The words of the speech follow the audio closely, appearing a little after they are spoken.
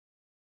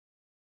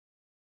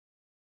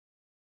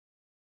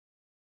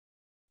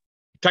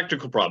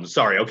Technical problems.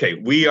 Sorry. Okay,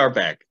 we are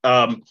back.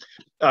 Uh,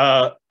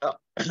 uh,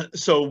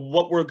 so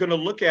what we're going to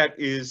look at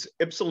is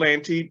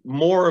Ypsilanti,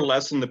 more or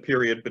less in the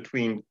period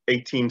between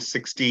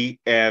 1860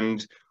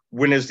 and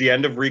when is the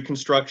end of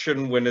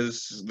Reconstruction, when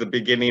is the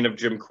beginning of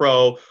Jim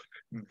Crow.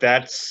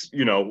 That's,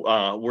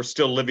 we're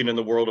still living in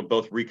the world of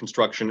both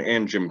Reconstruction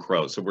and Jim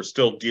Crow. So we're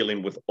still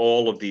dealing with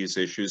all of these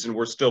issues, and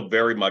we're still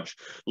very much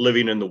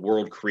living in the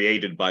world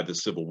created by the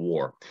Civil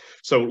War.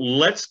 So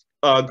let's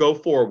go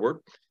forward.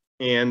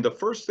 And the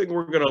first thing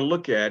we're going to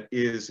look at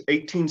is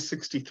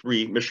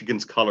 1863,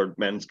 Michigan's Colored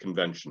Men's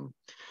Convention.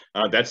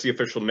 That's the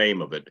official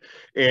name of it.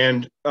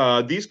 And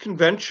these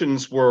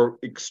conventions were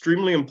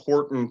extremely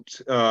important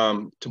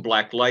to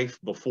Black life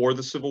before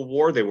the Civil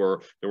War. There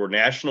were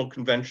national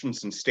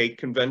conventions and state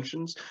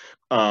conventions.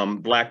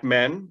 Black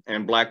men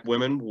and Black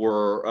women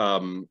were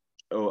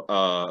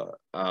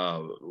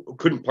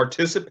couldn't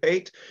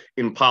participate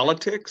in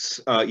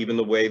politics, even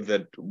the way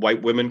that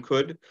white women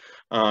could.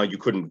 You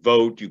couldn't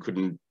vote, you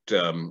couldn't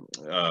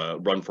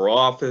run for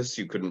office,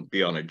 you couldn't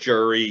be on a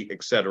jury,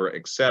 et cetera,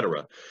 et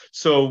cetera.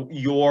 So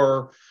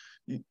your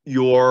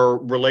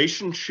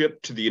relationship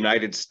to the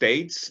United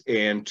States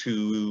and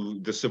to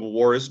the Civil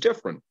War is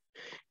different.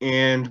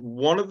 And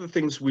one of the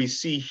things we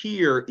see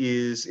here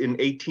is in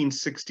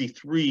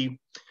 1863,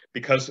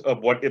 because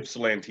of what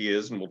Ypsilanti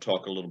is, and we'll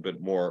talk a little bit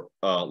more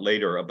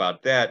later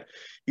about that,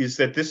 is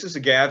that this is a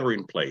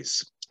gathering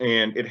place.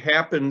 And it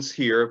happens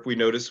here, if we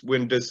notice,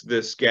 when does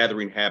this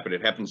gathering happen?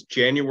 It happens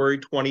January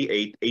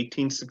 28,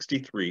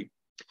 1863.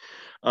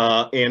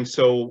 And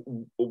so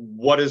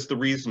what is the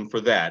reason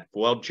for that?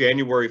 Well,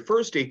 January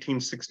 1st,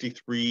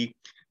 1863,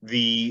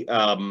 the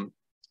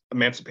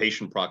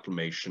Emancipation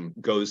Proclamation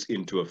goes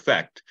into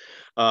effect.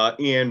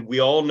 And we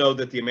all know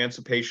that the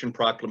Emancipation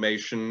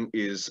Proclamation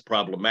is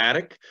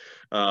problematic.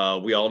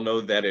 We all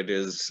know that it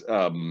is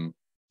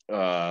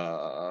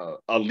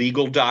a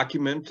legal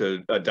document,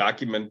 a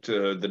document,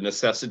 the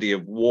necessity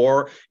of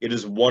war. It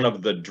is one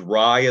of the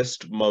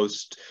driest,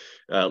 most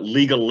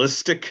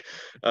legalistic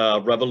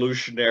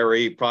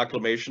revolutionary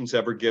proclamations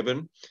ever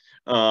given.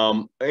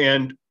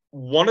 And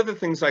one of the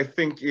things I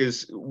think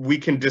is we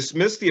can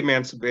dismiss the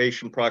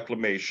Emancipation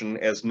Proclamation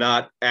as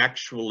not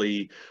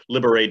actually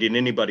liberating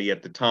anybody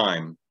at the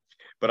time.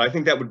 But I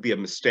think that would be a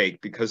mistake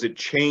because it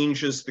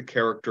changes the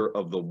character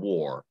of the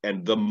war.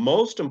 And the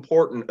most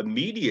important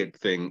immediate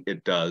thing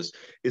it does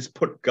is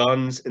put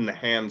guns in the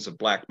hands of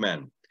Black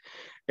men.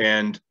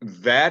 And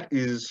that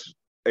is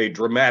a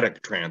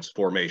dramatic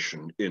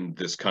transformation in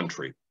this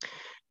country.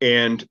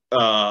 And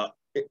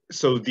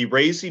so the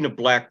raising of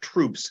Black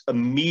troops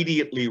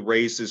immediately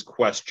raises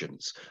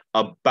questions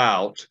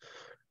about,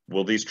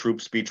 will these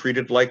troops be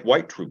treated like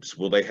white troops?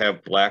 Will they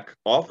have Black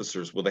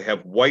officers? Will they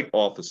have white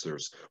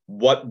officers?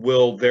 What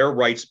will their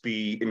rights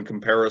be in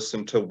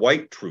comparison to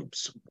white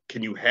troops?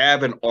 Can you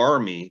have an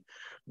army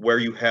where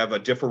you have a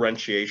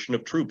differentiation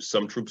of troops,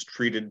 some troops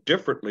treated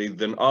differently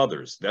than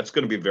others? That's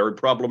going to be very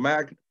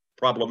problematic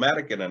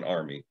in an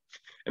army.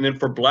 And then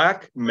for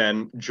Black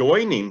men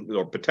joining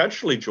or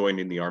potentially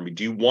joining the army,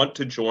 do you want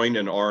to join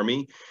an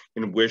army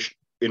in which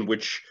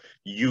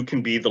you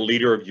can be the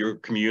leader of your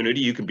community?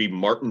 You can be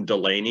Martin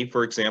Delaney,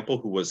 for example,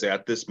 who was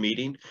at this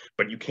meeting,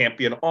 but you can't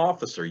be an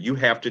officer. You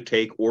have to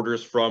take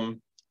orders from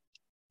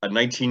a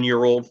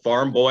 19-year-old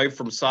farm boy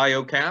from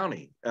Scioto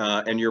County,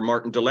 and you're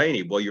Martin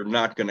Delaney. Well, you're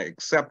not going to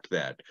accept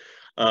that.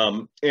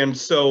 And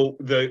so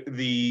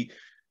the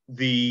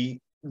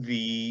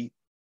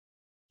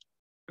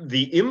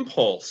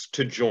impulse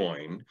to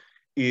join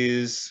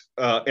is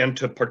and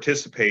to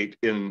participate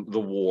in the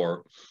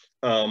war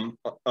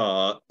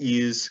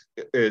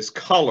is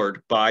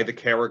colored by the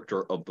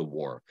character of the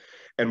war.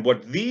 And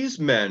what these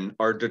men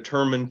are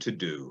determined to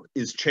do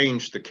is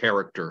change the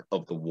character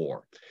of the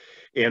war.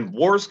 And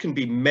wars can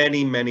be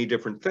many, many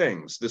different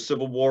things. The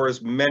Civil War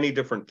is many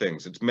different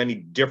things. It's many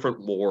different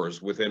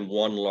wars within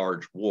one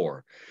large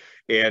war.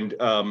 And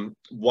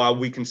while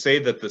we can say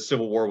that the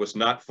Civil War was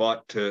not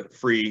fought to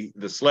free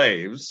the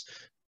slaves,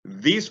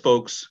 these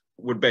folks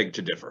would beg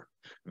to differ.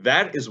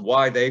 That is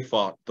why they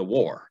fought the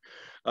war.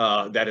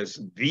 That is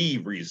the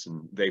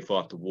reason they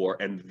fought the war,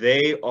 and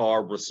they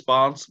are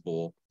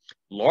responsible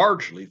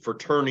largely for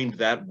turning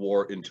that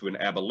war into an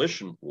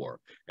abolition war,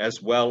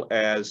 as well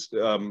as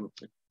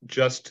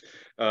just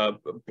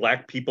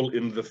Black people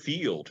in the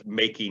field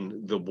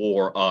making the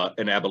war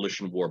an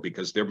abolition war,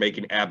 because they're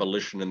making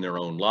abolition in their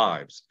own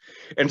lives.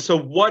 And so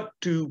what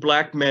do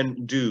Black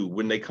men do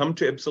when they come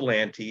to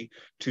Ypsilanti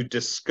to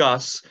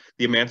discuss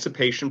the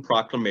Emancipation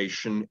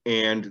Proclamation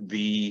and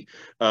the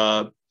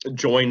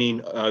joining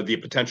the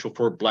potential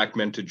for Black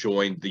men to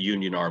join the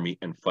Union Army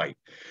and fight?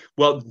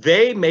 Well,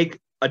 they make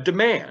a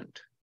demand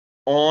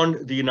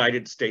on the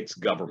United States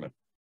government,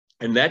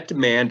 and that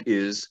demand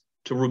is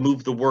to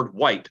remove the word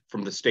white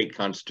from the state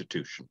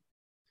constitution,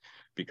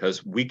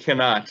 because we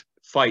cannot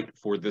fight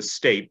for the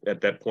state. At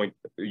that point,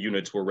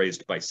 units were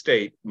raised by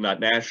state, not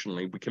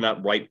nationally. We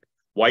cannot write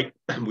white.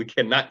 We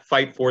cannot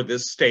fight for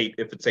this state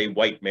if it's a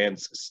white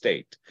man's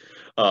state.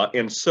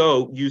 And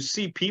so you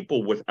see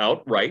people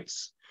without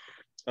rights.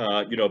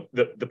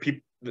 The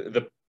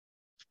the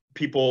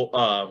people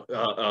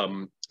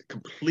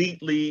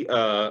completely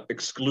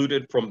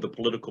excluded from the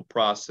political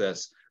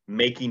process,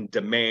 making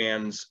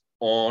demands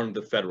on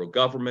the federal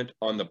government,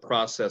 on the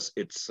process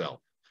itself,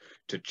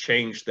 to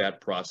change that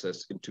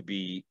process into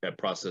be a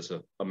process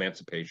of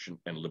emancipation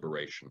and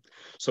liberation.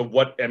 So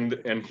what,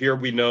 and here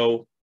we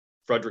know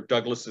Frederick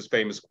Douglass's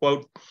famous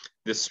quote,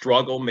 this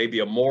struggle may be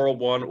a moral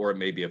one or it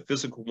may be a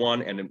physical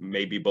one, and it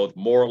may be both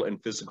moral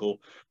and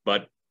physical,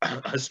 but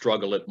a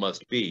struggle it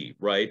must be,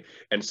 right?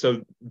 And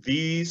so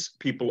these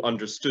people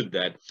understood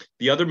that.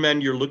 The other men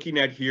you're looking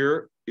at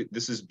here,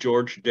 this is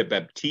George de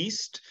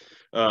Baptiste,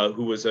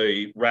 who was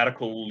a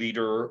radical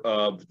leader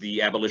of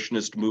the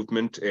abolitionist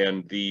movement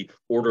and the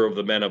Order of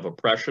the Men of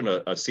Oppression,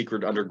 a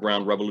secret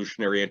underground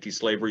revolutionary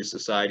anti-slavery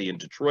society in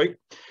Detroit.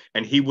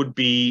 And he would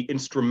be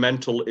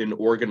instrumental in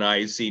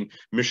organizing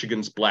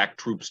Michigan's black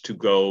troops to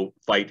go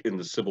fight in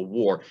the Civil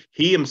War.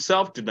 He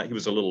himself did not, he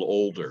was a little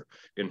older,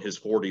 in his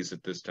 40s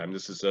at this time.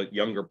 This is a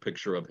younger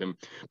picture of him,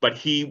 but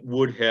he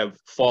would have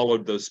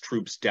followed those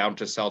troops down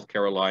to South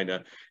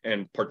Carolina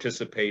and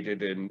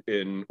participated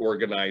in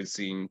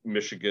organizing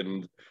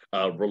Michigan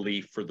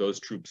relief for those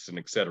troops and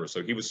et cetera.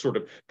 So he was sort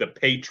of the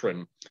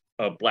patron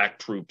of black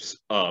troops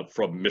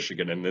from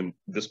Michigan. And then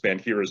this man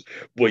here is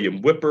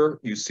William Whipper.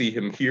 You see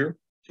him here.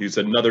 He's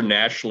another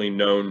nationally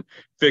known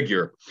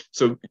figure.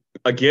 So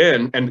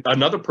again, and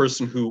another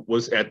person who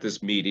was at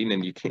this meeting,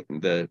 and you can't,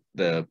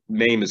 the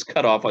name is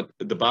cut off at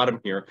the bottom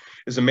here,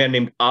 is a man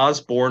named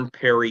Osborne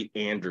Perry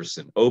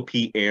Anderson,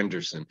 O.P.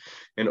 Anderson.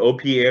 And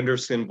O.P.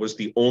 Anderson was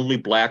the only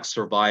black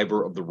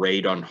survivor of the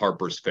raid on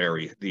Harper's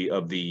Ferry,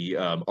 of the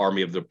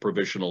Army of the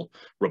Provisional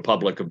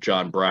Republic of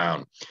John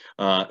Brown.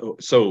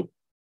 So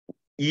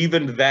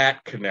even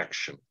that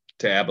connection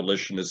to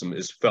abolitionism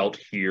is felt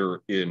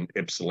here in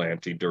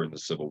Ypsilanti during the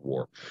Civil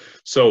War.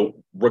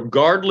 So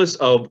regardless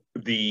of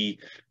the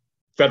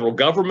federal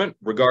government,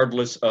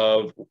 regardless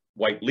of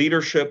white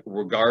leadership,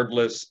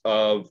 regardless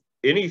of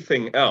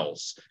anything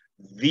else,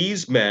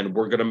 these men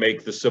were going to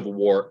make the Civil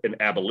War an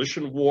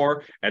abolition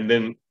war, and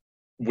then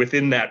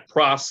within that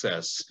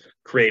process,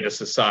 create a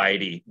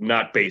society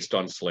not based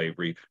on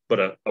slavery,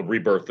 but a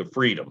rebirth of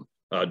freedom,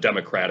 a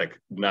democratic,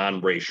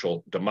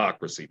 non-racial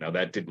democracy. Now,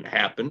 that didn't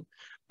happen.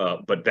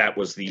 But that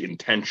was the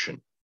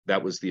intention.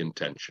 That was the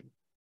intention.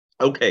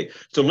 Okay,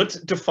 so let's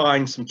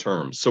define some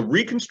terms. So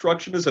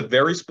Reconstruction is a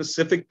very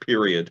specific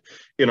period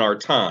in our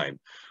time.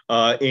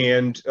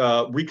 And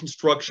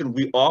Reconstruction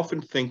we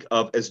often think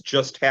of as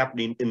just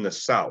happening in the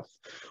South,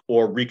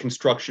 or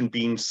Reconstruction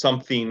being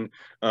something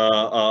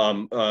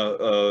sort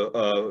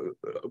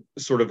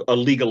of a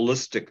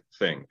legalistic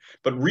thing.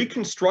 But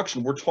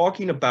Reconstruction, we're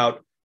talking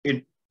about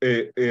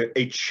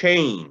a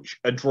change,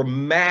 a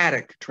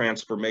dramatic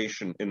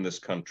transformation in this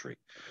country.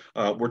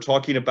 We're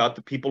talking about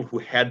the people who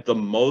had the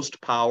most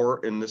power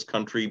in this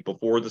country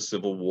before the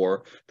Civil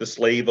War, the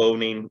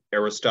slave-owning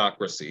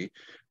aristocracy,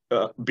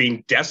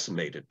 being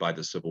decimated by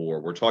the Civil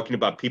War. We're talking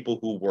about people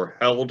who were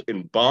held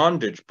in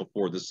bondage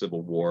before the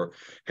Civil War,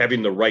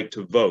 having the right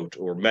to vote,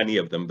 or many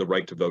of them the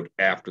right to vote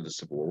after the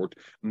Civil War.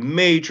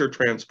 Major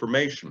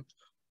transformation.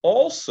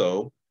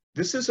 Also,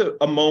 this is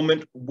a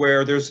moment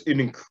where there's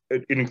an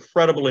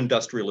incredible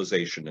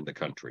industrialization in the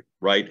country,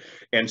 right?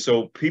 And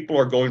so people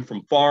are going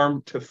from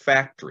farm to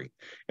factory.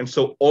 And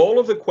so all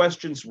of the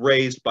questions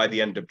raised by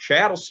the end of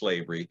chattel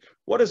slavery,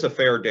 what is a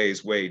fair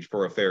day's wage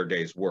for a fair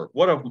day's work?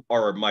 What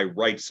are my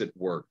rights at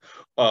work?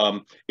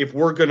 If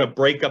we're going to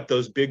break up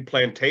those big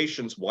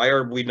plantations, why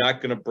are we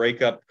not going to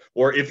break up,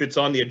 or if it's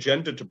on the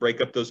agenda to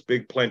break up those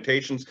big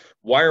plantations,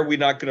 why are we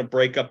not going to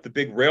break up the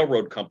big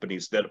railroad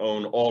companies that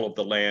own all of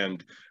the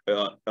land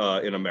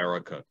in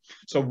America?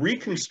 So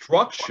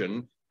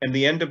Reconstruction and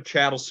the end of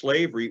chattel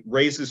slavery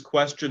raises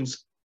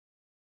questions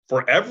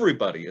for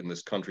everybody in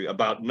this country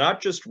about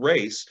not just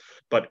race,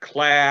 but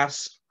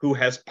class, who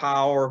has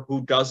power,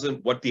 who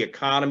doesn't, what the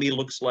economy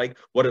looks like,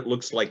 what it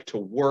looks like to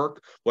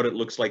work, what it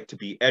looks like to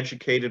be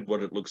educated,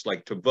 what it looks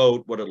like to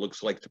vote, what it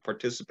looks like to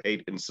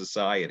participate in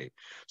society.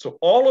 So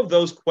all of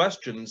those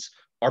questions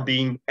are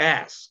being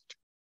asked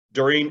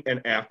during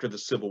and after the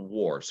Civil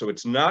War. So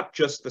it's not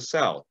just the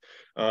South.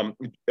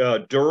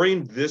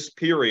 During this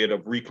period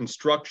of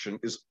Reconstruction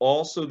is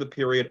also the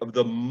period of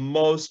the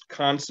most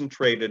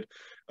concentrated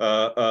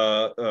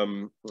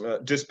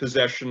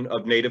dispossession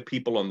of Native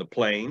people on the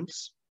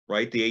plains,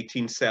 right? The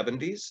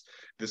 1870s.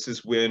 This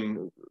is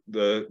when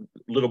the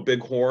Little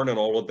Bighorn and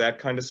all of that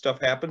kind of stuff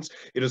happens.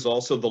 It is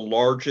also the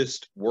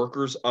largest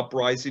workers'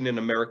 uprising in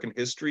American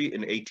history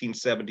in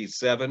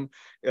 1877,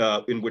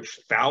 in which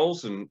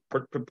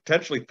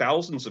potentially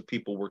thousands of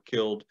people were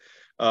killed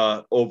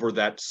over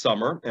that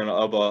summer, and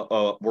of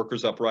a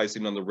workers'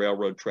 uprising on the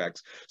railroad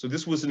tracks. So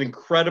this was an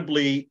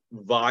incredibly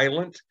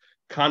violent,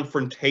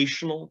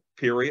 confrontational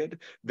period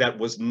that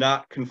was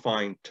not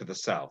confined to the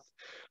South.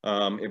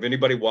 If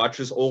anybody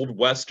watches old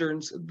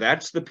Westerns,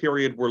 that's the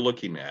period we're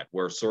looking at,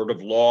 where sort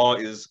of law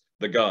is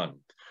the gun.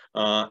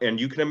 And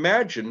you can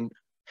imagine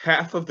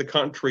half of the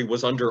country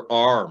was under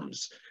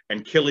arms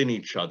and killing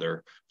each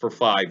other for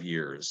 5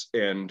 years.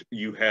 And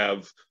you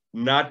have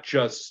not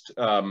just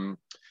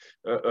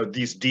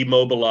these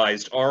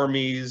demobilized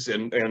armies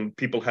and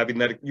people having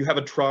that. You have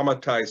a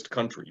traumatized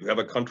country. You have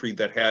a country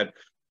that had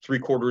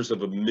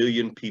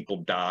 750,000 people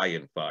die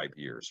in 5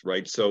 years,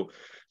 right? So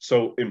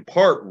in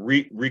part,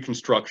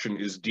 Reconstruction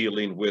is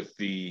dealing with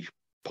the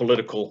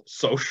political,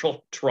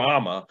 social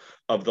trauma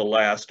of the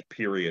last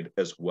period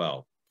as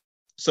well.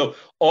 So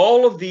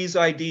all of these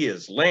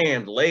ideas,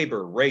 land,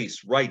 labor,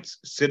 race, rights,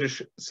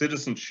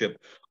 citizenship,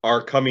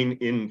 are coming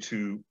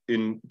into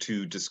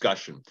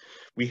discussion.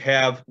 We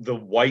have the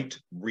white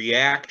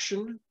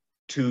reaction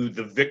to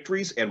the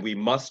victories, and we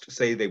must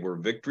say they were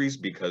victories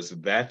because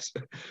that's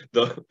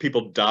the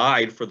people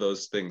died for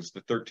those things,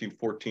 the 13th,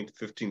 14th,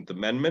 15th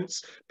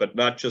Amendments, but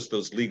not just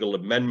those legal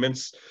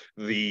amendments,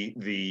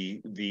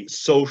 the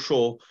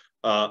social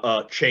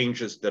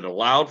changes that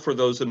allowed for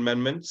those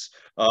amendments,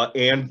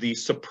 and the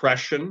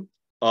suppression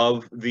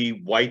of the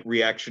white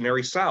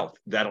reactionary South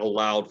that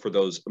allowed for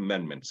those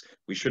amendments.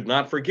 We should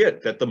not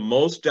forget that the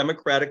most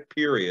democratic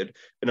period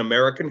in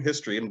American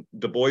history, and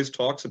Du Bois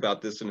talks about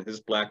this in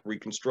his Black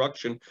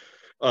Reconstruction,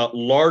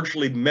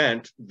 largely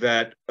meant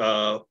that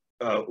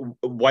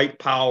white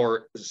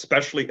power,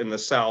 especially in the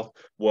South,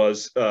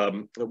 was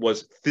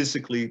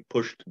physically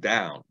pushed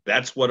down.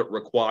 That's what it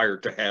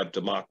required to have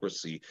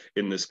democracy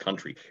in this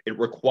country. It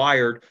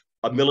required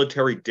a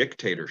military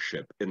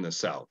dictatorship in the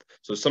South.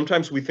 So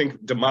sometimes we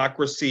think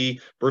democracy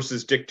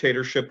versus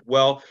dictatorship.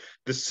 Well,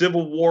 the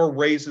Civil War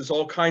raises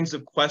all kinds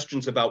of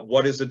questions about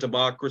what is a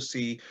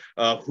democracy,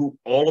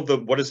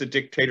 what is a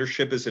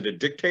dictatorship? Is it a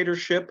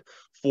dictatorship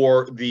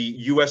for the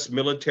U.S.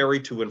 military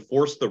to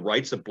enforce the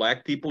rights of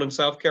Black people in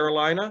South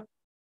Carolina?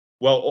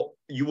 Well,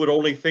 you would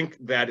only think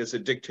that is a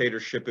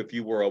dictatorship if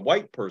you were a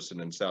white person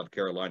in South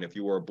Carolina. If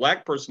you were a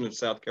Black person in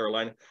South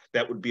Carolina,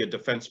 that would be a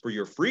defense for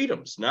your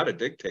freedoms, not a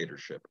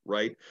dictatorship,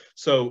 right?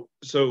 So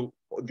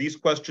these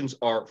questions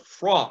are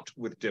fraught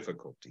with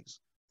difficulties,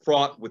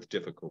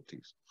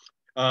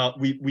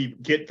 we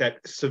get that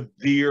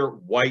severe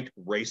white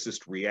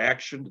racist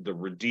reaction, the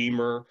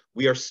Redeemer.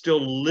 We are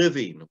still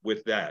living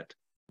with that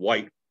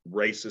white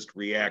racist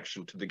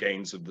reaction to the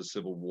gains of the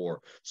Civil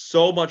War.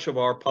 So much of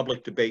our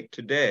public debate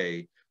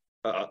today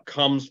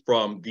comes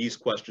from these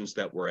questions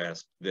that were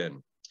asked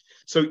then.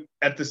 So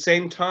at the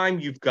same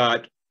time, you've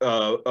got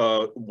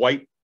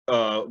white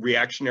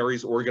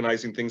reactionaries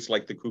organizing things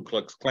like the Ku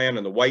Klux Klan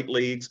and the White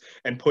Leagues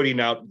and putting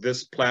out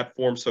this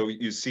platform. So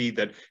you see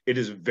that it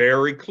is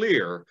very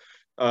clear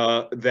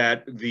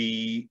that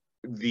the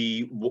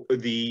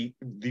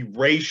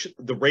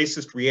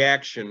racist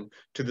reaction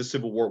to the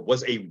Civil War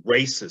was a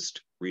racist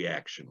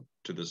reaction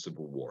to the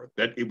Civil War,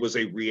 that it was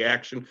a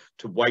reaction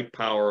to white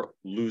power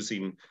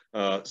losing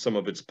some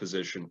of its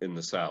position in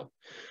the South.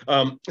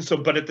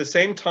 But at the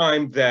same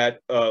time that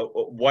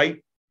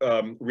white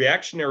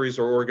reactionaries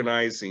are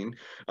organizing,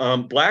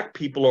 Black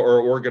people are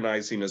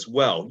organizing as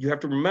well. You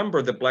have to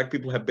remember that Black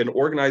people have been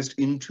organized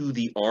into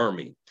the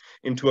army,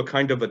 into a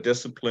kind of a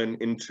discipline,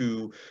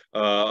 into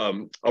a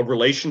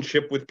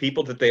relationship with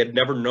people that they had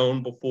never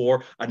known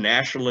before, a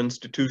national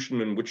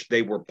institution in which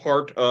they were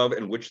part of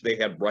and which they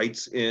had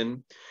rights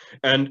in.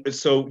 And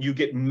so you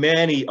get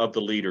many of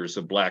the leaders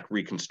of Black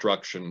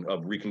Reconstruction,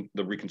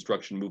 the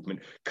Reconstruction movement,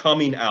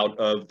 coming out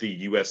of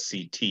the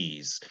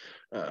USCTs.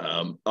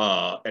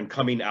 And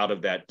coming out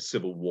of that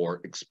Civil War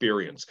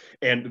experience.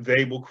 And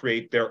they will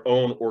create their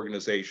own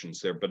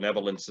organizations, their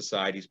benevolent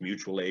societies,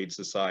 mutual aid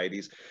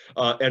societies.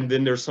 And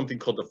then there's something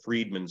called the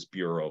Freedmen's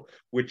Bureau,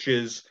 which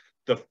is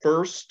the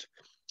first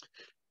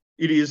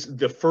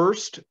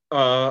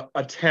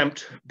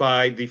attempt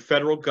by the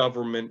federal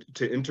government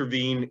to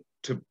intervene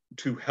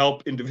to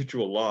help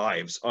individual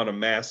lives on a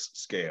mass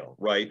scale,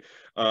 right?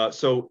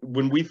 So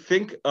when we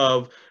think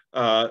of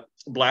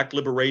Black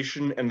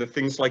liberation and the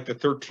things like the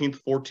 13th,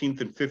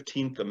 14th, and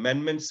 15th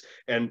Amendments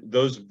and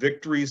those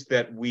victories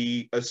that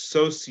we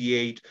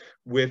associate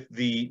with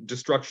the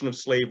destruction of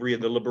slavery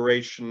and the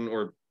liberation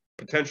or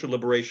potential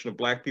liberation of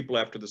Black people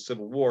after the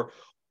Civil War,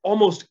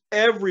 almost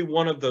every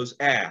one of those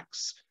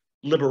acts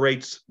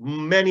liberates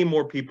many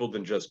more people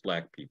than just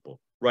Black people,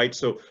 right?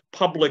 So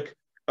public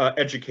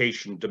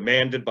education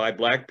demanded by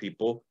Black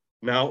people.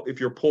 Now, if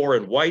you're poor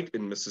and white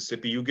in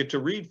Mississippi, you get to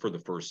read for the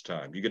first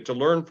time. You get to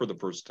learn for the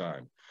first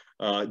time.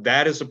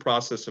 That is a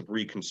process of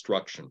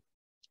Reconstruction.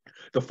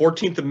 The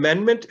 14th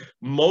Amendment,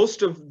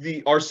 most of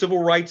our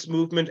civil rights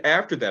movement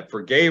after that,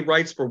 for gay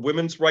rights, for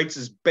women's rights,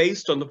 is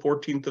based on the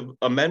 14th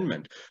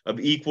Amendment of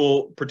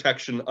equal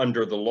protection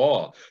under the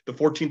law. The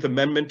 14th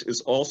Amendment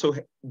is also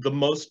the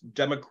most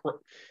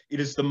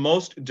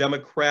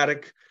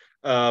democratic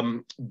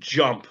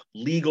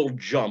legal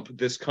jump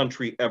this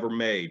country ever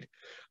made.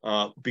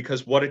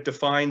 Because what it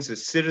defines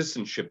is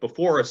citizenship.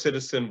 Before, a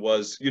citizen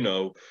was,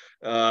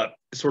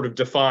 sort of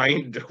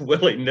defined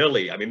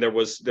willy-nilly. I mean, there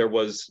was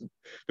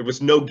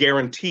no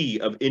guarantee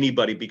of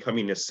anybody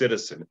becoming a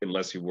citizen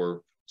unless you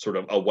were sort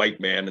of a white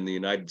man in the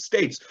United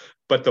States.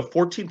 But the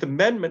 14th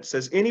Amendment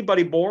says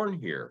anybody born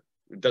here,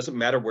 It doesn't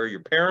matter where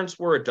your parents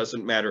were. It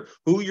doesn't matter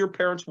who your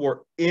parents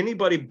were.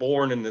 Anybody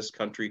born in this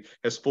country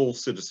has full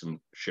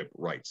citizenship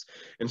rights.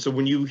 And so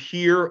when you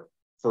hear,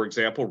 for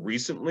example,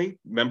 recently,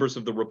 members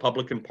of the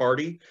Republican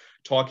Party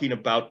talking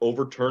about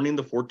overturning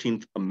the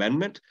 14th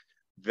Amendment,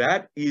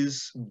 that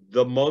is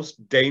the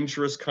most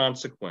dangerous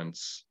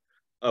consequence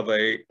of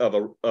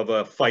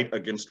a fight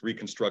against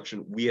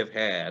Reconstruction we have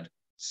had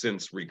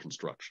since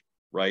Reconstruction,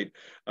 right?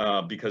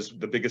 Because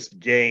the biggest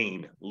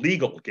gain,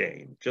 legal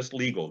gain, just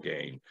legal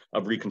gain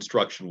of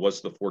Reconstruction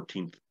was the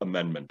 14th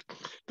Amendment.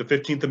 The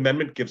 15th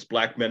Amendment gives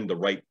Black men the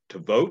right to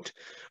vote,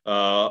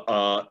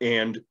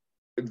 and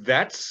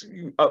that's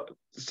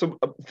so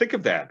think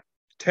of that.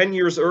 10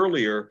 years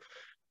earlier,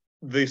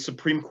 the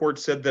Supreme Court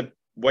said that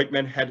Black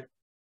men had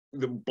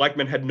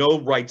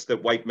no rights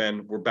that white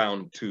men were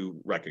bound to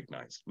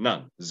recognize.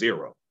 None,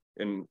 zero.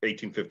 In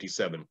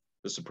 1857,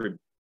 the Supreme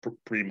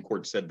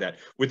Court said that.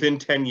 Within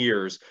 10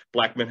 years,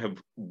 Black men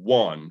have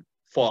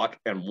fought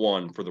and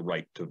won for the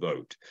right to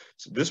vote.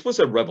 So this was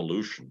a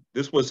revolution.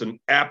 This was an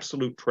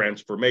absolute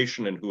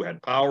transformation in who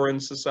had power in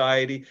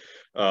society.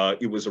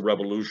 It was a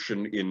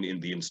revolution in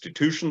the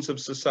institutions of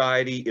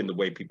society, in the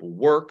way people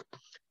work.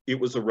 It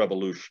was a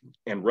revolution,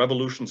 and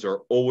revolutions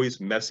are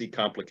always messy,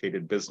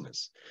 complicated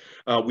business.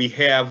 We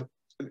have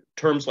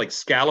terms like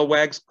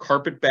scalawags,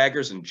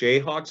 carpetbaggers, and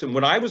jayhawks. And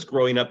when I was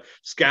growing up,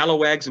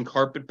 scalawags and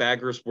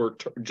carpetbaggers were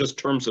just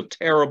terms of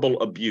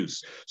terrible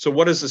abuse. So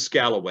what is a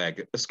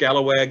scalawag? A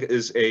scalawag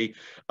is a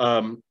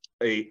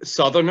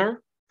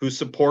Southerner who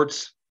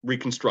supports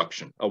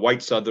Reconstruction, a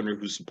white Southerner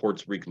who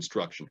supports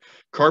Reconstruction.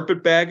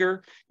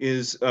 Carpetbagger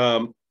is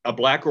a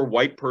Black or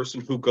white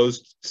person who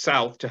goes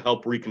south to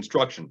help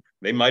Reconstruction.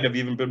 They might have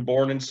even been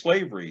born in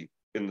slavery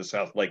in the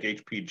South, like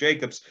H.P.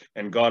 Jacobs,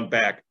 and gone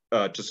back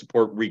to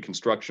support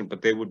Reconstruction,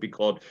 but they would be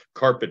called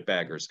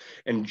carpetbaggers.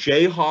 And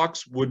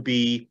jayhawks would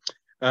be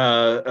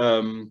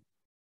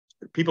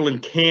people in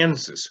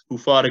Kansas who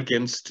fought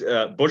against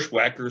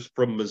bushwhackers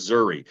from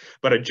Missouri.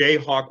 But a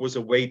jayhawk was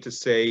a way to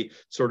say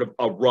sort of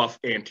a rough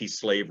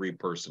anti-slavery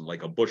person,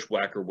 like a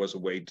bushwhacker was a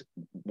way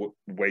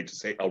to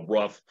say a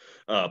rough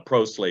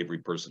pro-slavery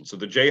person. So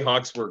the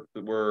jayhawks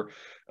were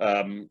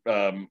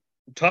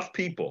tough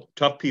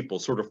people,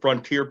 sort of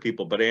frontier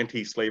people, but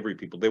anti-slavery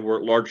people. They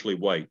were largely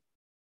white.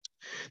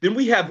 Then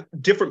we have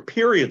different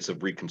periods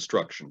of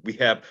Reconstruction. We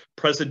have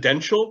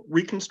presidential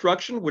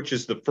Reconstruction, which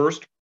is the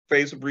first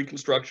phase of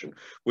Reconstruction,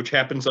 which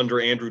happens under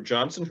Andrew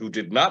Johnson, who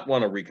did not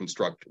want to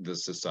reconstruct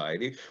this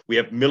society. We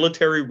have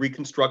military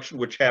Reconstruction,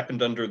 which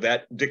happened under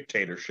that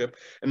dictatorship.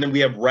 And then we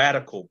have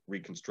radical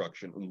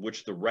Reconstruction, in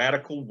which the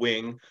radical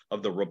wing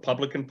of the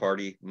Republican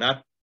Party,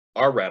 not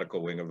our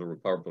radical wing of the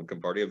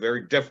Republican Party, a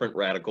very different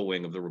radical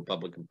wing of the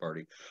Republican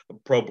Party, a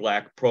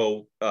pro-Black,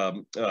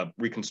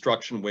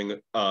 pro-Reconstruction wing,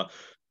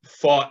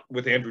 fought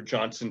with Andrew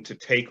Johnson to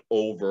take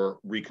over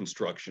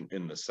Reconstruction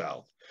in the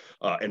South.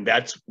 And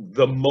that's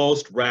the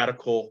most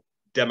radical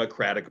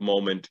democratic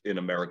moment in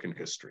American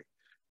history.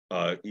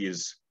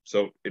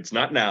 So it's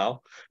not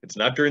now, it's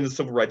not during the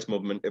Civil Rights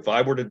Movement. If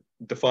I were to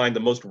define the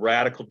most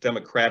radical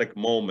democratic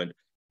moment,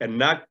 and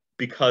not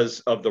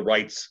because of the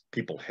rights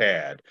people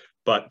had,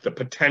 but the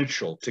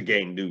potential to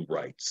gain new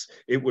rights,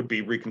 it would be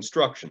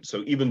Reconstruction.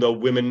 So even though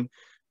women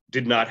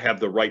did not have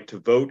the right to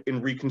vote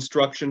in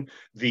Reconstruction,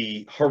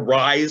 the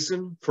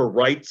horizon for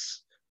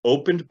rights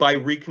opened by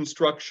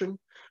Reconstruction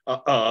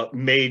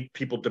made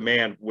people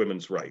demand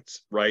women's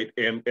rights, right?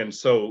 And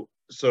so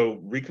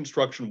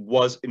Reconstruction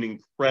was an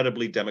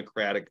incredibly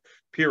democratic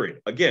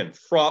period, again,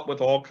 fraught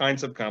with all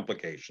kinds of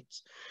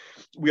complications.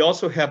 We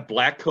also have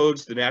Black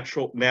codes, the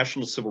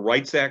National Civil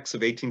Rights Acts of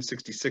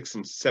 1866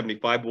 and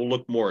 75. We'll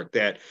look more at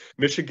that.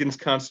 Michigan's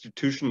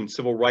Constitution and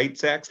Civil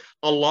Rights Acts.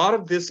 A lot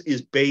of this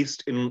is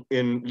based in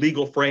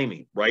legal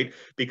framing, right?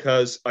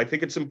 Because I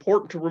think it's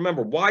important to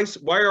remember, why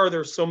are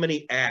there so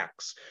many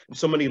acts and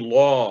so many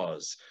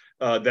laws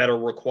that are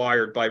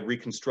required by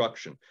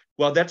Reconstruction?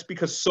 Well, that's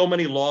because so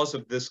many laws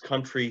of this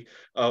country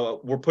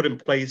were put in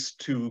place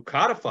to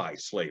codify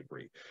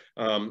slavery.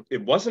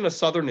 It wasn't a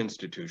Southern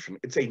institution,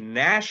 it's a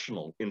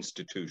national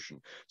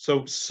institution.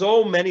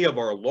 So many of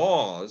our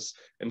laws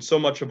and so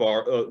much of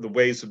our the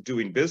ways of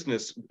doing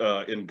business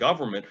in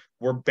government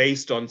were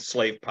based on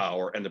slave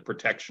power and the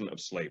protection of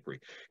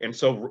slavery. And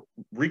so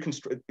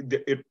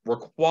it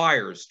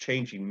requires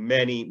changing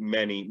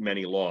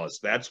many laws.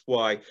 That's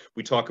why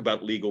we talk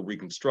about legal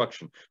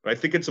Reconstruction. But I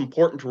think it's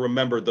important to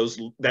remember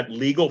that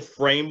legal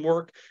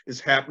framework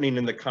is happening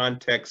in the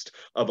context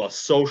of a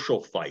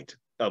social fight,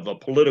 of a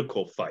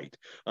political fight,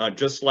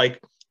 just like,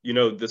 you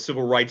know, the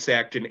Civil Rights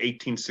Act in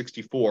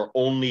 1864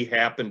 only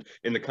happened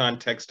in the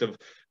context of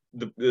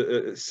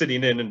the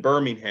sitting in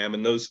Birmingham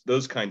and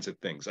those kinds of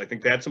things. I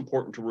think that's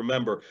important to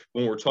remember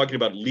when we're talking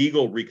about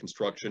legal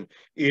Reconstruction.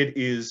 It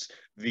is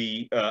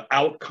the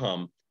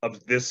outcome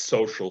of this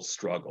social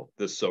struggle.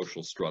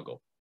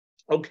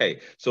 Okay,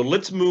 so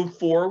let's move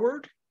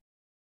forward.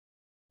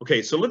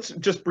 Okay, so let's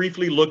just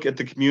briefly look at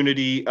the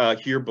community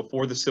here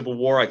before the Civil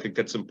War. I think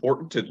that's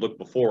important to look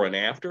before and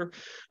after.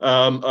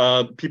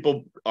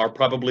 People are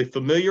probably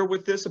familiar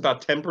with this.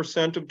 About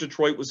 10% of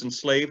Detroit was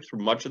enslaved through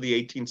much of the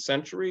 18th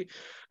century.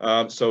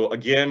 So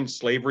again,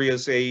 slavery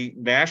is a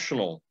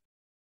national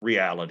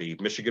reality.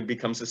 Michigan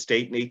becomes a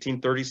state in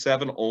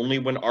 1837 only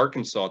when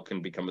Arkansas can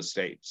become a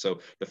state. So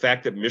the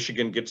fact that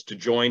Michigan gets to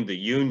join the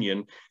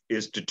Union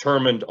is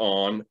determined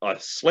on a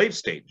slave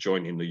state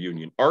joining the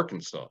Union,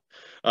 Arkansas.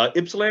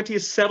 Ypsilanti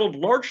is settled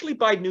largely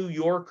by New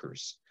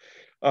Yorkers.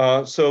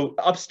 So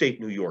upstate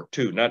New York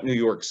too, not New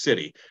York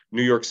City.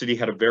 New York City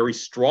had a very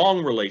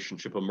strong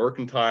relationship, a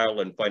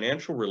mercantile and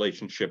financial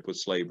relationship with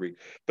slavery.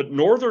 But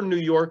northern New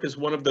York is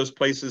one of those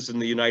places in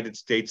the United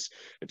States.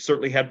 It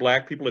certainly had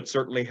Black people, it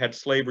certainly had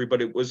slavery,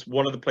 but it was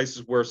one of the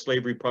places where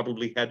slavery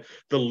probably had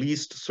the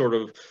least sort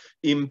of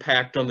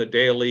impact on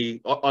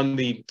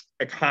the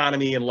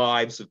economy and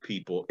lives of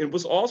people. It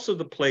was also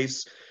the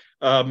place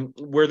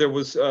where there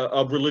was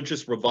a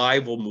religious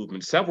revival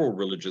movement, several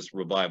religious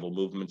revival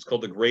movements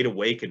called the Great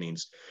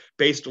Awakenings,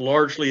 based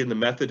largely in the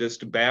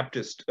Methodist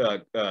Baptist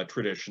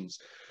traditions.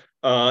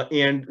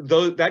 And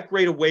though that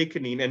Great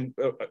Awakening, and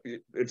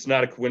it's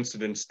not a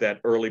coincidence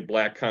that early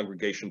Black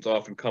congregations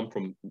often come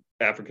from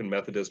African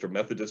Methodist or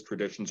Methodist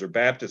traditions or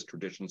Baptist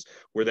traditions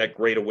where that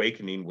Great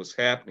Awakening was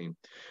happening.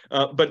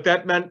 But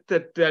that meant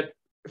that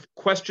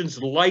questions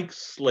like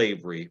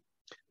slavery,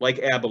 like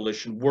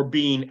abolition, were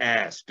being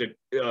asked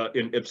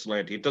in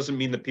Ypsilanti. It doesn't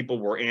mean that people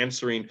were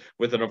answering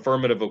with an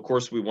affirmative, of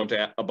course we want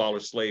to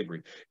abolish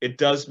slavery. It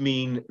does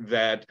mean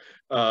that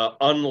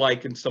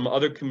unlike in some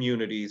other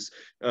communities,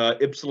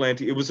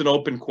 Ypsilanti, it was an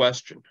open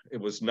question.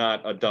 It was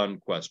not a done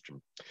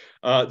question.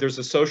 There's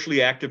a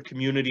socially active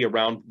community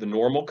around the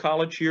Normal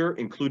College here,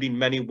 including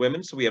many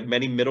women. So we have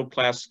many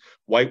middle-class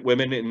white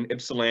women in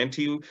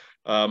Ypsilanti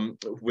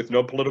with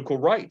no political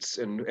rights,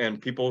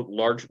 and people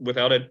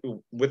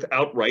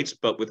without rights,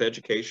 but with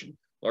education,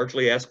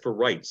 largely ask for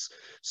rights.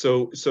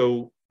 So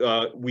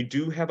we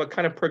do have a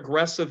kind of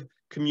progressive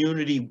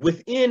community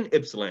within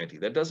Ypsilanti.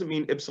 That doesn't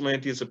mean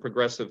Ypsilanti is a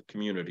progressive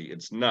community.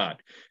 It's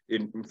not.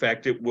 In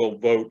fact, it will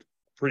vote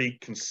pretty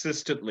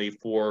consistently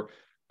for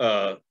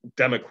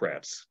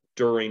Democrats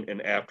during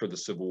and after the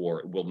Civil War.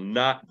 It will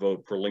not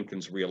vote for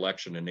Lincoln's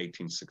reelection in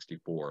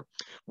 1864.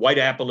 White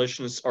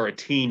abolitionists are a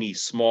teeny,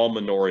 small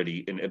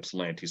minority in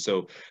Ypsilanti.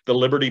 So the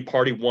Liberty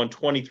Party won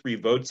 23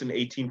 votes in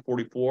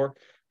 1844.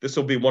 This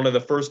will be one of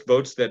the first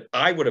votes that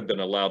I would have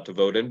been allowed to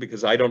vote in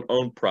because I don't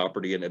own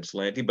property in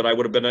Ypsilanti, but I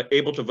would have been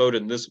able to vote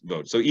in this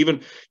vote. So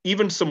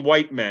even some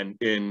white men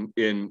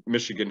in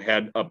Michigan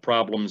had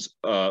problems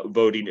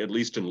voting, at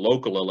least in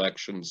local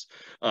elections,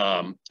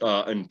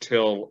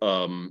 until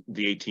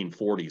the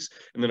 1840s.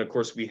 And then, of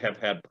course, we have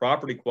had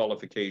property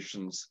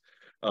qualifications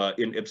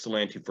in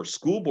Ypsilanti for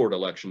school board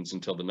elections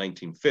until the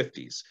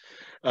 1950s.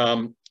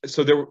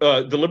 So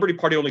the Liberty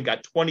Party only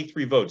got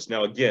 23 votes.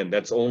 Now, again,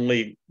 that's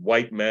only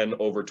white men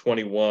over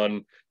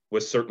 21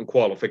 with certain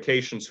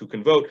qualifications who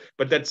can vote,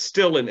 but that's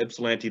still in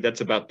Ypsilanti,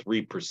 that's about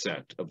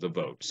 3% of the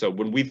vote. So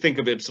when we think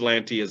of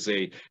Ypsilanti as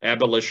a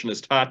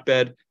abolitionist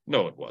hotbed,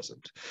 no, it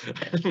wasn't.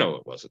 No,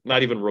 it wasn't.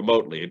 Not even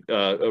remotely.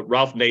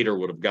 Ralph Nader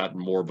would have gotten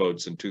more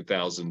votes in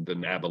 2000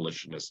 than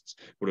abolitionists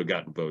would have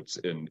gotten votes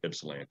in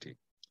Ypsilanti.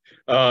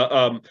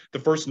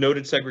 The first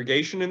noted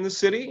segregation in the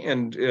city,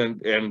 and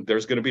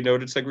there's going to be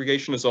noted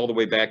segregation, is all the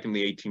way back in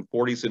the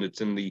 1840s, and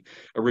it's in the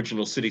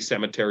original city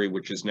cemetery,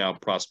 which is now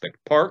Prospect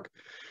Park.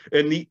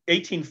 In the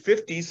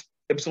 1850s,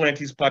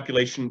 Ypsilanti's Black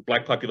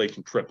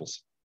population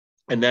triples.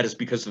 And that is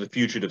because of the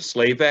Fugitive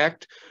Slave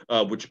Act,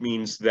 which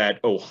means that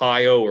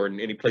Ohio, or in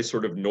any place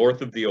sort of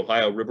north of the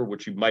Ohio River,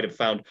 which you might have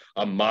found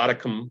a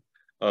modicum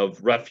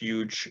of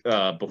refuge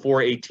before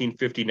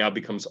 1850, now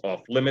becomes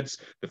off limits.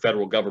 The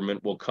federal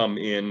government will come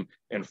in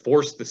and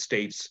force the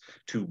states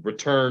to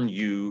return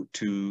you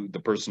to the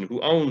person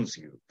who owns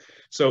you.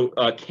 So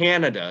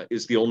Canada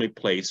is the only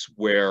place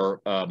where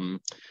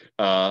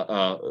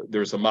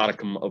there's a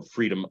modicum of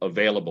freedom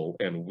available,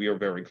 and we are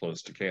very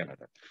close to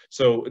Canada.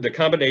 So the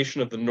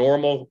combination of the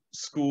normal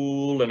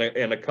school and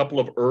a couple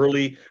of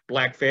early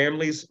Black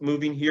families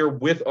moving here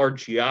with our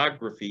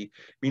geography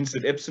means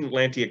that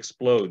Ypsilanti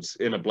explodes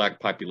in a Black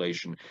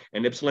population.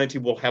 And Ypsilanti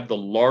will have the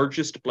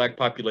largest Black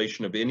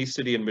population of any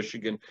city in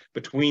Michigan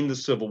between the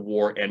Civil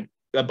War and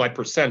by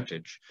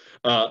percentage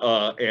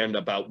and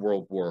about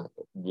World War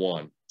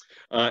I.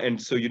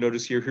 And so you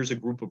notice here's a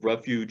group of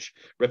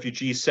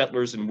refugee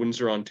settlers in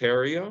Windsor,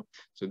 Ontario.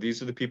 So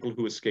these are the people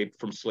who escaped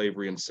from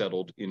slavery and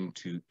settled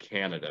into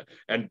Canada.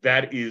 And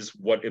that is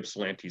what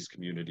Ypsilanti's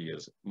community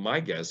is. My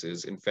guess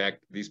is, in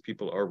fact, these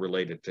people are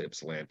related to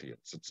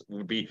Ypsilantians. It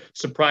would be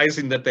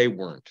surprising that they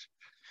weren't.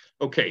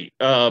 Okay.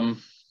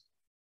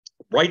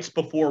 rights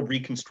before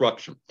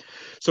Reconstruction.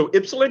 So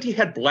Ypsilanti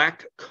had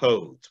black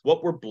codes.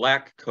 What were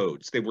black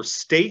codes? They were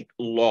state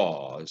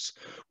laws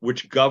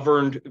which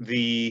governed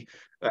the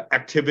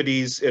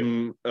activities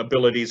and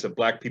abilities of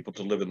black people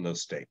to live in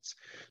those states.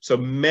 So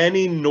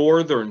many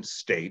northern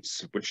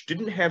states, which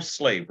didn't have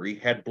slavery,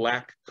 had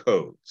black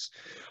codes.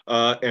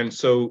 And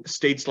so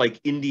states like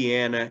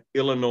Indiana,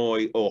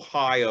 Illinois,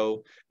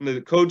 Ohio, and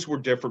the codes were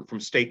different from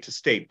state to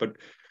state, but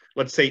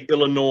let's say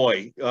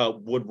Illinois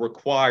would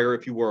require,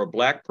 if you were a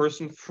black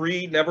person,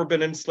 free, never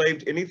been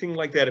enslaved, anything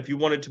like that, if you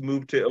wanted to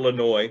move to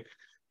Illinois,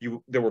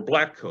 there were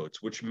black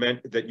codes, which meant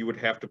that you would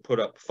have to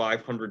put up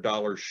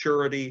 $500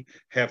 surety,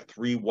 have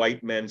 3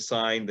 white men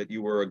sign that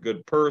you were a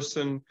good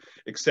person,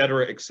 et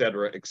cetera, et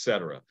cetera, et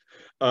cetera.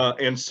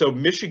 And so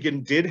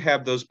Michigan did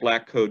have those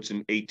black codes in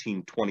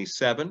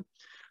 1827.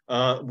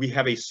 We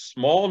have a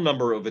small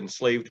number of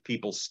enslaved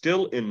people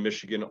still in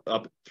Michigan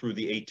up through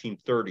the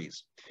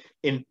 1830s.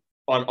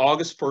 On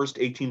August 1st,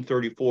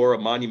 1834, a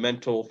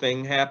monumental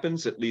thing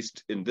happens, at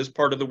least in this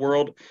part of the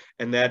world,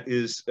 and that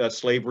is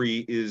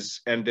slavery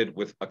is ended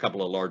with a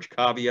couple of large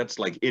caveats,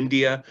 like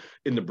India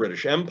in the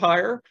British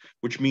Empire,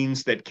 which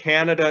means that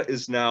Canada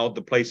is now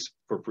the place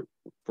for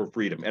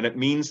freedom. And it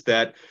means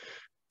that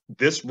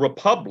this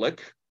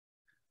republic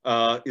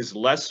is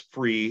less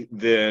free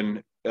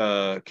than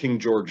King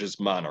George's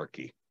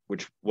monarchy,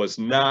 which was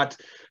not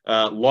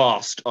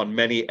lost on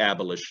many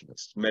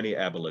abolitionists.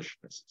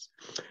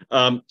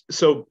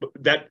 So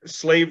that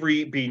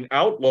slavery being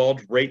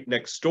outlawed right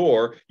next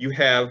door, you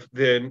have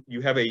a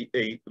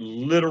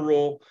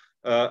literal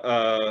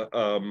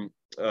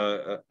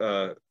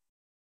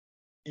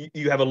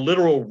you have a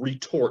literal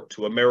retort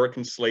to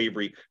American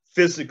slavery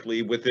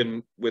physically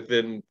within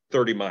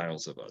 30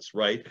 miles of us,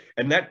 right?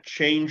 And that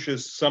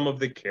changes some of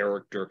the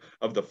character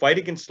of the fight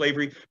against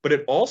slavery, but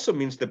it also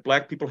means that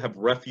Black people have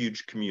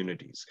refuge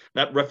communities,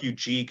 not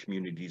refugee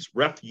communities,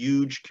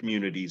 refuge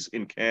communities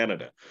in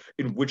Canada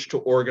in which to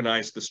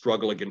organize the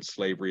struggle against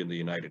slavery in the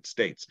United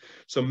States.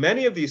 So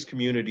many of these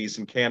communities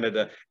in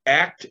Canada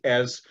act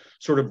as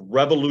sort of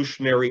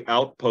revolutionary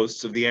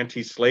outposts of the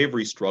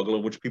anti-slavery struggle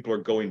in which people are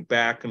going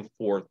back and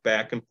forth.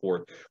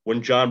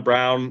 When John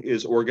Brown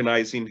is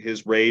organizing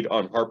his raid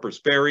on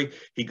Harper's Ferry,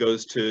 he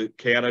goes to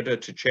Canada,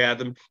 to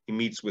Chatham. He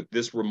meets with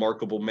this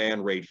remarkable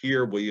man right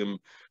here, William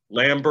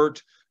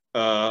Lambert.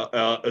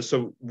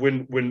 So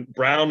when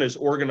Brown is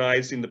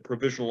organizing the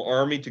Provisional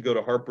Army to go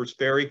to Harper's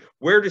Ferry,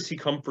 where does he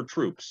come for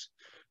troops?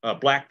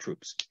 Black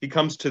troops. He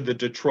comes to the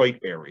Detroit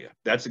area.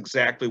 That's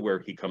exactly where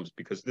he comes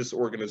because this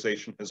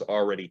organization has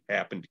already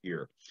happened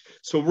here.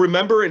 So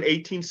remember in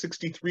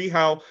 1863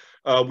 how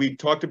we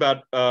talked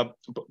about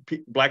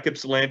Black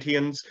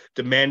Ypsilantians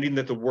demanding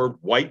that the word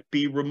white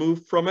be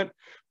removed from it?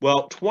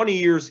 Well, 20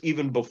 years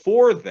even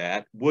before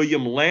that,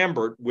 William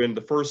Lambert, when the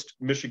first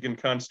Michigan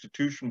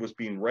Constitution was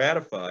being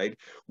ratified,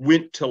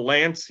 went to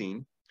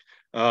Lansing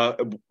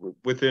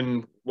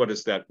within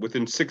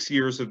 6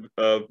 years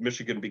of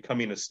Michigan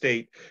becoming a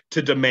state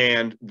to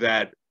demand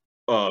that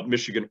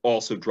Michigan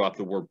also drop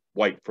the word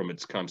white from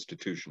its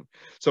constitution.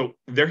 So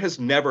there has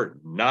never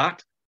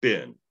not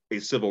been a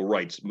civil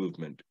rights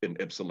movement in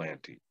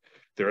Ypsilanti.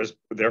 There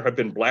have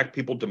been Black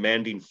people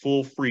demanding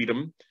full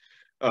freedom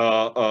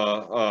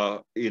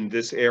in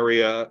this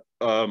area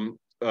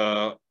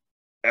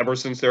ever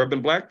since there have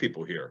been Black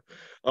people here.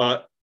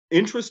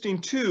 Interesting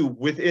too,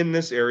 within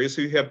this area,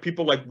 so you have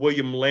people like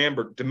William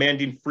Lambert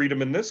demanding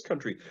freedom in this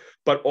country,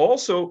 but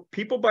also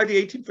people by the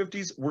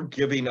 1850s were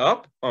giving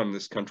up on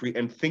this country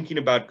and thinking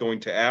about going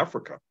to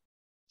Africa.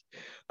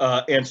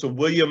 And so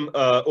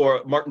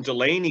Martin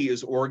Delany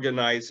is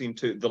organizing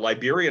to the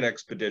Liberian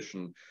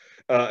expedition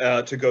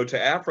to go to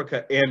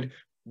Africa. And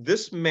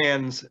this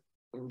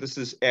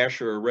is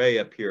Asher Array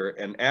up here,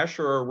 and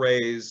Asher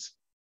Array's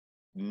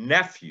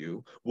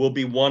nephew will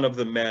be one of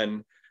the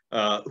men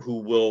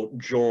who will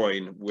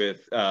join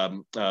with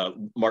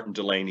Martin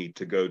Delany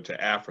to go to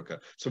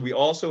Africa. So we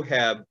also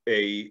have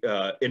an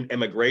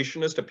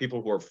immigrationist, of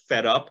people who are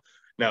fed up.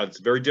 Now, it's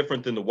very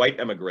different than the white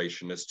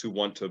immigrationists who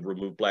want to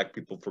remove Black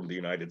people from the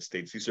United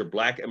States. These are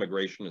Black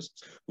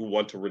immigrationists who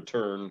want to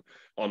return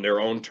on their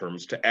own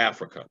terms to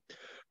Africa.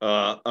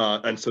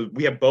 And so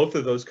we have both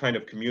of those kind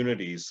of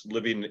communities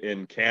living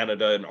in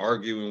Canada and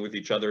arguing with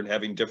each other and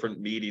having different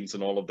meetings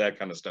and all of that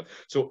kind of stuff.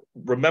 So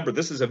remember,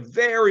 this is a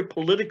very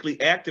politically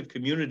active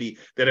community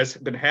that has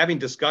been having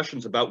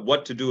discussions about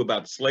what to do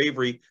about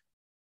slavery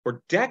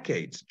for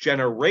decades,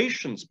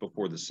 generations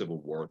before the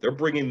Civil War. They're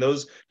bringing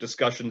those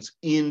discussions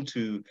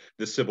into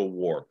the Civil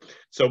War.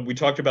 So we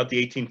talked about the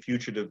 18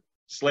 Fugitive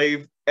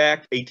Slave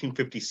Act.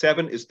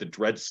 1857 is the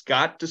Dred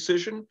Scott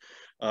decision,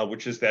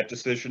 which is that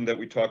decision that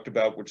we talked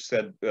about, which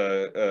said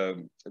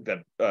that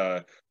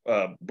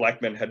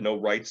Black men had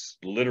no rights,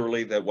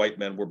 literally, that white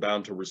men were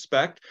bound to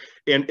respect.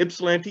 And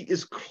Ypsilanti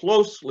is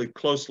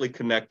closely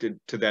connected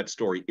to that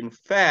story. In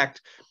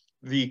fact,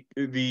 the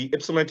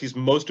Ypsilanti's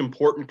most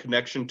important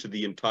connection to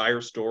the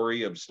entire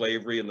story of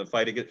slavery and the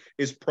fight against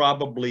is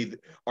probably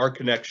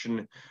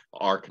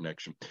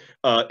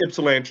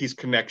Ypsilanti's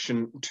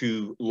connection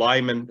to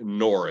Lyman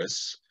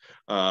Norris,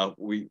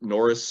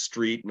 Norris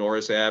Street,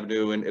 Norris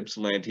Avenue in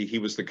Ypsilanti. He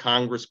was the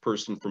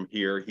congressperson from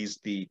here. He's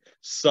the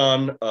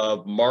son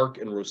of Mark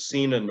and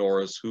Rosina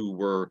Norris, who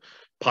were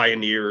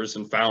pioneers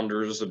and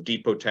founders of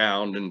Depot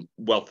Town and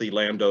wealthy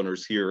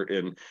landowners here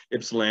in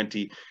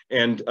Ypsilanti.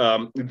 And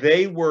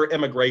they were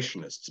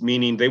emigrationists,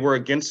 meaning they were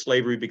against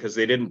slavery because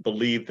they didn't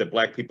believe that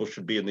Black people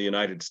should be in the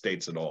United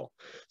States at all.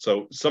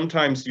 So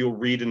sometimes you'll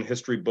read in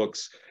history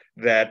books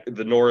that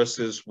the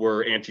Norrises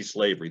were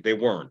anti-slavery. They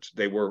weren't.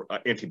 They were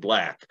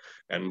anti-Black,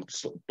 and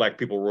Black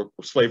people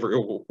slavery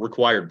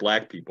required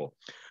Black people.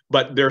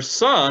 But their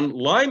son,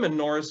 Lyman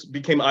Norris,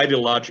 became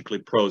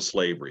ideologically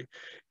pro-slavery,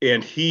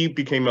 and he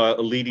became a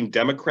leading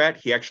Democrat.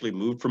 He actually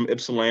moved from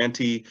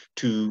Ypsilanti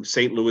to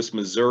St. Louis,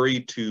 Missouri,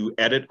 to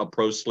edit a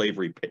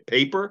pro-slavery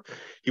paper.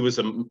 He was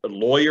a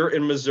lawyer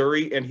in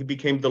Missouri, and he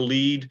became the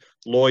lead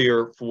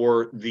lawyer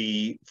for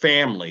the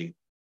family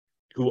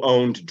who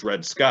owned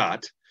Dred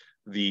Scott,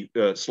 the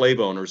slave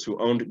owners who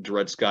owned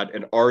Dred Scott,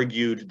 and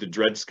argued the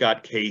Dred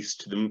Scott case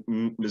to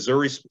the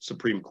Missouri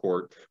Supreme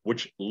Court,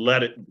 which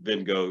let it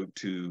then go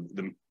to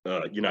the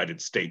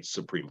United States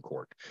Supreme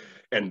Court.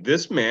 And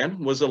this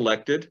man was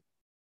elected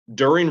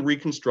during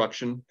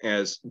Reconstruction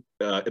as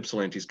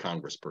Ypsilanti's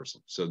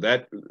congressperson. So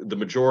that the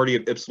majority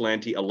of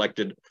Ypsilanti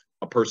elected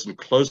a person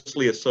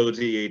closely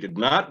associated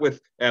not with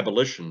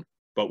abolition,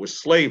 but with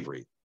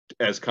slavery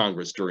as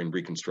Congress during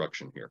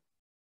Reconstruction here.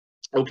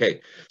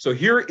 Okay, so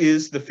here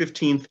is the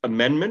 15th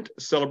Amendment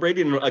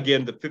celebrated. And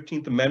again, the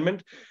 15th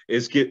Amendment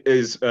is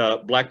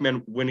Black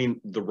men winning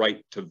the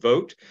right to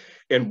vote.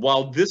 And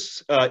while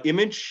this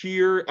image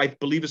here, I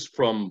believe, is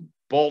from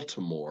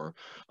Baltimore,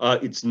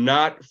 it's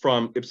not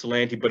from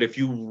Ypsilanti, but if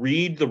you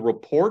read the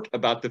report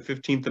about the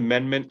 15th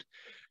Amendment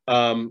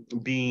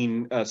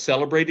being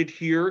celebrated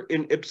here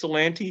in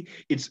Ypsilanti,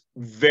 it's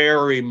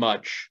very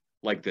much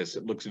like this.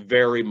 It looks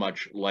very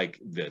much like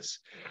this.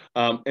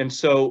 And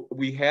so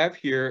we have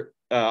here,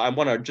 I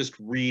want to just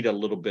read a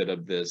little bit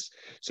of this.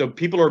 So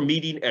people are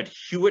meeting at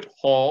Hewitt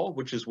Hall,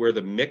 which is where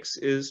the mix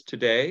is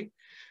today.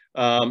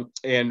 And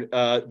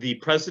the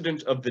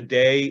president of the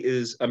day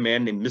is a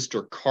man named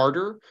Mr.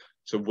 Carter.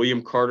 So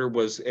William Carter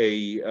was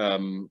a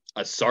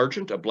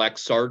sergeant, a Black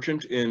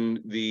sergeant in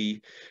the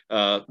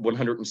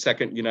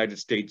 102nd United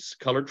States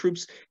Colored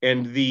Troops.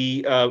 And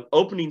the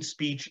opening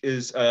speech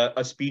is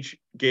a speech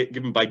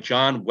given by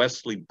John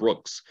Wesley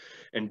Brooks.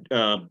 And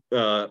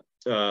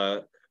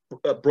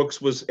Brooks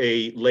was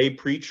a lay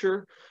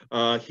preacher.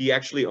 He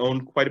actually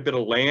owned quite a bit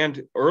of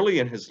land early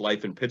in his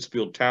life in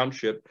Pittsfield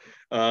Township,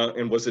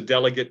 and was a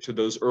delegate to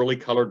those early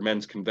colored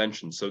men's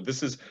conventions. So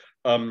this is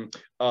a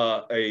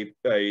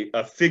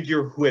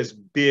figure who has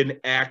been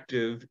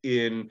active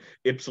in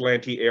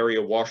Ypsilanti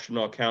area,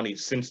 Washtenaw County,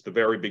 since the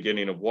very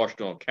beginning of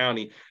Washtenaw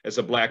County as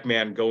a Black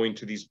man going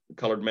to these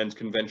colored men's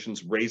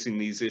conventions, raising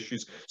these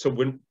issues. So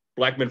when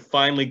Black men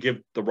finally give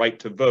the right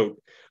to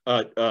vote,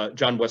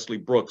 John Wesley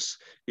Brooks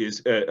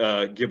is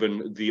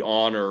given the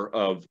honor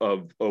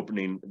of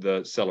opening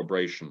the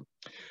celebration.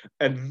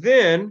 And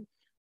then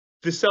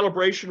the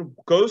celebration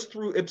goes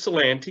through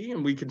Ypsilanti,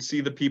 and we can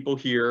see the people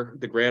here,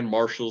 the grand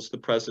marshals, the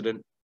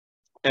president,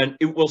 and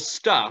it will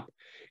stop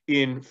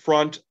in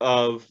front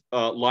of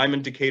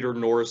Lyman Decatur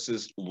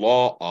Norris's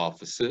law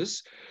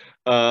offices.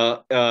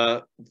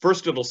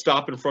 First, it'll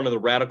stop in front of the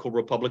radical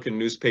Republican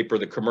newspaper,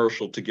 The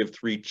Commercial, to give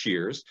 3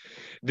 cheers.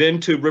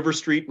 Then to River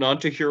Street and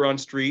onto Huron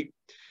Street,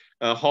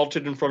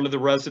 halted in front of the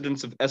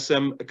residence of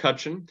S.M.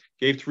 Cutchin,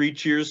 gave 3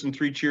 cheers and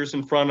 3 cheers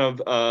in front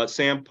of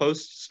Sam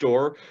Post's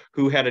store,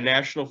 who had a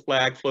national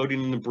flag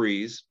floating in the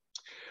breeze.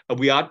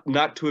 We ought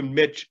not to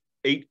omit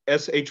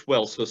S.H.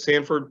 Wells. So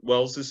Sanford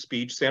Wells's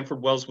speech.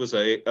 Sanford Wells was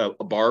a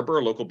barber,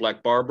 a local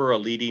Black barber, a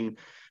leading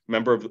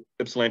member of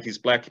Ypsilanti's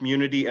Black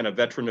community, and a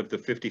veteran of the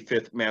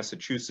 55th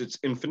Massachusetts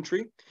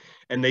Infantry.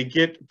 And they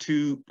get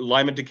to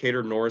Lyman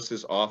Decatur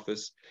Norris's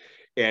office,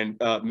 and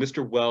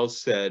Mr. Wells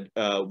said,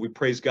 "We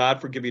praise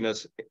God for giving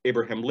us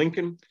Abraham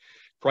Lincoln.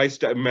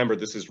 Christ," remember,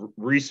 this is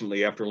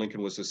recently after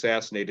Lincoln was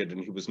assassinated,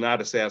 and he was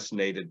not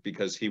assassinated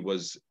because he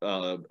was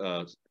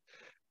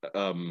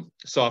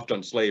soft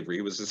on slavery.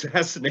 He was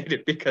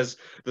assassinated because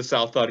the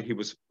South thought he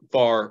was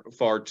far,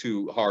 far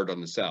too hard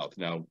on the South.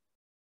 Now,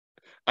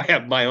 I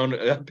have my own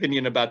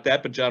opinion about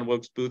that, but John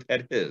Wilkes Booth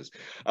had his.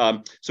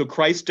 So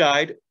Christ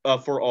died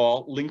for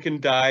all,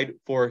 Lincoln died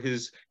for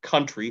his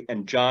country,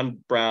 and John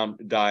Brown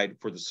died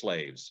for the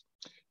slaves.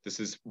 This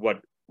is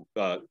what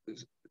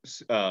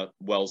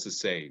Wells is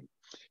saying.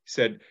 He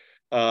said,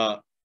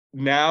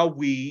 now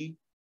we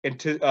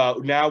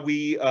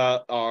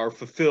are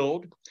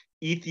fulfilled.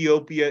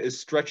 Ethiopia is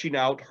stretching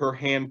out her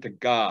hand to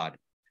God.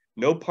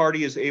 No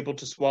party is able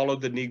to swallow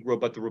the Negro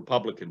but the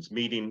Republicans,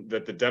 meaning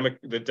that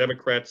the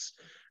Democrats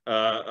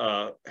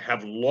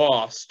have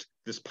lost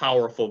this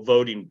powerful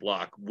voting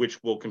bloc, which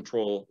will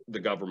control the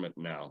government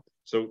now.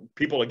 So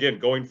people, again,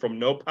 going from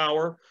no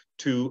power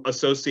to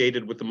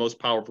associated with the most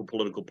powerful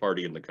political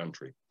party in the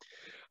country.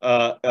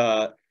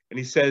 And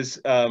he says,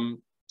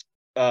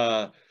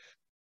 the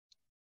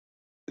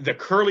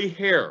curly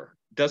hair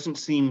doesn't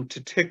seem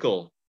to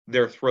tickle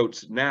their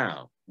throats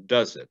now,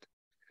 does it?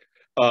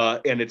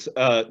 And it's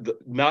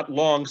not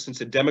long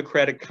since a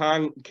Democratic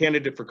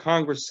candidate for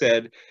Congress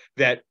said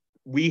that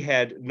we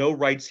had no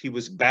rights he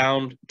was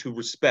bound to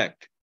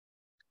respect.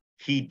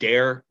 He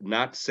dare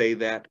not say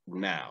that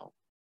now.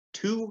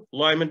 To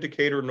Lyman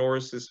Decatur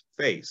Norris's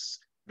face,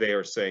 they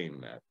are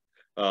saying that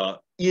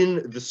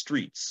in the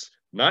streets,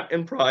 not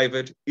in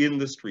private, in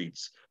the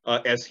streets,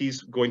 as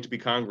he's going to be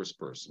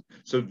congressperson.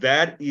 So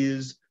that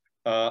is,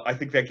 I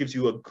think that gives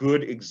you a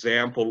good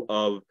example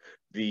of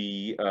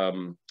the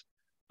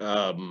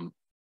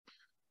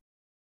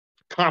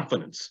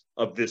confidence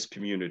of this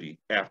community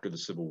after the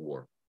Civil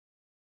War.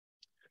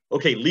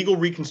 Okay, legal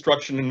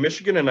reconstruction in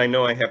Michigan, and I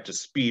know I have to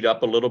speed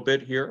up a little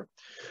bit here.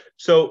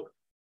 So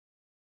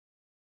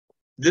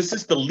this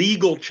is the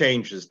legal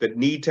changes that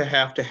need to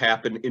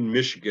happen in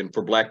Michigan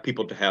for Black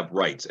people to have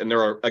rights. And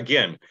there are,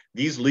 again,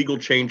 these legal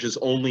changes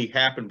only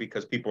happen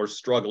because people are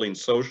struggling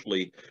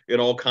socially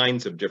in all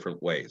kinds of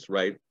different ways,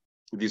 right?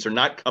 These are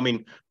not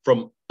coming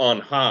from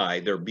on high,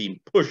 they're being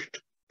pushed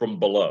from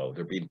below.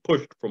 They're being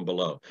pushed from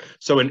below.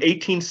 So in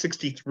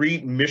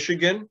 1863,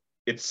 Michigan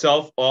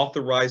itself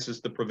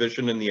authorizes the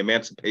provision in the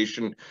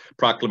Emancipation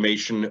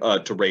Proclamation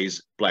to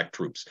raise Black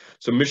troops.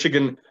 So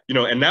Michigan, you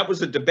know, and that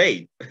was a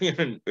debate.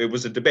 It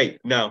was a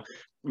debate. Now,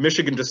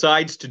 Michigan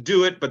decides to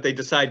do it, but they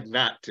decide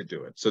not to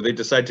do it. So they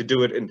decide to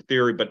do it in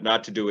theory, but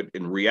not to do it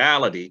in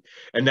reality.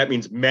 And that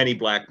means many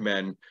Black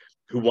men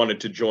who wanted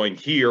to join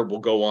here will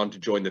go on to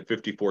join the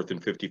 54th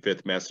and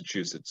 55th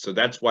Massachusetts. So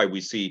that's why we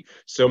see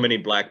so many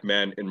Black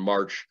men in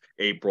March,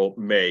 April,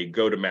 May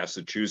go to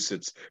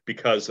Massachusetts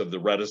because of the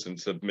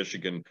reticence of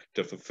Michigan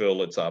to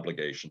fulfill its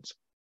obligations.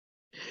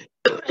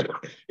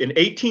 In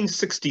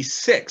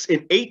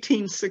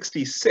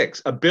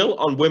 1866, a bill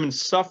on women's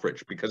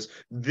suffrage, because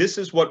this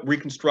is what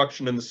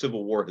Reconstruction and the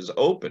Civil War has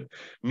opened.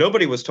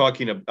 Nobody was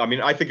talking about, I mean,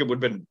 I think it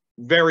would have been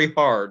very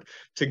hard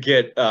to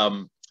get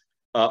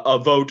a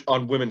vote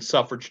on women's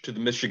suffrage to the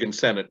Michigan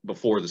Senate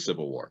before the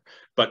Civil War.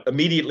 But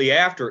immediately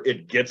after,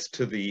 it gets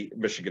to the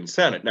Michigan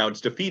Senate. Now, it's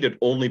defeated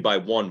only by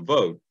one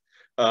vote,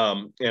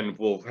 and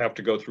we'll have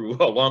to go through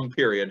a long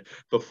period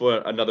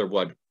before another,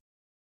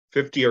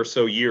 50 or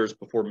so years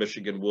before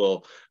Michigan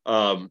will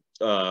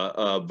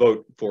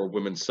vote for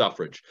women's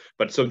suffrage.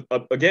 But so,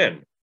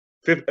 again,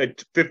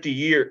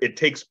 it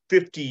takes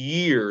 50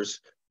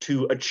 years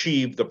to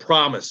achieve the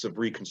promise of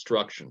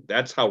Reconstruction.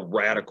 That's how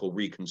radical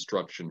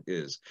Reconstruction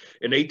is.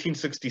 In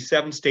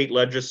 1867, state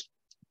legislature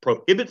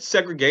prohibits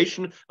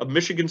segregation of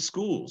Michigan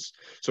schools.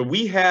 So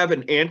we have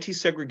an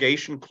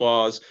anti-segregation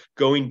clause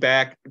going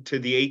back to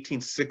the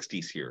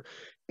 1860s here.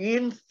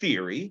 In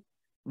theory,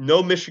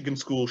 no Michigan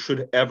school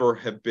should ever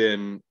have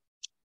been,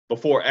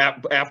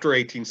 after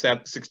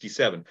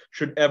 1867,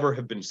 should ever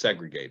have been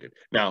segregated.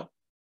 Now,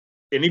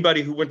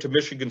 anybody who went to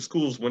Michigan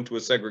schools went to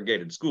a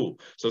segregated school.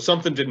 So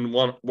something didn't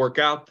work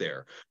out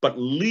there. But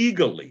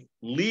legally,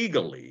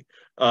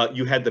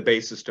 you had the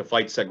basis to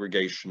fight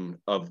segregation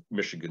of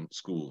Michigan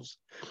schools.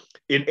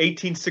 In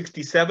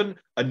 1867,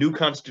 a new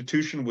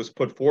constitution was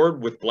put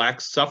forward with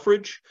Black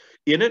suffrage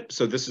in it.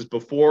 So this is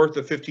before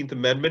the 15th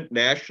Amendment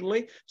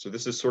nationally. So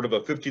this is sort of a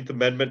 15th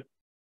Amendment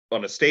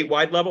on a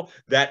statewide level.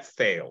 That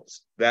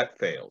fails.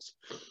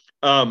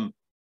 The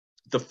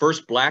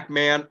first Black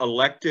man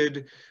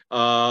elected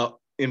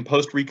in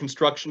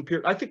post-Reconstruction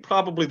period, I think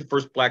probably the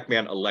first Black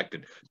man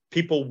elected.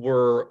 People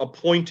were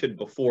appointed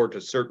before to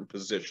certain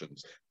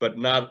positions, but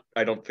not,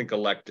 I don't think,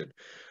 elected.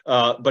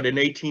 But in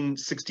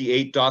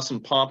 1868, Dawson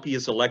Pompey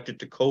is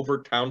elected to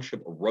Covert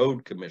Township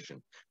Road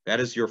Commission. That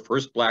is your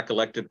first Black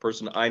elected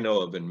person I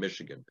know of in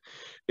Michigan.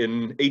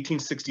 In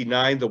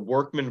 1869, the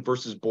Workman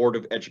versus Board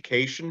of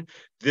Education.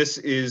 This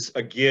is,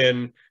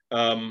 again,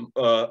 of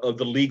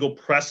the legal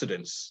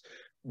precedents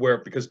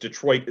because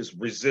Detroit is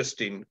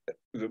resisting,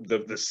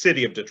 the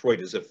city of Detroit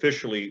is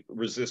officially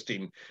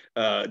resisting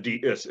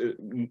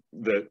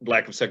the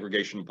lack of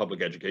segregation in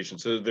public education.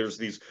 So there's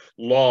these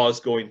laws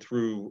going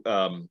through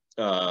the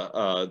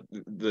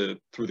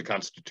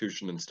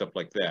Constitution and stuff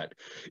like that.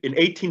 In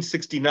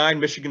 1869,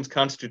 Michigan's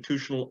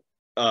constitutional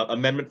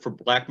amendment for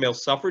Black male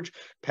suffrage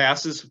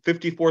passes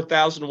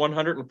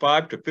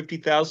 54,105 to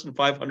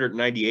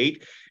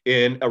 50,598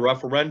 in a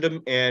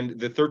referendum, and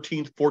the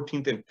 13th,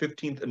 14th, and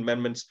 15th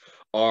amendments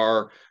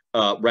are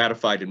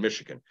ratified in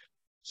Michigan.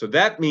 So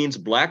that means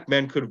Black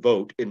men could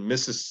vote in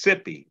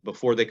Mississippi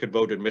before they could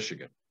vote in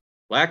Michigan.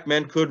 Black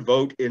men could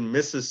vote in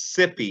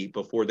Mississippi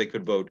before they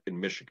could vote in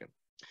Michigan.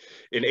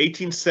 In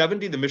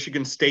 1870, the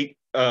Michigan State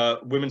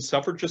Women's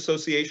Suffrage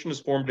Association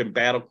is formed in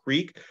Battle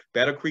Creek.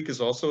 Battle Creek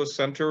is also a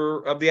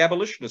center of the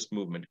abolitionist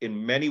movement.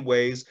 In many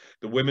ways,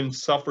 the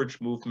women's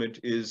suffrage movement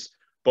is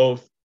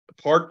both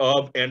part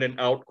of and an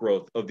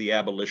outgrowth of the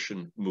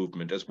abolition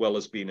movement, as well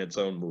as being its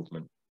own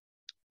movement.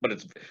 But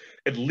it's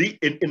at least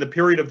in the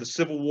period of the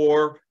Civil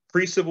War,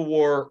 pre-Civil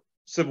War,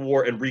 Civil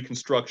War, and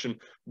Reconstruction,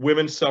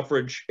 women's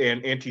suffrage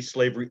and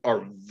anti-slavery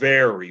are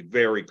very,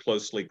 very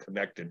closely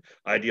connected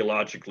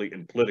ideologically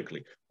and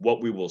politically.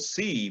 What we will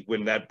see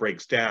when that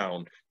breaks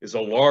down is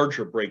a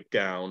larger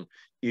breakdown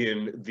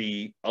in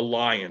the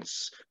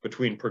alliance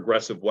between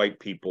progressive white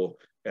people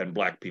and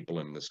Black people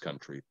in this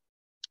country.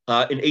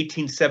 In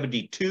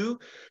 1872,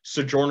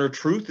 Sojourner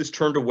Truth is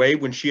turned away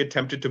when she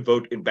attempted to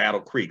vote in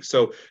Battle Creek.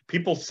 So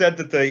people said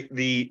that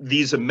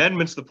these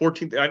amendments, the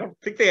 14th, I don't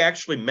think they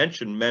actually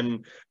mentioned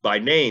men by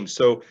name.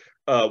 So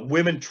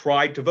women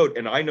tried to vote.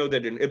 And I know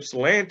that in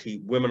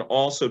Ypsilanti, women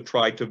also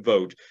tried to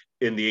vote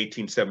in the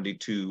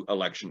 1872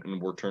 election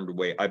and were turned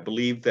away. I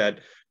believe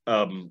that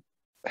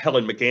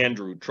Helen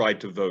McAndrew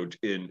tried to vote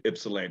in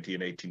Ypsilanti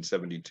in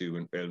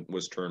 1872 and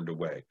was turned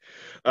away.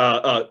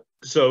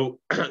 So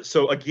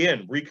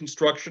again,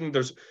 Reconstruction,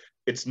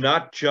 it's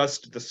not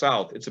just the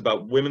South. It's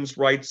about women's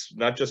rights,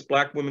 not just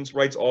Black women's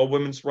rights, all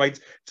women's rights.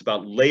 It's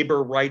about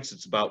labor rights.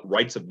 It's about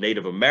rights of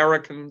Native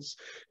Americans.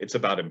 It's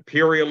about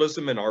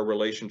imperialism and our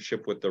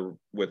relationship with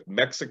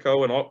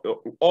Mexico, and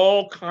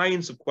all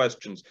kinds of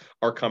questions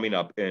are coming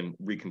up in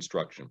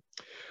Reconstruction.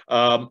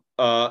 In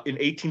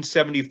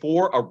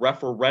 1874, a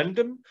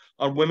referendum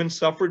on women's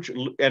suffrage,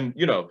 and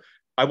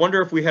I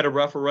wonder if we had a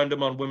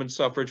referendum on women's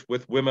suffrage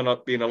with women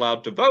being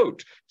allowed to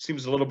vote.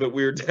 Seems a little bit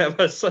weird to have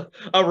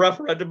a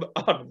referendum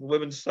on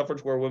women's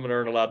suffrage where women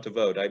aren't allowed to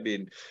vote. I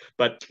mean,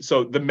 but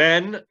so the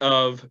men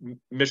of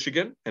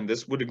Michigan, and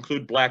this would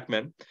include Black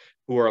men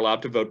who are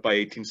allowed to vote by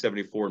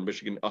 1874 in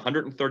Michigan,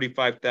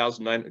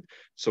 135,009,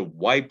 so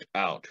wiped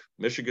out.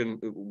 Michigan,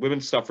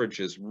 women's suffrage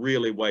is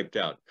really wiped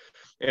out.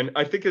 And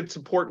I think it's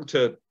important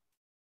to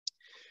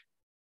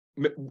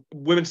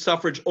women's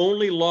suffrage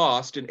only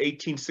lost in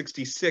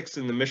 1866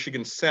 in the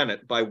Michigan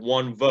Senate by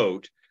 1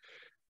 vote,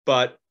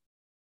 but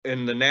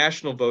in the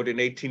national vote in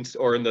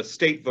the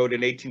state vote in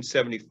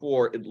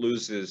 1874, it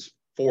loses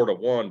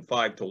 4-1,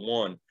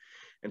 5-1.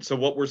 And so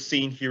what we're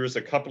seeing here is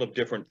a couple of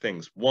different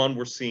things. One,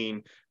 we're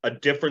seeing a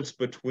difference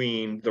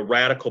between the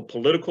radical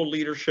political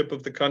leadership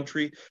of the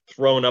country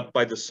thrown up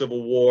by the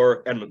Civil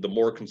War and the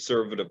more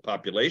conservative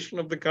population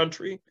of the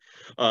country.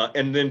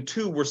 And then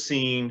 2, we're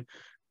seeing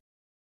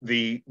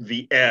the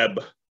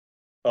ebb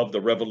of the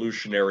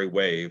revolutionary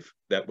wave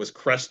that was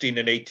cresting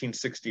in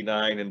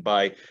 1869 and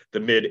by the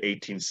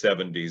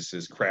mid-1870s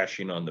is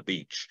crashing on the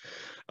beach.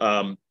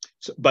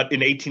 But in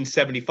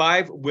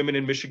 1875, women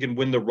in Michigan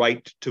win the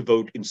right to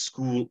vote in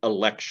school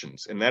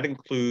elections, and that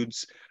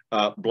includes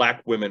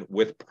Black women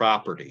with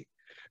property.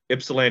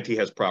 Ypsilanti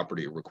has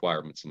property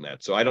requirements in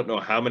that. So I don't know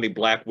how many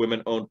Black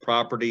women owned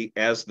property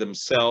as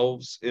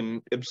themselves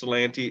in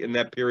Ypsilanti in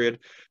that period,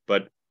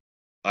 but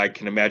I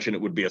can imagine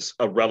it would be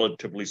a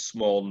relatively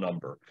small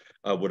number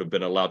would have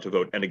been allowed to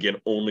vote, and again,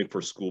 only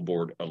for school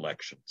board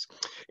elections.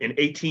 In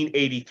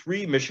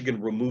 1883,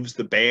 Michigan removes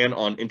the ban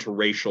on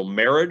interracial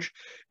marriage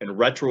and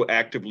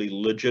retroactively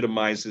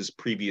legitimizes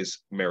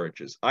previous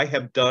marriages. I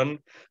have done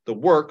the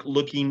work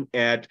looking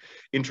at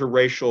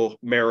interracial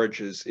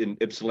marriages in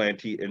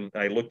Ypsilanti, and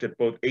I looked at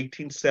both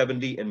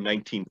 1870 and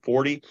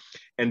 1940,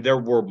 and there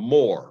were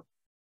more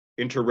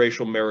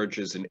interracial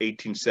marriages in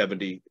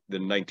 1870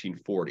 than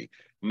 1940.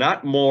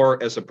 Not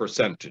more as a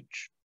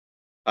percentage.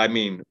 I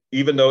mean,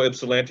 even though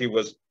Ypsilanti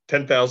was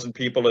 10,000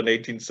 people in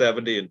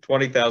 1870 and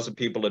 20,000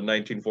 people in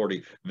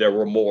 1940, there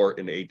were more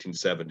in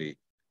 1870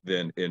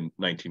 than in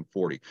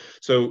 1940.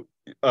 So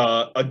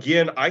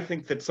again, I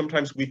think that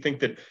sometimes we think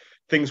that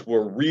things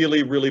were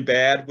really, really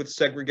bad with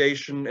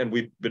segregation and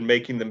we've been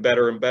making them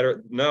better and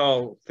better.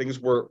 No, things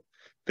were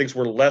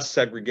less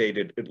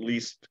segregated, at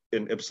least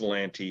in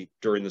Ypsilanti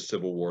during the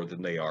Civil War,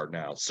 than they are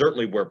now.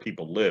 Certainly where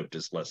people lived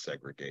is less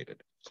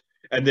segregated.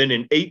 And then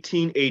in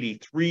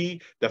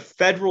 1883, the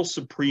federal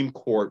Supreme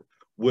Court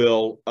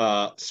will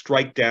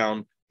strike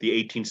down the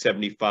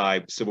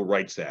 1875 Civil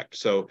Rights Act.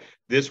 So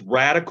this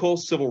radical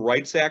Civil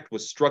Rights Act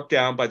was struck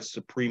down by the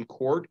Supreme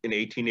Court in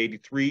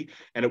 1883,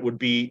 and it would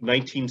be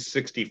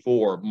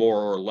 1964,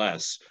 more or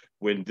less,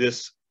 when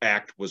this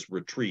act was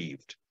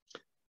retrieved.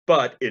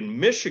 But in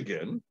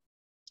Michigan,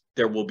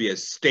 there will be a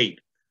state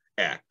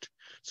act.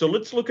 So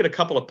let's look at a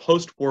couple of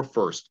post-war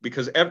firsts,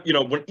 because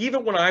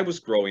even when I was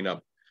growing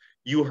up,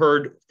 you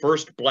heard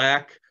first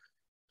Black,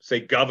 say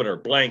governor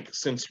blank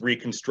since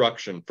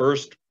Reconstruction,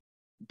 first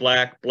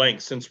Black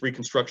blank since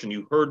Reconstruction.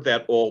 You heard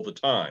that all the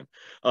time.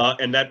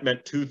 And that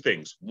meant 2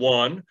 things.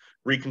 One,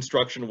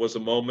 Reconstruction was a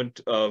moment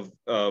of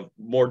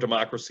more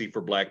democracy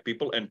for Black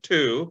people. And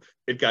 2,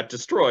 it got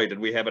destroyed and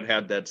we haven't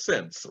had that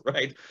since,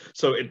 right?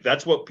 So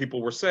that's what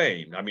people were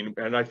saying. I mean,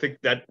 and I think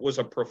that's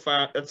a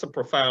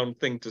profound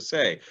thing to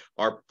say.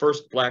 Our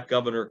first Black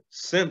governor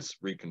since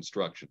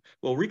Reconstruction.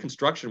 Well,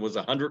 Reconstruction was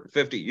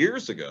 150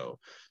 years ago.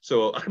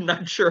 So I'm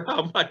not sure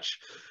how much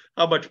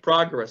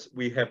progress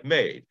we have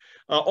made.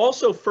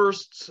 Also,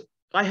 firsts,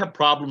 I have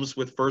problems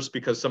with firsts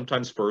because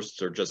sometimes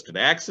firsts are just an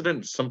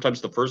accident.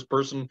 Sometimes the first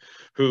person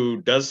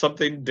who does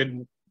something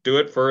didn't do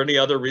it for any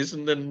other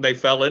reason than they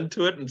fell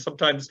into it. And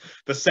sometimes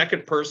the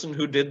second person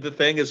who did the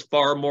thing is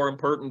far more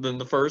important than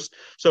the first.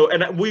 So,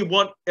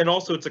 and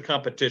also it's a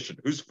competition.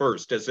 Who's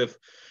first? As if,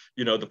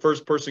 the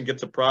first person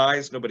gets a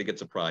prize. Nobody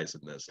gets a prize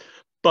in this.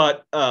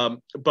 But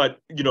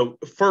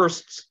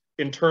firsts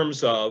in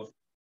terms of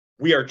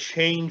we are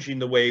changing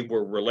the way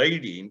we're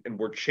relating, and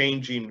we're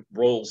changing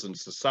roles in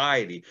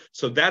society.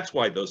 So that's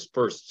why those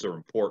firsts are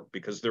important,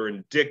 because they're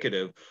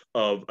indicative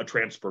of a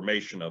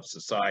transformation of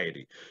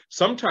society.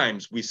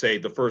 Sometimes we say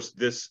the first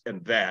this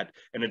and that,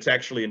 and it's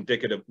actually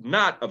indicative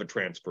not of a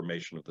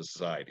transformation of the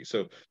society.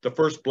 So the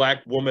first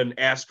Black woman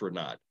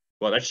astronaut,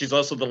 well, she's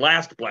also the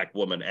last Black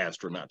woman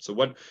astronaut. So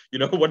what,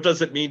 what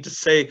does it mean to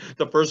say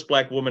the first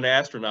Black woman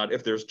astronaut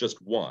if there's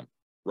just one?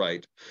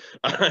 Right?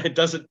 It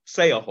doesn't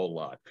say a whole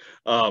lot.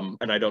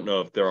 And I don't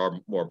know if there are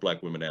more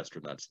Black women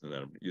astronauts than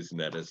that. I'm using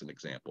that as an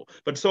example.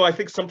 But so I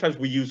think sometimes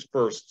we use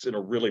firsts in a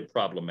really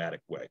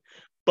problematic way.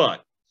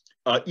 But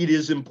it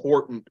is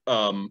important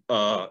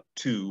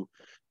to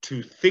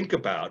think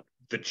about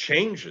the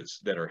changes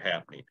that are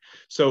happening.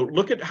 So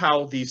look at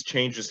how these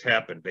changes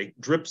happen. They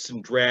drips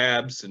and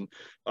drabs and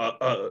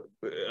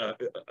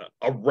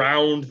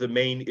around the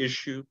main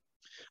issue.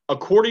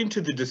 According to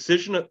the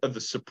decision of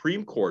the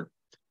Supreme Court,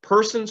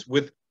 persons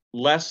with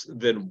less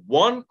than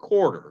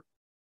 1/4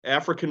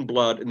 African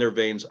blood in their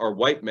veins are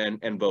white men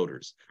and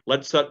voters.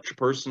 Let such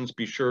persons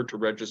be sure to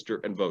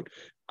register and vote.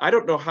 I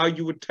don't know how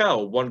you would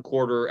tell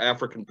 1/4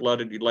 African blood,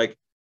 and you'd like,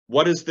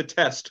 what is the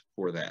test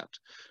for that?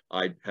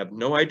 I have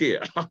no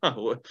idea,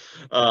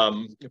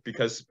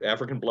 because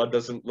African blood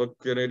doesn't look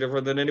any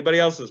different than anybody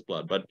else's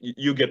blood, but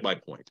you get my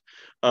point.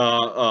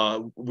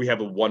 We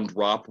have a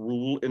 1-drop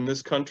rule in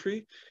this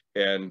country,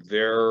 and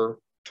they're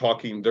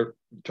talking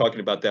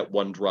about that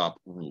 1-drop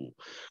rule.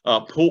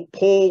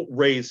 Poll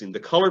raising, the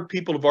colored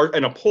people of our,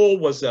 and a poll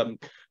was a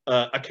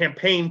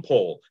campaign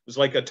poll. It was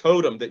like a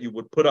totem that you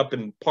would put up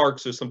in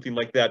parks or something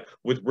like that,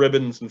 with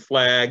ribbons and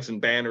flags and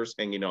banners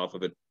hanging off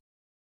of it.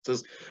 It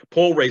says,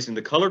 poll raising.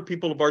 The colored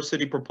people of our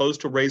city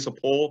proposed to raise a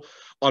poll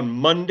on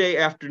Monday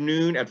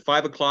afternoon at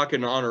 5 o'clock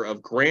in honor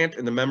of Grant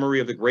and the memory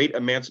of the great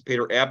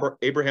emancipator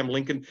Abraham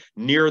Lincoln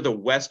near the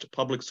West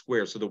Public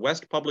Square. So the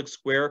West Public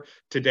Square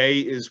today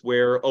is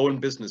where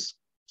Owen Business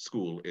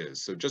School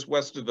is. So just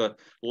west of the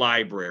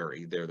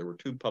library there were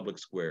 2 public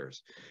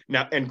squares.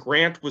 Now, and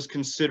Grant was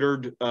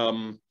considered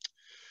a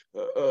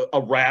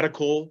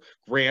radical.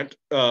 Grant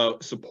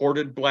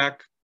supported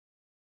Black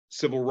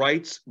civil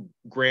rights.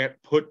 Grant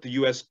put the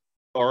U.S.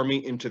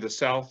 Army into the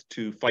South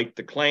to fight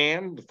the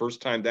Klan. The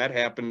first time that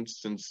happened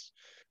since,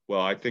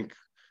 well, I think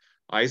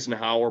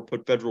Eisenhower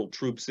put federal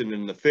troops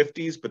in the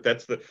 50s, but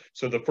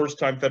so the first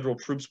time federal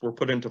troops were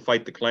put in to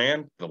fight the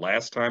Klan, the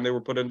last time they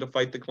were put in to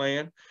fight the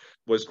Klan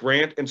was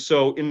Grant. And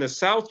so in the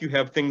South, you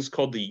have things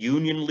called the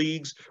Union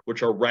Leagues,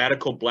 which are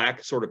radical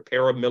Black sort of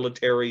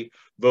paramilitary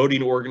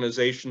voting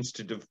organizations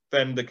to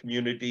defend the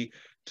community,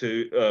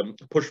 to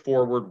push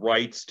forward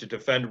rights, to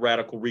defend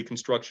radical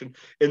Reconstruction.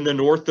 In the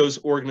North,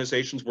 those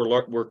organizations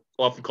were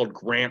often called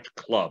Grant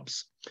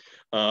Clubs.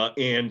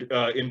 And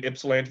in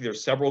Ypsilanti, there are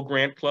several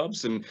Grant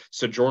Clubs, and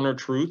Sojourner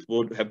Truth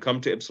would have come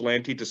to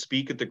Ypsilanti to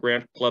speak at the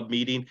Grant Club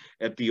meeting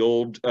at the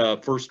old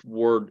First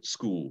Ward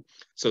School.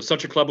 So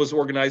such a club was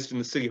organized in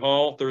the City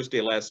Hall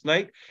Thursday last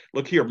night.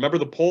 Look here, remember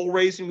the poll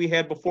raising we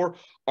had before?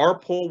 Our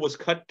poll was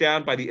cut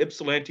down by the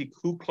Ypsilanti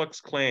Ku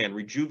Klux Klan.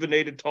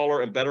 Rejuvenated,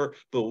 taller, and better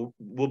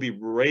will be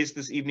raised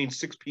this evening,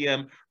 6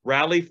 p.m.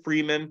 Rally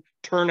Freeman,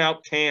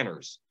 turnout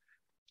Tanners.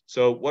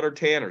 So what are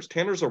Tanners?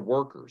 Tanners are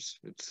workers.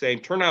 It's saying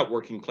turn out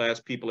working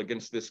class people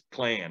against this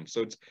Klan.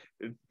 So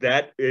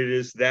it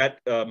is that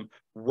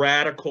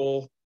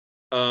radical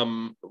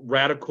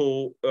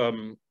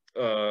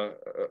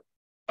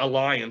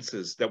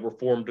alliances that were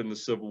formed in the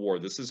Civil War.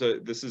 This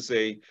is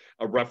a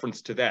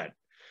reference to that.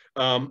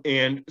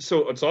 And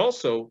so it's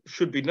also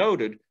should be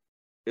noted,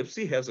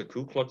 Ypsi has a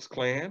Ku Klux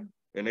Klan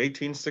in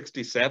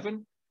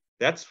 1867.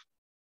 That's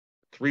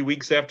 3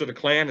 weeks after the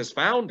Klan is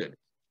founded.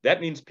 That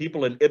means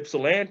people in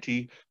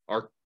Ypsilanti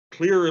are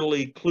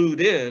clearly clued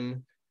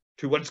in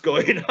to what's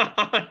going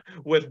on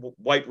with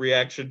white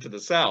reaction to the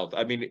South.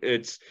 I mean,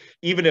 it's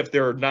even if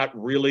they're not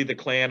really the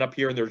Klan up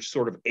here and they're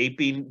sort of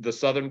aping the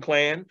Southern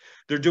Klan,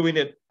 they're doing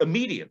it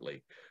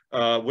immediately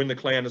when the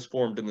Klan is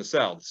formed in the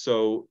South.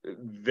 So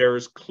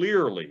there's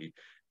clearly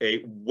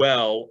a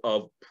well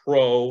of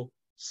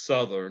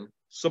pro-Southern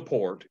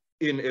support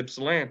in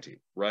Ypsilanti,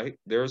 right?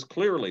 There's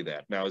clearly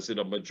that. Now, is it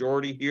a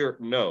majority here?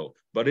 No,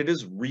 but it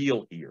is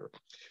real here.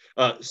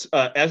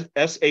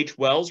 S.H.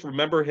 Wells,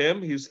 remember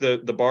him? He's the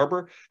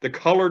barber. The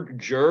colored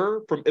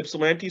juror from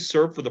Ypsilanti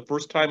served for the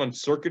first time on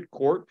circuit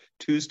court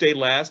Tuesday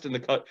last in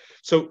the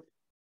so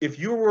if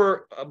you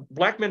were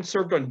Black men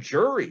served on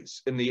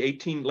juries in the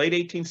late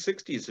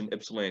 1860s in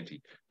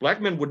Ypsilanti. Black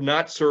men would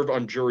not serve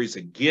on juries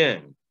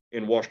again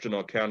in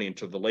Washtenaw County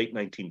until the late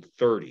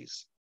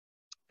 1930s.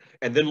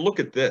 And then look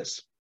at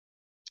this.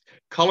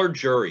 Colored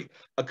jury.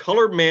 A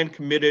colored man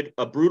committed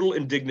a brutal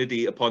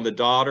indignity upon the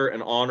daughter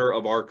and honor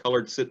of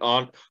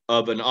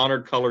an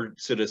honored colored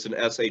citizen,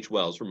 S.H.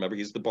 Wells. Remember,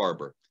 he's the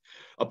barber.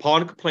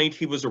 Upon complaint,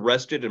 he was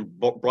arrested and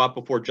brought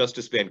before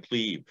Justice Van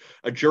Cleve.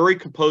 A jury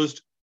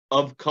composed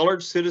of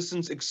colored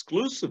citizens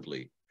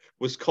exclusively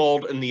was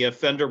called, and the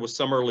offender was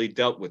summarily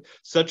dealt with.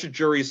 Such a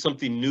jury is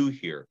something new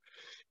here.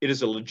 It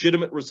is a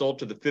legitimate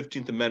result of the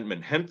 15th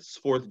Amendment.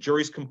 Henceforth,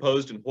 juries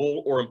composed in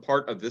whole or in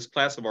part of this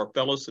class of our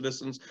fellow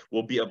citizens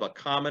will be of a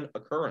common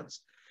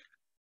occurrence.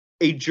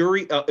 A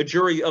jury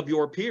of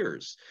your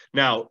peers.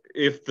 Now,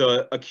 if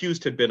the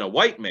accused had been a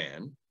white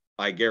man,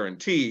 I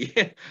guarantee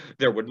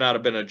there would not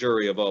have been a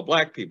jury of all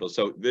black people.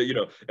 So,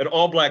 an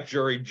all black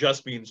jury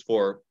just means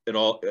for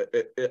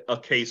a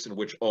case in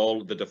which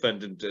all the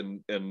defendant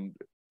and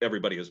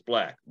everybody is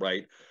black,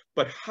 right?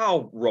 But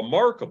how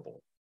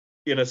remarkable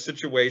in a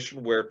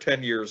situation where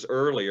 10 years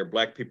earlier,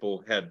 black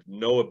people had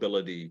no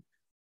ability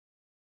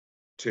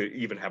to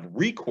even have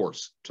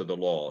recourse to the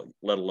law,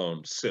 let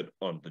alone sit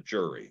on the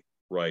jury,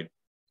 right?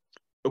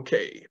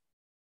 Okay.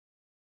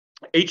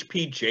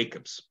 H.P.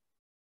 Jacobs.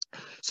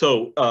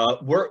 So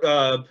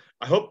I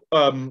hope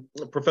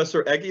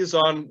Professor Egge is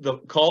on the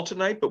call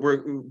tonight, but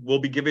we'll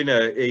be giving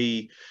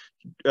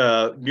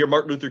near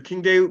Martin Luther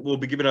King Day, we'll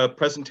be giving a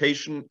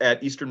presentation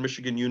at Eastern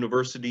Michigan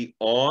University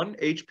on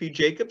H.P.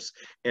 Jacobs,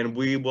 and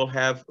we will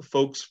have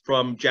folks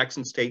from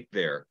Jackson State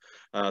there.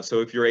 So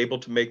if you're able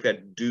to make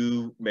that,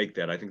 do make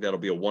that. I think that'll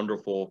be a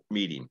wonderful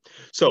meeting.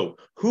 So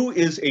who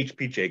is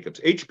H.P. Jacobs?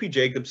 H.P.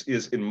 Jacobs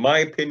is, in my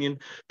opinion,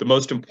 the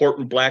most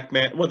important black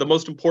man, well, the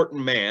most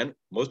important man,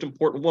 most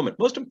important woman,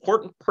 most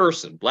important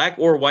person, black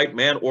or white,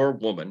 man or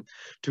woman,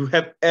 to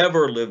have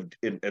ever lived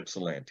in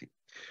Ypsilanti.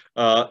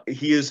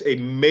 He is a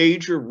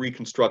major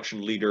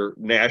Reconstruction leader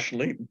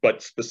nationally,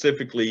 but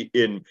specifically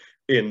in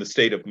the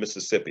state of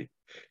Mississippi.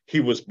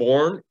 He was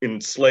born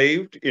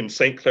enslaved in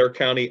St. Clair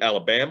County,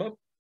 Alabama.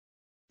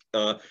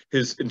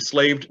 His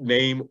enslaved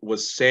name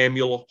was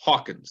Samuel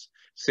Hawkins.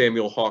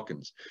 Samuel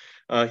Hawkins.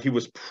 He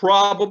was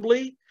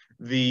probably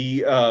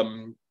the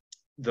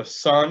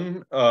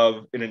son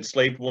of an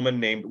enslaved woman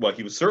named, well,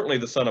 he was certainly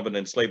the son of an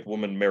enslaved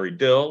woman, Mary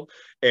Dill,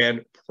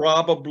 and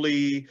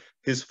probably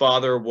his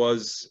father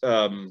was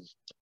a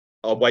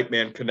white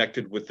man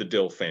connected with the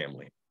Dill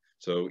family.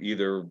 So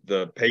either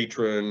the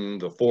patron,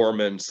 the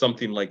foreman,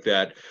 something like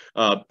that.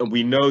 And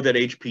we know that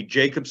H.P.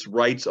 Jacobs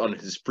writes on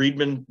his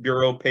Freedmen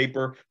Bureau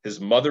paper his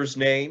mother's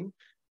name,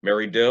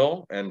 Mary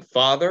Dill, and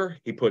father,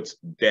 he puts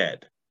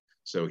dead.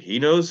 So he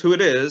knows who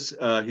it is.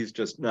 He's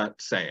just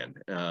not saying.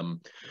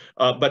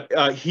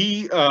 But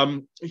he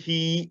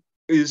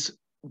is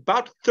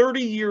about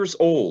 30 years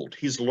old.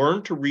 He's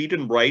learned to read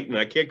and write, and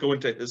I can't go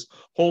into his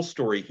whole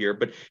story here,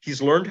 but he's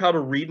learned how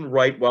to read and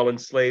write while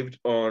enslaved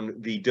on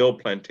the Dill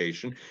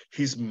plantation.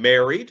 He's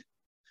married.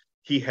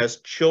 He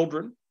has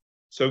children.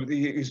 So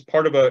he's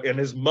part of and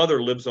his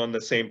mother lives on the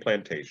same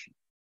plantation.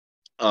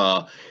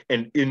 And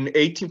in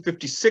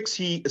 1856,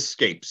 he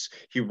escapes.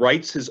 He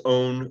writes his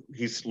own,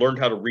 he's learned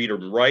how to read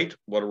and write.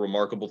 What a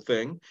remarkable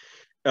thing.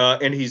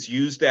 And he's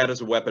used that as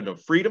a weapon of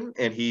freedom,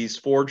 and he's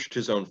forged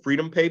his own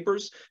freedom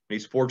papers. And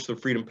he's forged the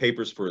freedom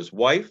papers for his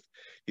wife.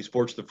 He's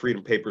forged the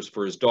freedom papers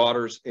for his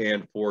daughters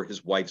and for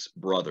his wife's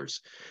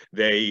brothers.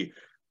 They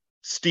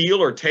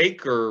steal or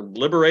take or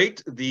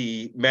liberate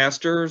the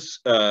masters,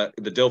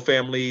 the Dill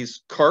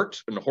family's cart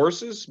and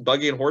horses,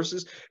 buggy and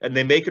horses, and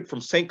they make it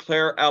from St.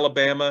 Clair,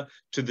 Alabama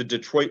to the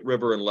Detroit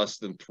River in less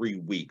than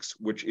 3 weeks,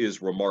 which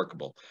is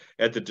remarkable.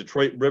 At the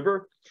Detroit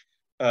River,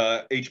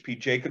 H.P.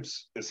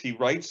 Jacobs, as he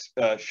writes,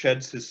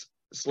 sheds his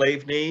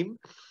slave name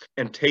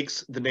and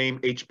takes the name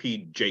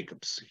H.P.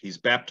 Jacobs. He's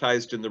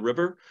baptized in the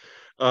river.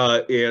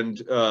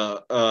 H.P.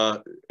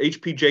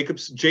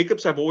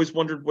 Jacobs, I've always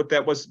wondered what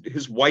that was.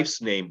 His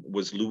wife's name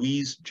was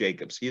Louise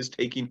Jacobs. He is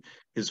taking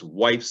his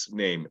wife's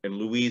name. And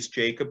Louise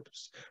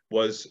Jacobs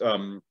was,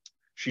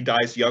 she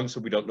dies young, so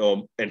we don't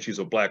know, and she's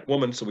a black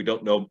woman, so we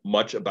don't know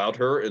much about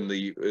her in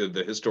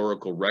the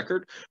historical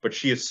record, but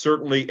she is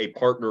certainly a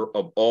partner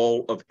of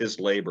all of his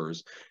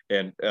labors,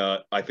 and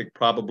I think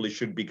probably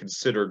should be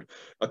considered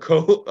a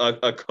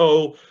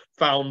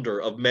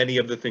co-founder of many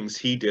of the things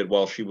he did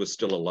while she was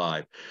still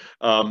alive.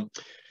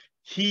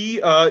 He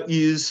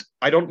is,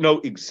 I don't know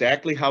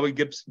exactly how he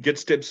gets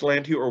to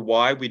Ypsilanti or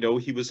why. We know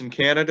he was in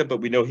Canada,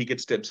 but we know he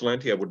gets to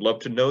Ypsilanti. I would love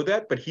to know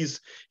that, but he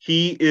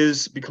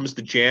becomes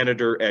the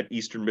janitor at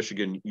Eastern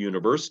Michigan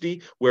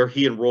University, where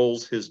he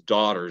enrolls his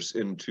daughters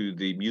into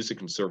the music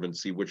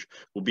conservancy, which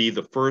will be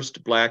the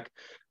first black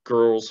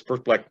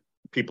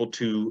people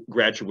to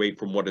graduate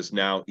from what is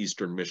now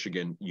Eastern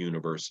Michigan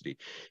University.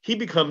 He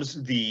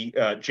becomes the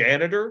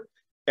janitor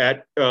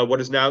at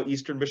what is now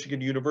Eastern Michigan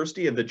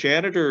University, and the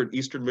janitor at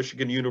Eastern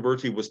Michigan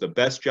University was the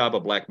best job a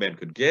black man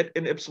could get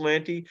in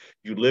Ypsilanti.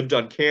 You lived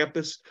on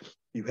campus,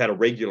 you had a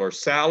regular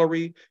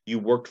salary, you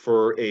worked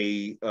for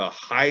a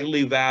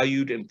highly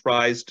valued and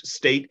prized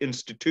state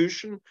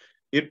institution.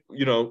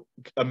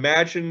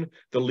 Imagine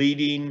the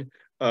leading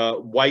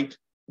white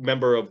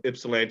member of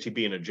Ypsilanti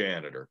being a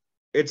janitor.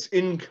 It's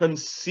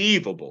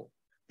inconceivable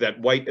that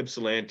white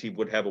Ypsilanti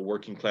would have a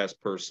working class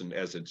person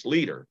as its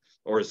leader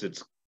or as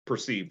its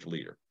perceived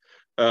leader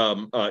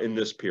in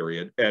this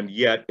period. And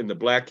yet in the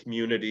black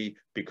community,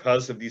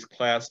 because of these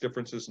class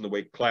differences in the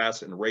way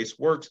class and race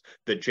works,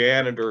 the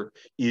janitor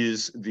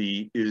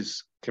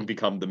can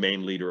become the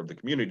main leader of the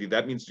community.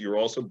 That means you're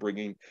also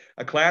bringing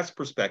a class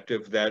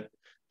perspective that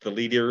the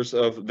leaders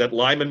of that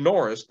Lyman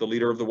Norris, the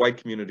leader of the white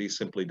community,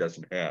 simply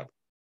doesn't have.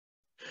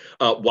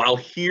 While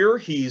here,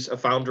 he's a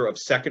founder of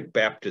Second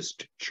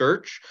Baptist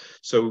Church.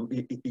 So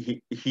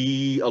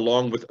he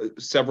along with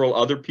several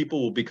other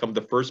people, will become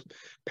the first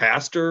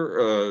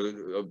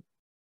pastor.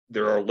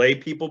 There are lay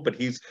people, but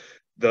he's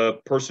the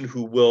person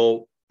who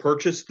will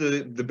purchase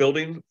the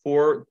building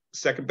for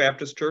Second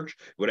Baptist Church.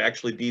 It would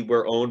actually be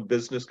where Owen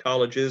Business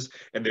College is,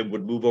 and then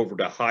would move over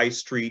to High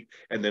Street.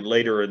 And then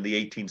later in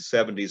the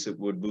 1870s, it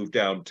would move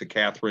down to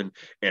Catherine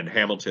and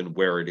Hamilton,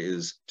 where it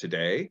is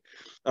today.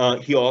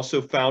 He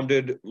also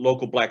founded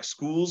local Black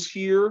schools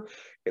here.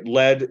 It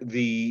led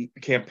the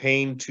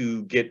campaign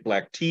to get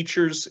Black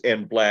teachers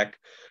and Black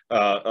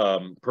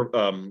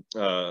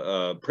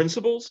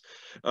principals,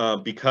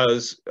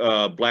 because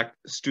Black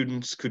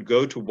students could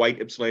go to white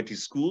Ypsilanti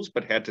schools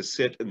but had to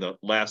sit in the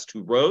last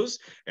two rows.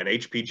 And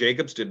H.P.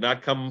 Jacobs did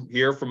not come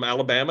here from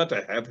Alabama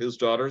to have his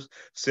daughters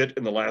sit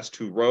in the last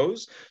two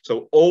rows.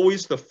 So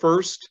always the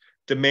first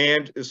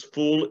demand is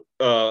full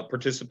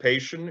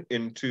participation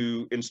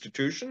into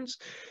institutions,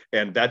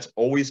 and that's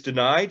always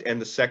denied.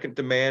 And the second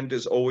demand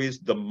is always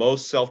the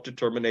most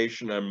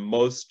self-determination and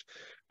most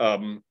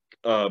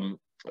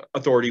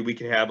authority we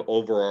can have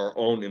over our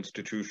own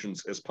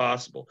institutions as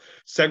possible.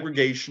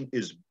 Segregation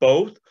is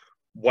both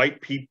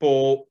white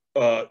people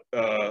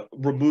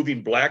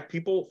removing Black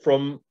people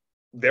from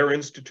their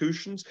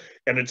institutions,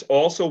 and it's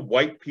also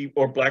white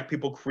people or Black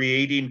people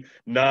creating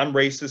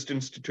non-racist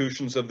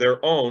institutions of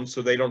their own,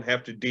 so they don't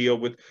have to deal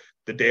with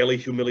the daily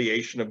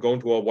humiliation of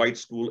going to a white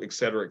school, et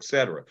cetera, et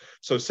cetera.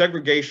 So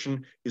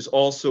segregation is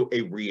also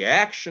a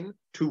reaction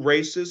to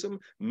racism,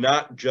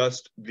 not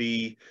just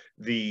the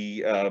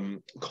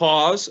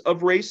cause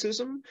of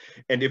racism.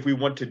 And if we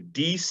want to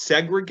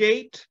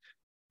desegregate,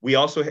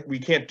 we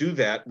can't do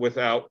that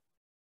without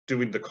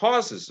doing the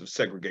causes of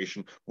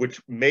segregation, which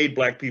made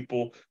Black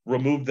people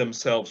remove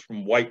themselves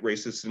from white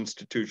racist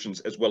institutions,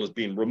 as well as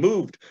being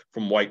removed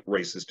from white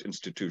racist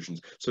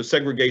institutions. So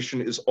segregation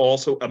is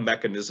also a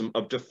mechanism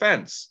of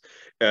defense.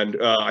 And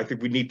I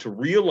think we need to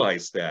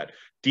realize that.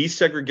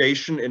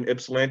 Desegregation in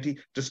Ypsilanti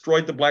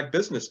destroyed the Black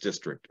business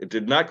district. It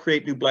did not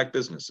create new Black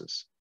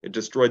businesses. It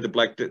destroyed the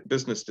Black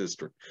business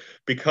district,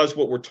 because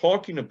what we're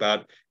talking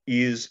about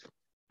is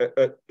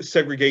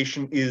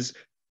segregation is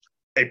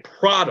a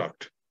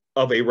product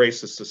of a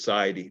racist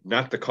society,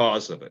 not the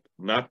cause of it,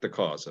 not the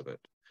cause of it.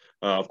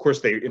 Of course,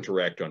 they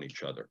interact on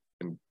each other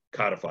and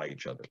codify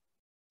each other.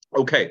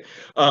 Okay,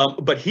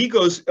 but he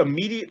goes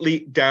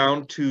immediately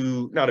down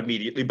to, not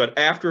immediately, but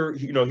after,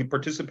 he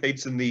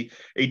participates in the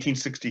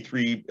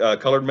 1863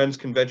 Colored Men's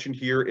Convention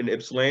here in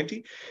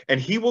Ypsilanti, and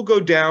he will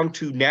go down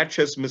to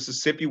Natchez,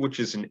 Mississippi,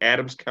 which is in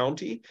Adams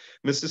County,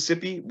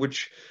 Mississippi,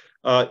 which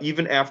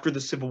even after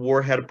the Civil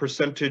War had a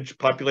percentage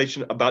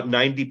population about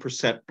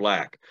 90%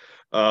 Black.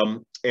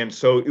 And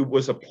so it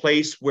was a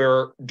place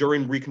where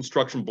during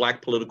Reconstruction,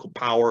 Black political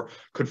power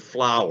could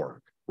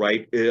flower,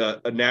 right?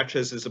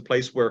 Natchez is a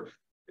place where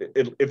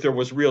if there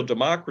was real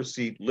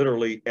democracy,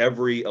 literally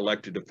every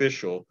elected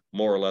official,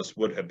 more or less,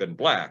 would have been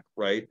Black,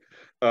 right?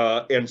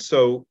 And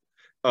so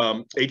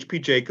H.P.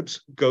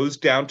 Jacobs goes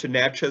down to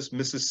Natchez,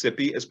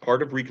 Mississippi as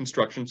part of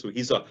Reconstruction. So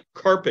he's a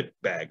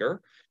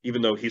carpetbagger,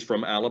 even though he's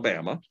from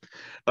Alabama.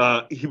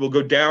 He will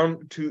go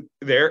down to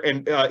there,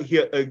 and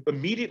he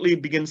immediately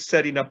begins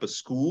setting up a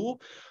school.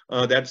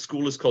 That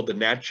school is called the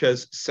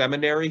Natchez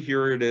Seminary.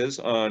 Here it is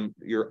on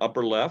your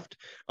upper left.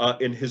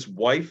 And his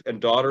wife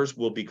and daughters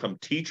will become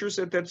teachers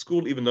at that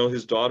school, even though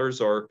his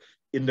daughters are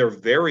in their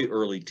very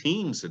early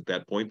teens at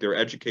that point. They're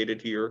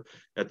educated here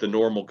at the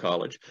Normal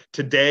College.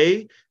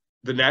 Today,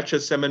 the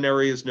Natchez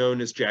Seminary is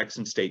known as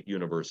Jackson State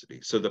University.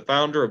 So the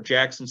founder of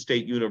Jackson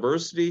State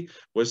University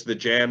was the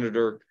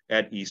janitor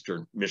at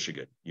Eastern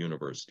Michigan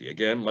University.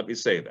 Again, let me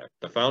say that.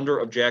 The founder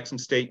of Jackson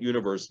State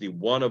University,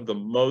 one of the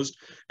most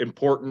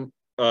important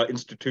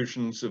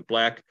institutions of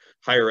Black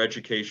higher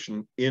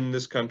education in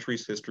this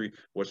country's history,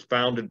 was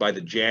founded by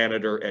the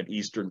janitor at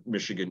Eastern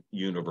Michigan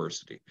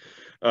University.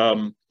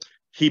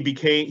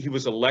 He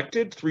was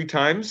elected 3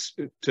 times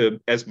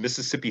as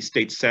Mississippi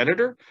State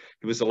Senator.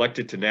 He was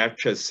elected to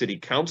Natchez City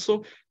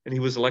Council, and he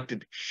was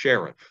elected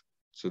sheriff.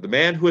 So the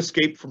man who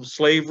escaped from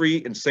slavery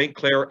in St.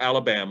 Clair,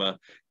 Alabama,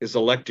 is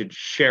elected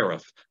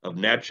sheriff of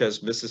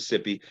Natchez,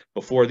 Mississippi,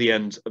 before the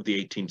end of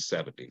the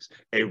 1870s.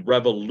 A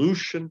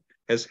revolution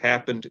has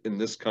happened in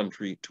this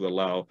country to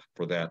allow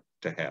for that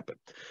to happen.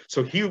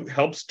 So he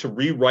helps to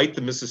rewrite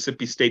the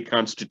Mississippi State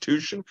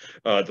Constitution,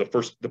 the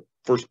first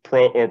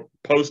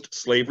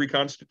post-slavery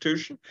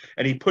Constitution,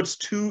 and he puts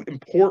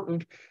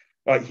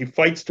he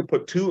fights to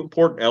put 2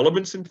 important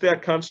elements into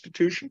that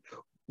Constitution.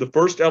 The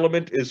first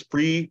element is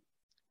free,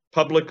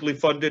 publicly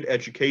funded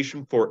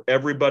education for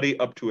everybody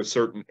up to a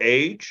certain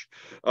age.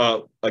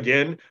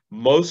 Again,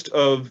 most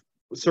of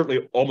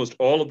certainly almost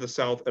all of the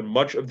South and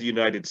much of the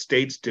United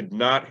States did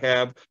not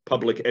have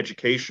public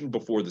education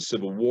before the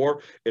Civil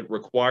War. It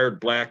required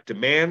Black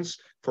demands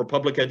for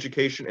public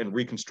education and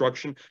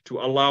Reconstruction to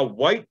allow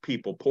white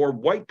people, poor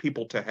white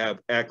people, to have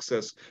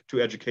access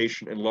to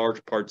education in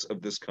large parts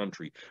of this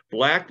country.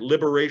 Black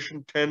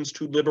liberation tends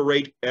to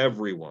liberate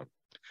everyone.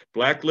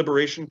 Black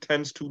liberation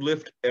tends to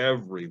lift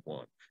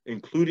everyone,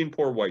 including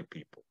poor white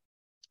people,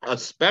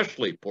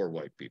 especially poor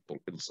white people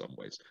in some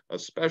ways,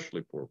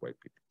 especially poor white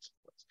people in some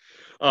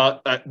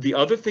ways. The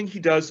other thing he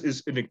does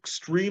is an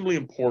extremely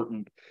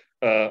important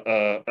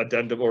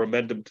addendum or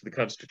amendment to the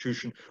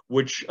Constitution,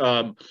 which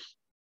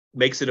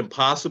makes it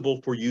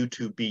impossible for you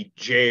to be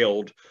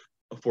jailed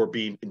for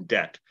being in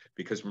debt.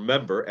 Because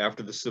remember,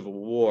 after the Civil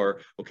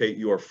War, okay,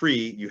 you are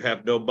free, you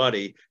have no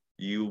money,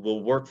 you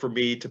will work for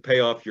me to pay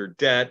off your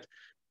debt,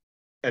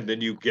 and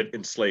then you get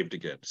enslaved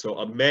again.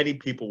 So many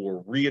people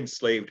were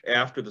re-enslaved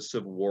after the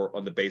Civil War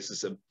on the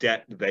basis of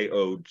debt they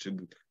owed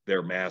to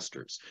their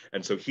masters.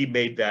 And so he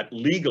made that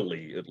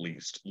legally, at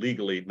least,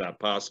 legally not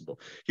possible.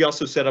 He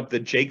also set up the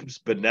Jacobs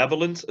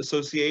Benevolence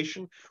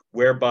Association,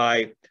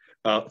 whereby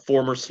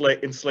former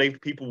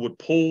enslaved people would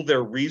pool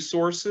their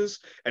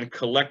resources and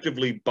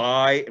collectively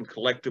buy and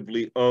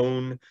collectively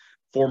own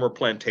former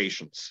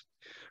plantations.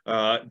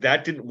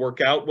 That didn't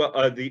work out well.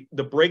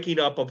 The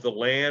breaking up of the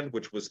land,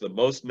 which was the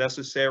most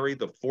necessary,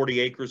 the 40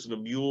 acres and a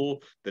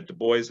mule that Du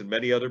Bois and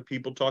many other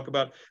people talk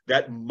about,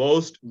 that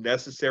most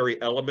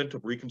necessary element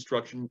of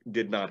Reconstruction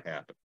did not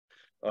happen.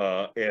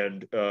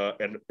 And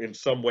in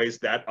some ways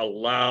that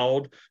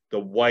allowed the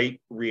white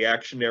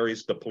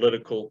reactionaries the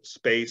political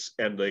space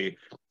and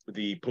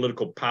the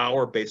political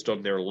power based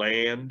on their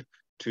land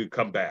to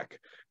come back.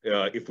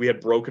 If we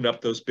had broken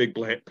up those big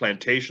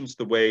plantations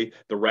the way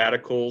the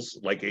radicals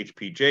like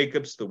H.P.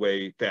 Jacobs, the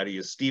way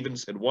Thaddeus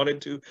Stevens had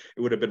wanted to,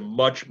 it would have been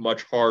much,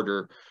 much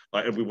harder,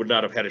 and we would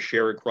not have had a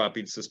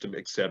sharecropping system,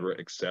 et cetera,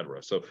 et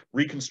cetera. So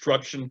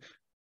Reconstruction,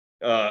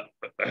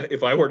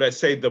 if I were to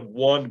say the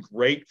one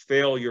great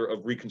failure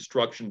of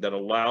Reconstruction that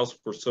allows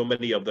for so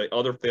many of the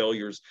other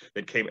failures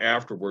that came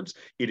afterwards,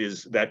 it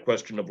is that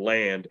question of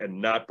land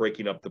and not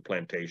breaking up the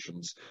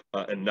plantations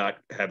and not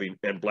having,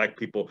 and Black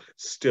people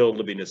still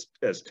living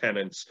as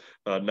tenants,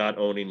 not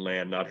owning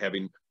land, not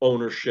having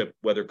ownership,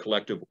 whether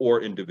collective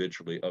or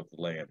individually, of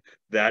the land.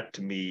 That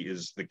to me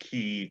is the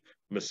key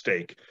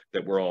mistake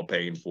that we're all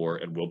paying for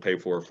and will pay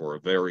for a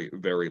very,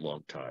 very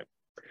long time.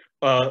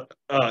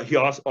 He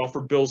also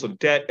offered bills on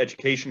debt,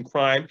 education,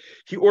 crime.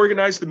 He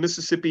organized the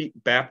Mississippi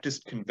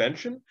Baptist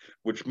Convention,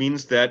 which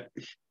means that,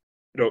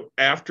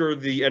 after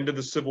the end of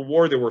the Civil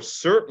War, there were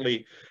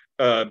certainly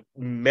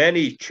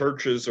many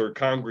churches or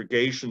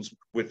congregations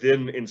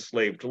within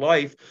enslaved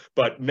life,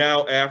 but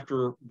now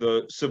after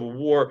the Civil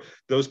War,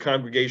 those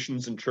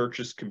congregations and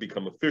churches can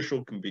become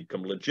official, can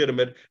become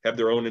legitimate, have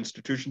their own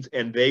institutions,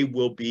 and they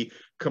will be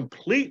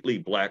completely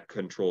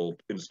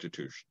Black-controlled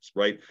institutions,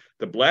 right?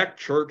 The Black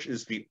church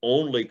is the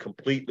only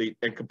completely,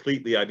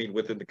 I mean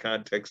within the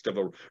context of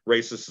a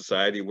racist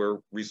society where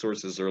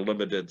resources are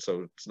limited,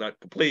 so it's not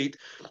complete,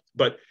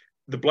 but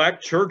the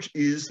Black church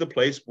is the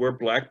place where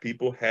Black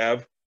people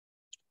have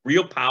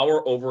real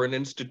power over an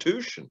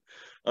institution.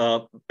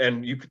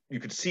 And you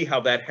could see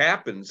how that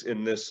happens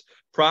in this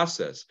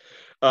process.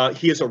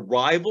 He is a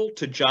rival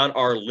to John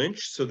R.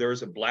 Lynch, so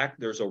there's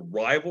a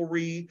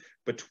rivalry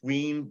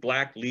between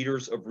Black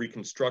leaders of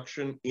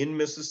Reconstruction in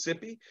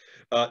Mississippi.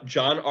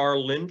 John R.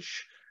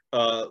 Lynch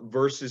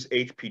versus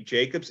H.P.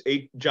 Jacobs.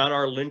 John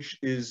R. Lynch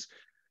is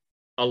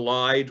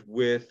allied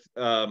with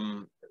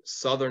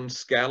Southern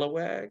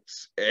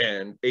Scalawags,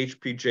 and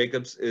H.P.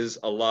 Jacobs is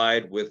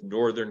allied with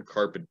Northern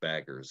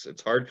Carpetbaggers.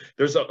 It's hard.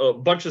 There's a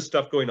bunch of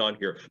stuff going on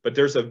here, but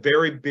there's a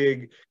very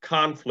big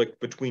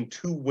conflict between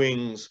two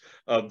wings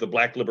of the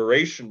Black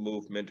liberation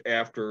movement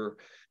after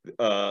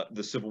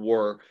the Civil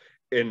War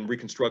in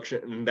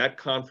Reconstruction, and that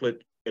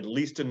conflict, at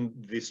least in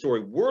the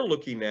story we're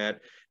looking at,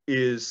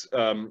 is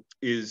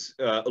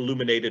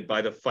illuminated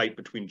by the fight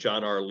between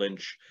John R.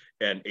 Lynch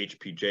and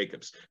H.P.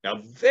 Jacobs.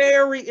 Now,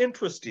 very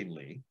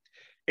interestingly,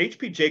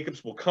 H.P.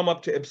 Jacobs will come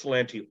up to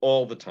Ypsilanti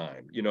all the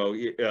time.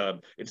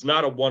 It's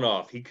not a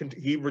one-off.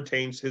 He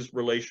retains his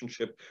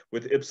relationship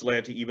with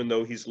Ypsilanti, even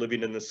though he's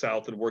living in the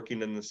South and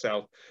working in the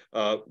South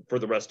for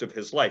the rest of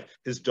his life.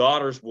 His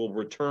daughters will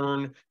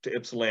return to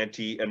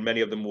Ypsilanti, and many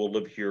of them will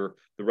live here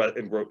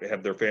and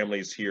have their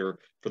families here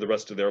for the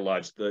rest of their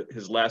lives.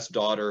 His last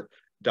daughter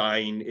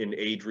dying in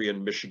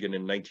Adrian, Michigan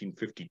in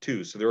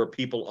 1952. So there are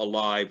people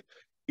alive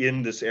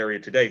in this area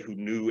today who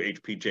knew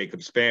H.P.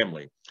 Jacobs'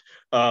 family.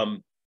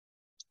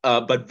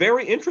 But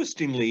very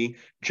interestingly,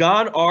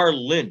 John R.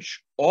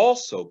 Lynch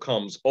also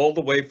comes all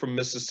the way from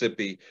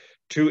Mississippi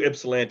to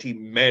Ypsilanti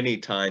many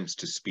times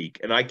to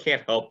speak. And I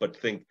can't help but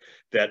think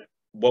that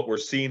what we're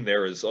seeing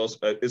there is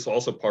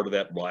also part of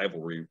that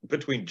rivalry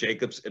between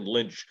Jacobs and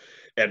Lynch.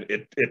 And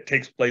it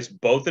takes place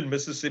both in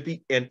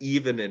Mississippi and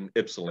even in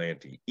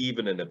Ypsilanti,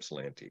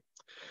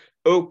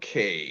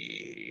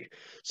 Okay,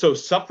 so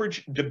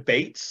suffrage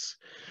debates.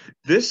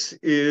 This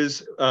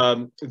is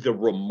the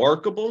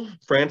remarkable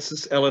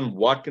Frances Ellen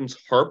Watkins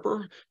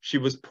Harper. She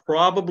was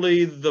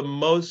probably the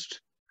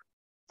most,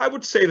 I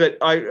would say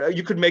that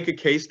you could make a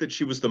case that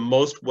she was the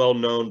most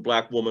well-known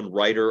Black woman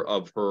writer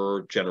of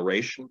her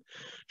generation.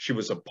 She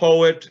was a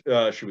poet,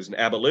 she was an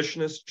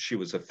abolitionist, she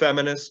was a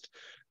feminist,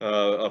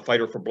 a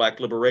fighter for Black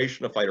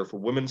liberation, a fighter for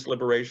women's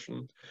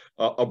liberation,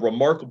 a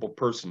remarkable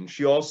person.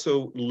 She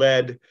also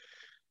led,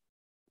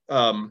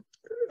 um,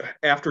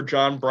 after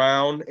John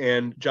Brown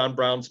and John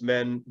Brown's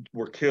men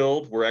were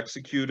killed, were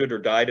executed, or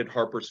died at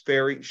Harper's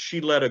Ferry,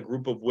 she led a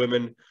group of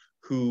women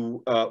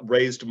who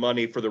raised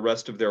money for the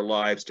rest of their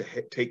lives to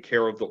take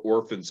care of the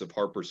orphans of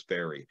Harper's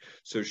Ferry.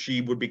 So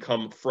she would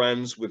become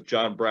friends with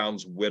John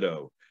Brown's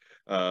widow,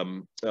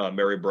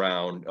 Mary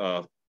Brown,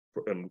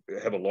 and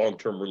have a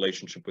long-term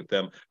relationship with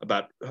them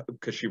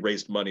because she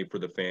raised money for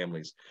the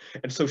families.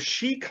 And so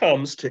she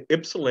comes to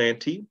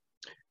Ypsilanti,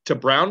 to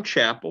Brown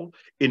Chapel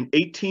in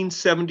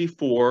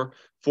 1874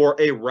 for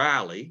a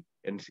rally.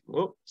 And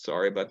oh,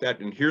 sorry about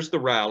that. And here's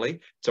the rally.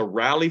 It's a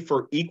rally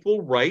for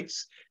equal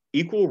rights.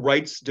 Equal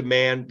rights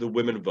demand the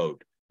women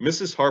vote.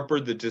 Mrs.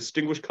 Harper, the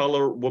Distinguished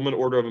Color Woman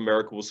Order of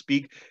America, will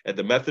speak at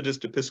the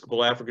Methodist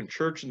Episcopal African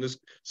Church in this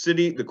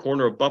city, the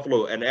corner of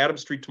Buffalo and Adams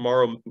Street,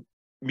 tomorrow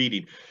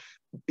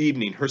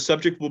evening. Her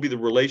subject will be the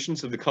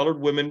relations of the colored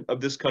women of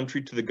this country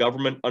to the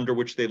government under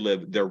which they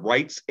live, their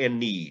rights and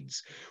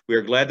needs. We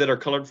are glad that our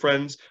colored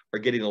friends are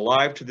getting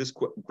alive to this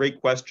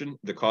great question,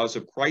 the cause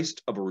of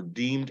Christ, of a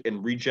redeemed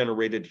and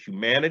regenerated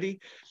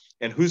humanity.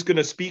 And who's going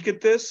to speak at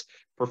this?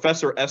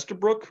 Professor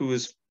Estabrook, who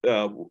is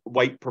a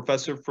white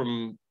professor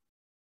from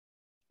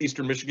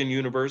Eastern Michigan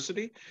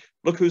University.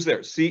 Look who's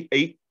there. See,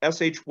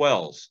 S.H.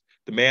 Wells,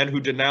 the man who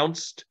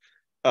denounced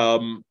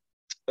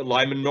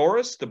Lyman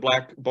Norris, the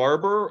Black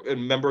barber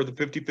and member of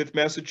the 55th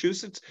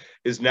Massachusetts,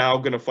 is now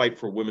going to fight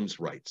for women's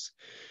rights.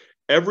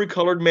 Every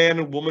colored man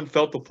and woman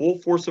felt the full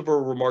force of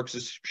her remarks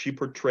as she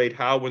portrayed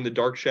how, when the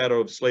dark shadow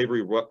of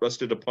slavery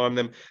rested upon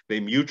them, they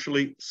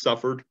mutually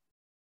suffered.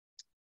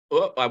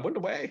 Oh, I went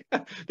away.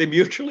 They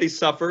mutually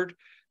suffered.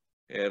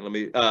 And let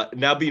me,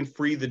 now being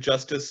free, the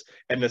justice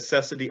and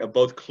necessity of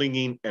both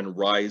clinging and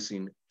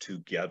rising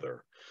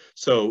together.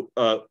 So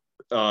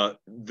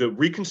the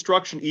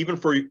Reconstruction, even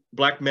for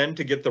Black men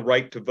to get the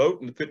right to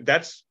vote, and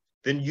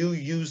then you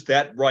use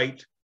that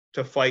right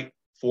to fight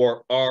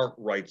for our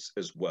rights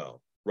as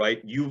well, right?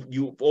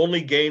 You've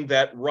only gained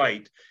that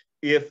right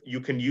if you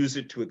can use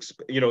it to,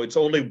 it's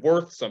only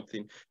worth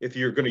something if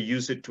you're going to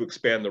use it to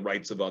expand the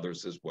rights of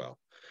others as well.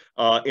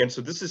 And so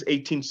this is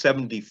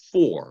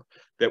 1874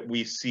 that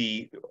we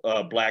see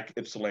Black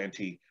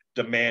Ypsilanti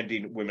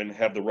demanding women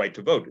have the right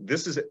to vote.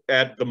 This is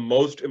at the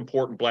most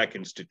important Black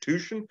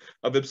institution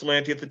of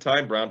Ypsilanti at the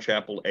time, Brown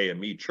Chapel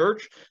AME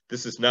Church.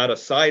 This is not a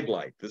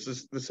sidelight. This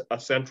is a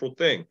central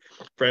thing.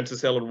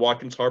 Frances Ellen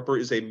Watkins Harper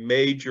is a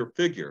major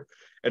figure.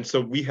 And so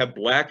we have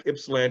Black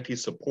Ypsilanti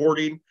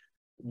supporting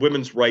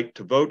women's right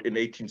to vote in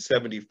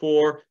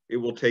 1874. It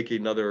will take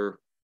another,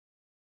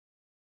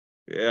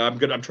 yeah,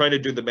 I'm trying to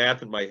do the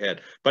math in my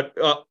head, but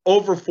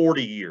over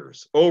 40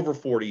 years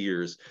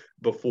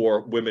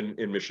before women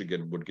in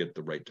Michigan would get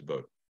the right to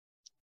vote.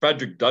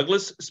 Frederick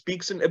Douglass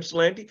speaks in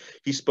Ypsilanti.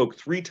 He spoke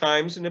 3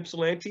 times in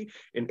Ypsilanti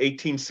in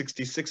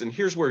 1866, and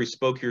here's where he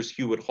spoke. Here's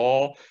Hewitt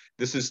Hall.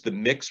 This is the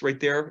mix right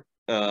there.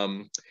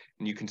 And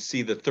you can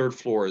see the 3rd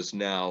floor is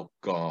now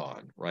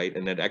gone, right?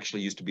 And it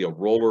actually used to be a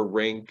roller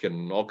rink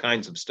and all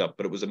kinds of stuff,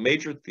 but it was a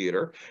major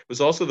theater. It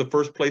was also the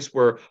first place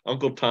where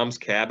Uncle Tom's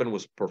Cabin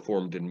was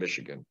performed in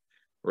Michigan,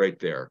 right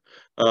there.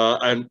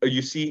 And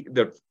you see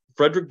that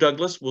Frederick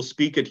Douglass will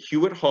speak at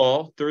Hewitt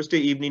Hall Thursday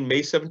evening,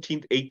 May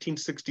 17th,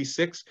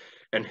 1866,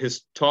 and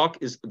his talk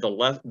is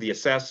the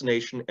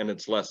assassination and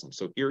its lesson.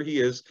 So here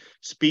he is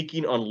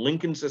speaking on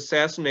Lincoln's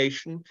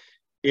assassination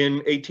in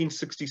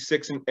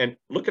 1866, and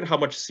look at how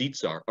much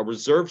seats are. A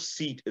reserved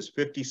seat is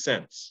 50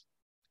 cents.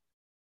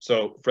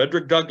 So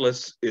Frederick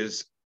Douglass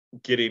is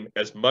getting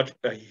as much,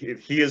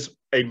 he is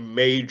a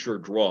major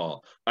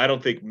draw. I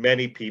don't think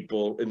many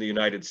people in the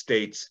United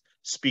States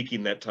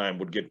speaking that time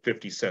would get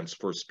 50 cents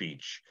for a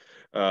speech.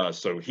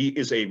 So he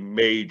is a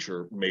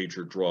major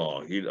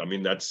draw.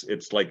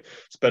 It's like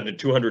spending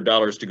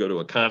 $200 to go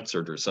to a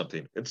concert or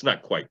something. It's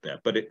not quite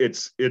that, but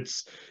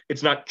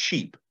it's not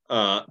cheap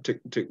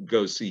to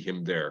go see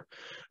him there.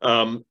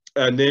 And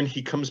then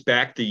he comes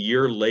back the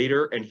year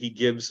later and he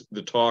gives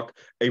the talk,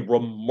 a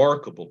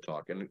remarkable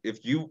talk. And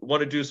if you want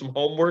to do some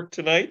homework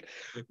tonight,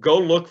 go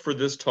look for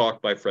this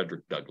talk by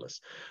Frederick Douglass.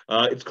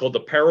 It's called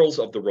The Perils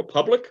of the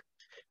Republic.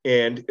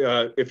 And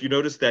if you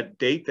notice that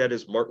date, that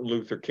is Martin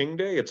Luther King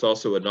Day. It's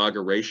also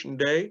Inauguration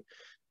Day.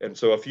 And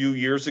so a few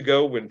years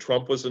ago when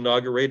Trump was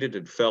inaugurated,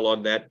 it fell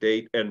on that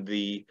date. And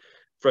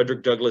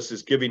Frederick Douglass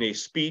is giving a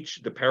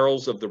speech, The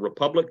Perils of the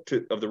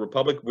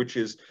Republic, which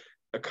is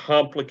a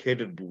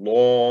complicated,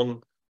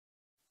 long,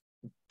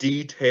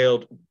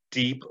 detailed,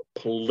 deep,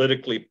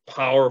 politically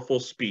powerful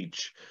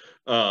speech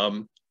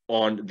on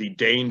the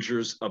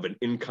dangers of an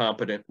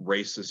incompetent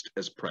racist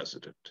as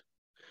president.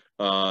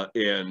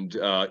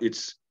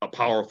 It's a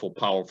powerful,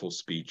 powerful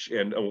speech.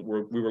 And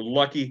we were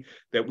lucky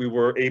that we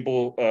were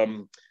able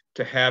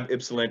to have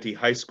Ypsilanti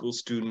high school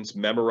students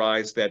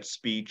memorize that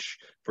speech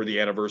for the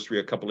anniversary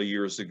a couple of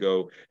years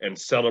ago and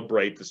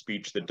celebrate the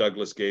speech that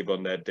Douglas gave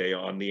on that day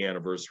on the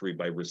anniversary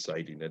by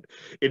reciting it.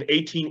 In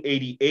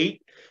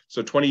 1888,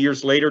 so 20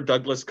 years later,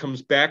 Douglas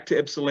comes back to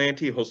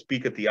Ypsilanti. He'll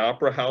speak at the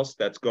Opera House.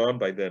 That's gone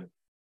by then,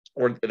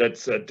 or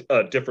that's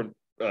a different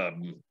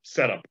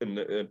setup in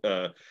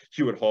the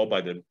Hewitt Hall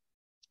by then.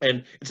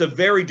 And it's a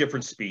very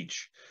different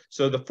speech.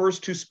 So the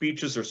first two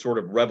speeches are sort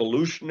of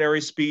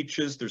revolutionary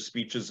speeches. They're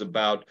speeches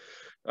about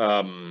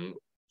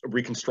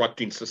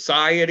reconstructing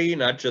society,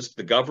 not just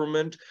the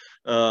government.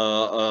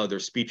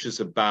 There's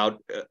speeches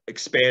about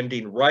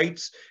expanding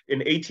rights. In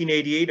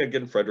 1888,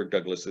 again, Frederick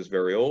Douglass is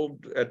very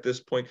old at this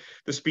point.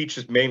 The speech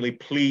is mainly,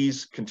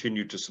 please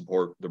continue to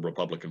support the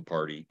Republican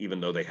Party,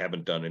 even though they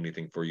haven't done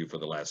anything for you for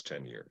the last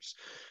 10 years.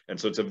 And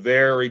so it's a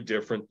very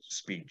different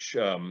speech.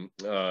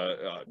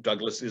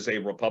 Douglass is a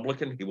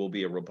Republican. He will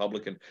be a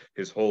Republican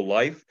his whole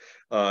life.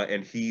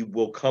 And he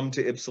will come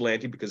to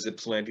Ypsilanti because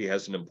Ypsilanti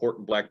has an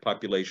important Black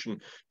population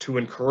to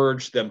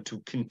encourage them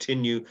to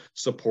continue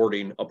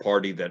supporting a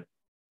party that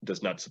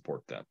does not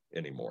support them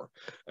anymore.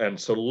 And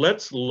so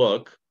let's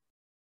look.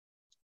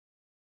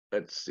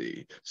 Let's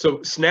see.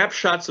 So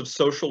snapshots of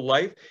social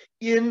life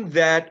in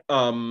that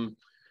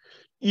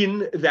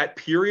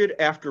period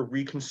after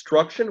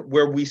Reconstruction,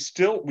 where we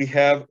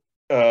have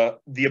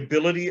the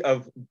ability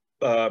of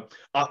a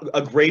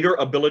greater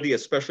ability,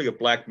 especially of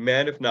Black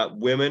men, if not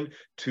women,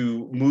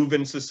 to move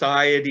in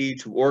society,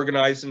 to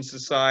organize in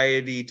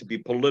society, to be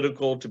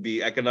political, to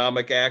be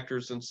economic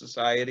actors in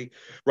society,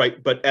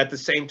 right? But at the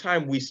same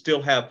time, we still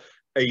have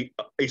a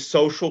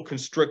social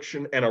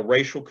constriction and a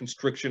racial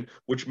constriction,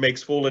 which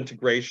makes full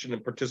integration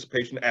and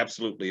participation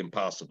absolutely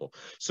impossible.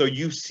 So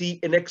you see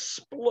an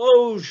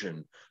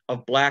explosion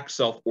of Black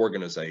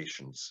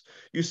self-organizations.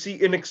 You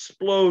see an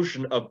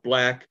explosion of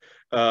Black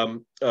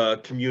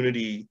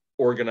community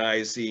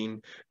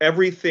organizing,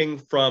 everything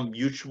from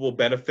mutual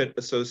benefit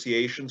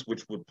associations,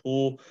 which would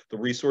pool the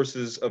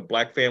resources of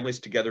Black families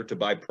together to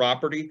buy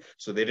property,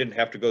 so they didn't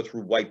have to go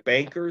through white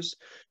bankers,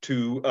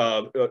 to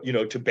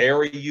to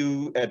bury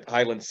you at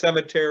Highland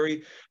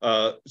Cemetery.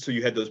 So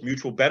you had those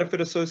mutual benefit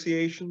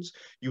associations.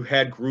 You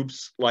had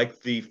groups like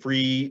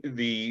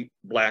the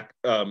Black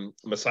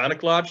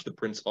Masonic Lodge, the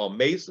Prince Hall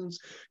Masons.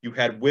 You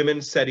had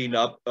women setting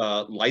up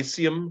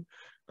Lyceum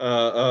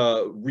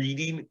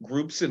reading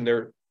groups in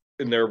their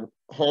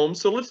homes.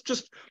 So let's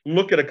just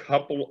look at a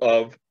couple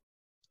of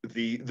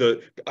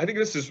I think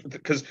this is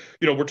because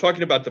we're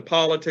talking about the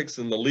politics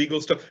and the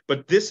legal stuff,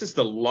 but this is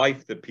the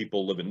life that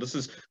people live in. This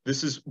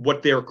is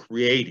what they're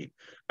creating.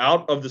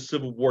 Out of the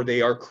Civil War,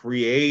 they are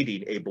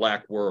creating a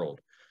Black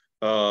world,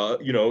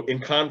 in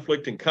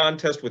conflict and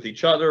contest with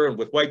each other and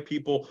with white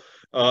people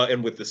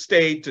and with the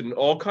state and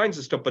all kinds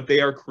of stuff, but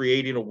they are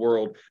creating a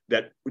world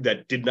that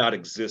did not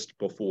exist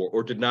before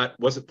or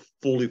wasn't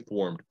fully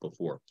formed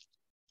before.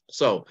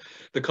 So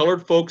the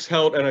colored folks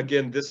held, and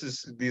again,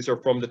 these are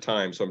from the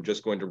time, so I'm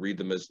just going to read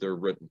them as they're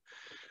written.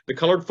 The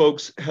colored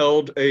folks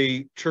held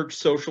a church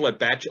social at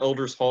Batch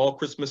Elders Hall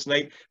Christmas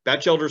night.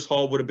 Batch Elders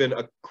Hall would have been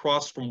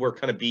across from where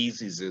kind of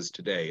Beezy's is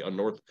today on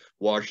North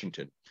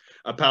Washington.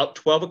 About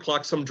 12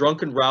 o'clock, some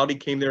drunken rowdy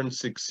came there and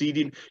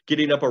succeeded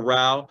getting up a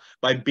row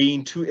by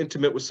being too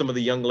intimate with some of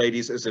the young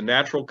ladies. As a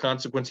natural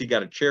consequence, he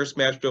got a chair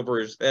smashed over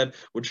his head,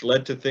 which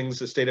led to a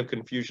state of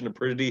confusion and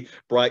pretty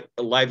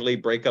lively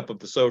breakup of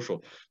the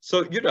social.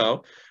 So,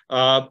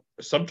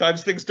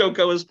 sometimes things don't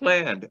go as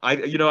planned. I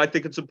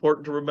think it's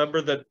important to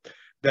remember that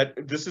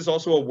this is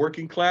also a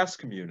working class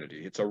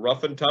community. It's a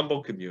rough and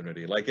tumble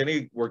community, like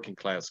any working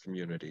class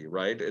community,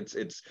 right?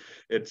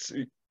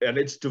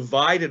 It's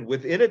divided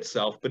within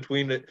itself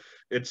between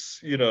its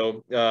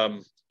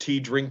tea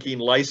drinking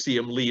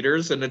Lyceum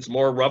leaders and its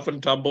more rough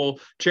and tumble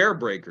chair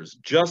breakers,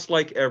 just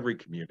like every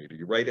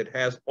community, right? It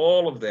has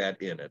all of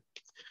that in it.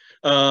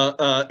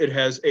 It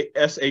has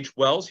S.H.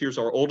 Wells. Here's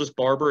our oldest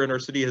barber in our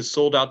city, has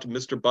sold out to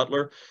Mr.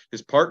 Butler.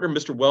 His partner,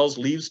 Mr. Wells,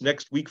 leaves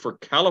next week for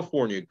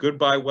California.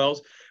 Goodbye,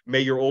 Wells.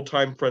 May your old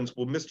time friends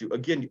will miss you.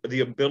 Again,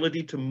 the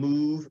ability to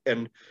move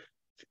and,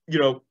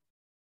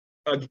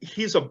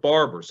 he's a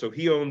barber, so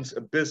he owns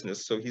a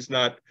business. So he's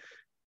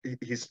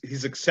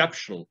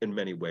exceptional in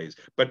many ways.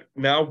 But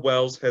now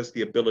Wells has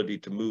the ability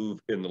to move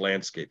in the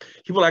landscape.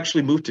 He will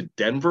actually move to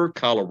Denver,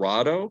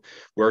 Colorado,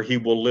 where he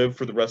will live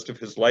for the rest of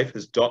his life.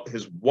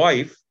 His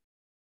wife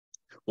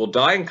will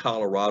die in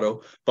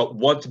Colorado, but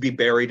want to be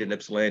buried in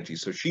Ypsilanti.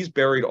 So she's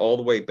buried all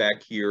the way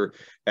back here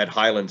at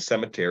Highland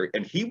Cemetery,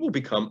 and he will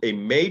become a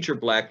major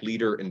Black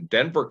leader in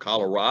Denver,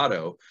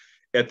 Colorado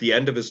at the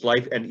end of his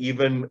life, and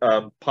even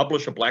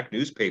publish a Black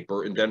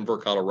newspaper in Denver,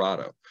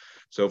 Colorado.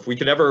 So if we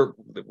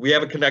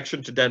have a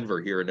connection to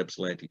Denver here in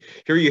Ypsilanti.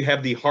 Here you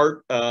have the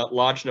Hart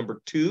Lodge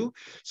number 2.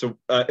 So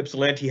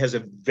Ypsilanti has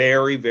a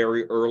very,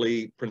 very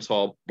early Prince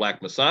Hall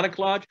Black Masonic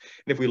Lodge.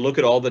 And if we look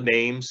at all the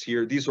names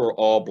here, these are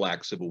all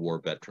Black Civil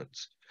War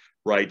veterans.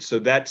 right? So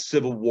that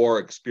Civil War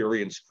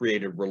experience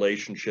created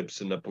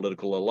relationships in the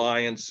political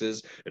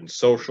alliances and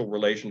social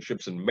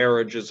relationships and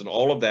marriages and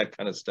all of that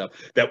kind of stuff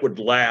that would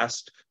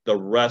last the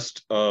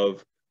rest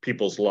of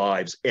people's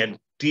lives and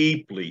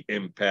deeply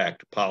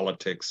impact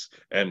politics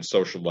and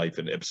social life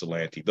in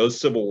Ypsilanti. Those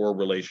Civil War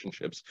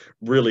relationships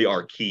really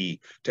are key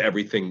to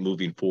everything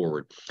moving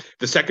forward.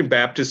 The Second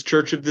Baptist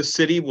Church of the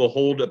city will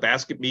hold a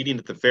basket meeting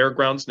at the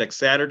fairgrounds next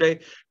Saturday,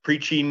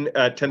 preaching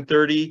at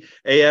 10:30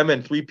 a.m.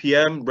 and 3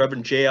 p.m.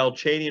 Reverend J.L.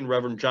 Cheney and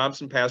Reverend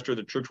Johnson, pastor of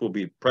the church, will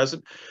be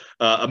present.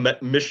 A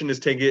mission is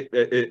taken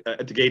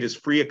at the gate is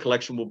free. A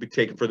collection will be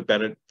taken for the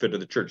benefit of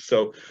the church.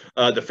 So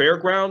the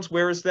fairgrounds,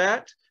 where is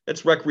that?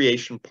 That's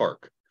Recreation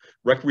Park.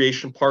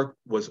 Recreation Park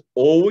was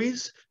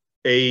always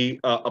a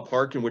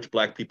park in which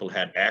Black people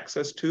had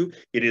access to.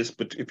 It is,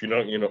 but if you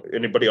know,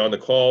 anybody on the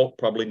call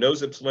probably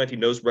knows Ypsilanti,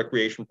 knows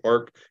Recreation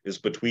Park is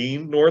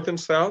between North and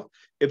South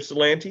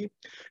Ypsilanti.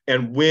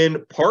 And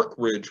when Park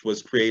Ridge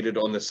was created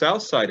on the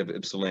south side of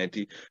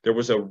Ypsilanti, there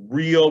was a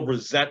real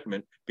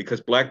resentment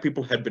because Black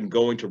people had been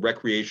going to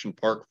Recreation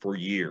Park for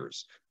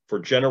years, for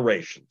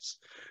generations.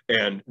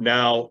 And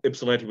now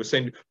Ypsilanti was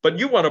saying, but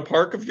you want a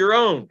park of your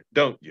own,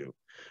 don't you?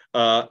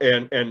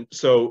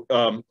 So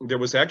there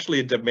was actually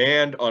a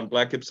demand on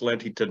Black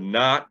Ypsilanti to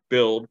not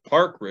build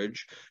Park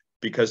Ridge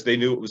because they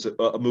knew it was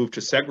a move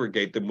to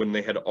segregate them when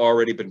they had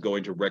already been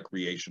going to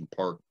Recreation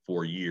Park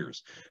for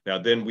years. Now,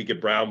 then we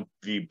get Brown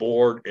v.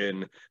 Board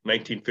in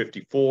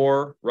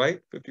 1954, right?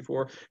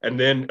 54. And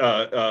then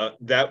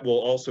that will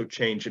also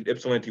change, and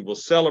Ypsilanti will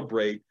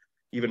celebrate,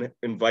 even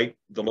invite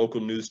the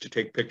local news to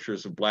take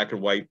pictures of Black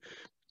and white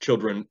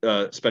children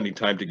spending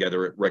time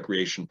together at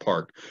Recreation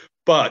Park.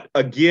 But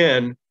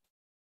again,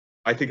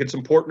 I think it's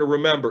important to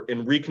remember,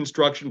 in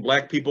Reconstruction,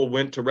 Black people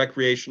went to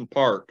Recreation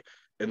Park.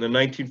 In the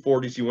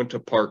 1940s, you went to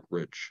Park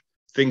Ridge.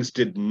 Things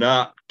did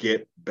not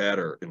get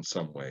better in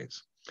some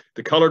ways.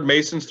 The Colored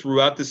Masons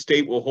throughout the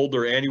state will hold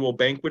their annual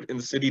banquet in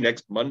the city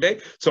next Monday.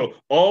 So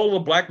all the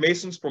Black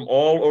Masons from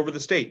all over the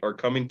state are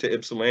coming to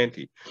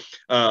Ypsilanti.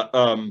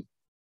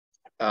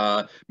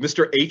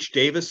 Mr. H.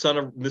 Davis, son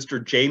of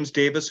Mr. James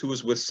Davis, who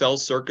was with Cell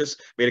Circus,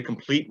 made a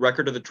complete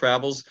record of the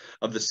travels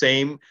of the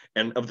same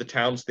and of the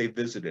towns they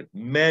visited.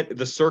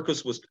 The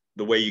circus was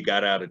the way you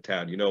got out of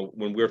town. You know,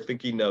 when we're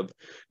thinking of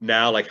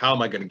now, like, how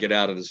am I going to get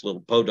out of this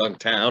little podunk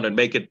town and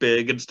make it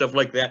big and stuff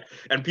like that?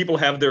 And people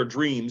have their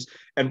dreams.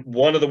 And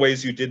one of the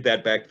ways you did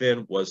that back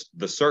then was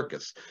the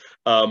circus.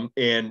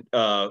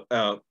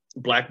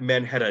 Black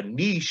men had a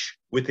niche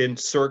within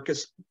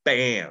circus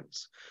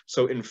bands.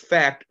 So in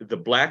fact, the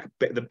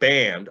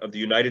band of the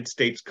United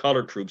States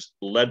Color Troops,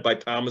 led by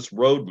Thomas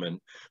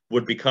Rodman,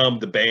 would become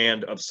the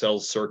band of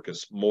Cell's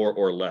Circus, more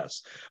or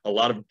less. A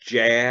lot of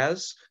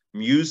jazz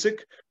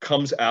music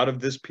comes out of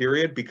this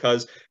period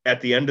because at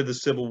the end of the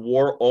Civil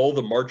War, all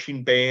the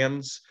marching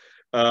bands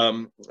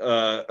threw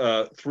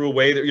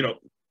away their,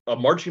 a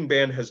marching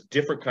band has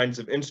different kinds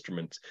of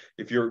instruments.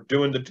 If you're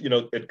doing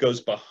it goes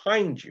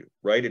behind you,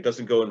 right? It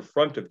doesn't go in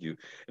front of you.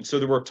 And so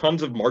there were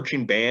tons of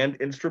marching band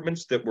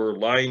instruments that were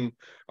lying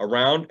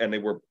around, and they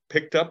were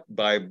picked up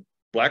by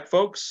Black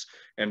folks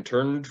and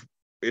turned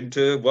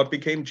into what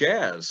became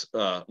jazz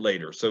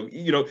later. So,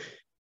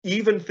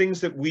 even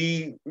things that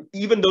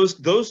even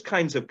those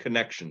kinds of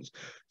connections,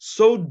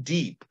 so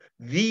deep.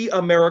 The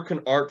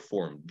American art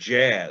form,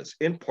 jazz,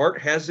 in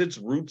part has its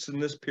roots in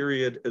this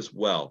period as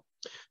well.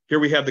 Here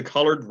we have the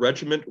Colored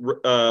Regiment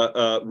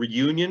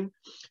reunion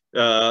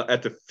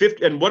at the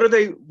 5th. And what are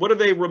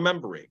they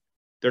remembering?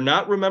 They're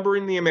not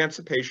remembering the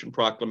Emancipation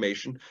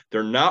Proclamation.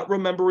 They're not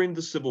remembering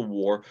the Civil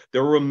War.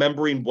 They're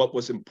remembering what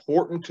was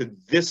important to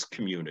this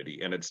community.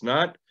 And it's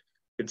not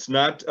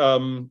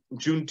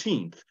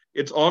Juneteenth.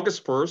 It's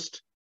August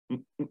 1st,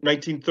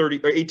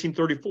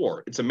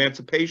 1834. It's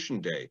Emancipation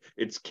Day.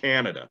 It's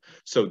Canada.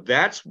 So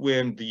that's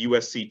when the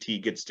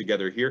USCT gets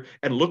together here.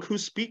 And look who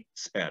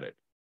speaks at it.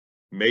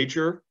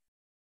 Major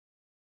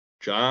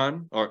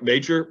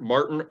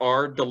Martin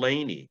R.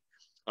 Delaney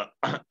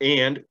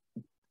and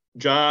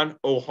John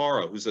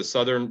O'Hara, who's a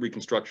Southern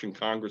Reconstruction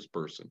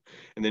congressperson.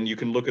 And then you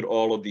can look at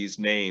all of these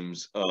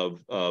names of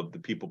the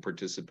people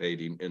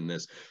participating in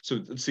this.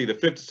 So let's see, the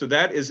 5th, so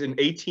that is in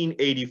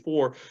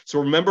 1884. So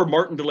remember,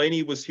 Martin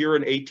Delaney was here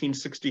in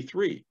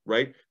 1863,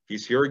 right?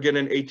 He's here again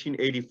in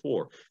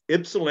 1884.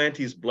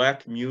 Ypsilanti's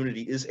Black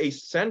community is a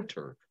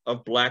center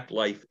of Black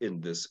life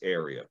in this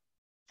area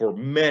for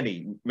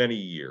many, many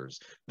years.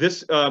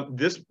 This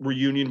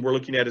reunion we're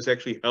looking at is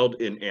actually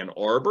held in Ann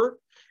Arbor,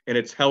 and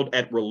it's held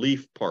at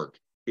Relief Park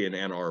in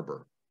Ann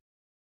Arbor.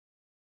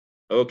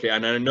 Okay,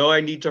 and I know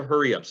I need to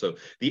hurry up. So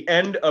the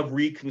end of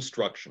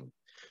Reconstruction.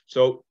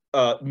 So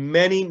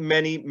many,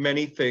 many,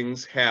 many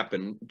things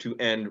happen to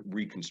end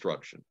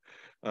Reconstruction.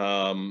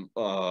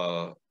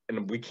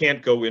 And we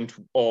can't go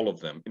into all of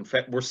them. In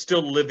fact, we're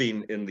still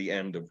living in the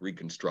end of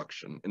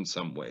Reconstruction in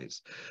some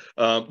ways.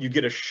 You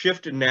get a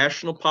shift in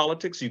national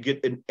politics. You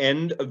get an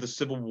end of the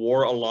Civil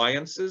War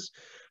alliances.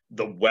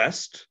 The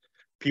West,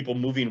 people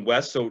moving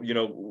west. So,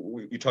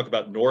 you talk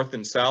about North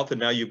and South, and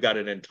now you've got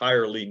an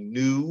entirely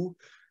new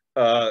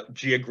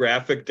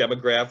geographic,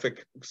 demographic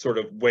sort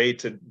of way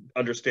to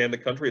understand the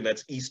country, and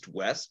that's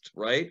east-west,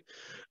 right?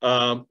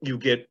 You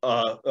get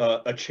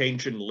a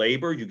change in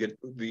labor, you get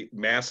the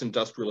mass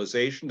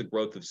industrialization, the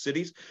growth of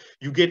cities,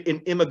 you get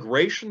an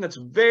immigration that's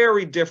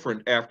very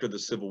different after the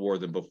Civil War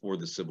than before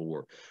the Civil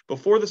War.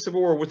 Before the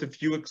Civil War, with a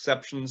few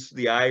exceptions,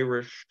 the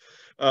Irish,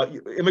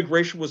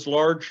 immigration was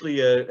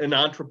largely an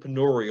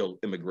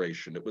entrepreneurial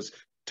immigration. It was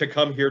to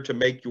come here to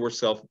make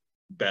yourself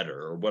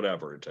better or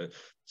whatever, to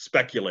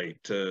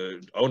speculate, to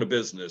own a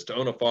business, to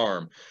own a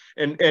farm.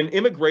 And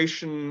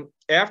immigration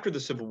after the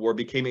Civil War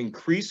became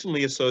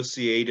increasingly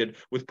associated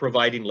with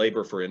providing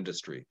labor for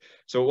industry.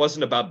 So it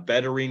wasn't about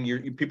bettering your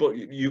people.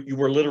 You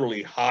were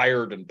literally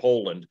hired in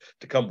Poland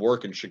to come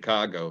work in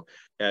Chicago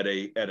at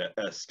a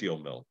steel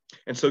mill.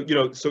 And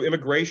so, so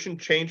immigration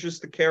changes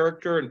the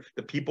character, and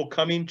the people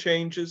coming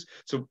changes.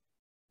 So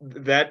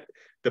that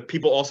the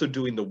people also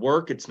doing the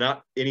work, it's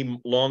not any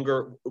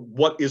longer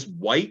what is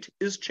white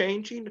is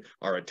changing.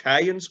 Are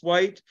Italians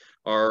white?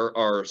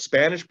 Are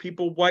Spanish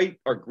people white?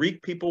 Are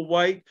Greek people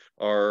white?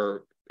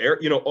 Are,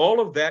 all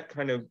of that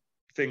kind of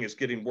thing is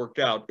getting worked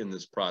out in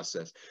this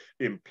process.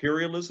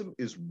 Imperialism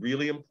is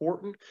really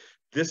important.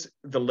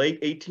 The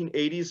late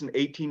 1880s and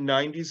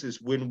 1890s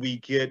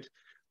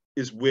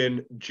is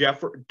when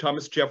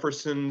Thomas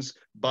Jefferson's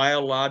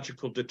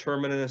biological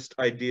determinist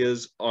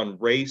ideas on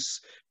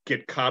race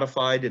get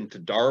codified into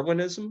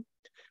Darwinism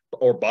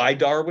or by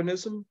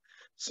Darwinism.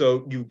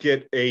 So you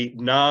get a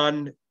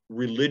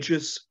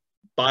non-religious,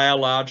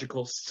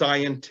 biological,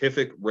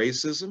 scientific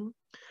racism,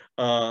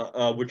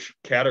 which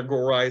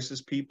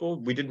categorizes people.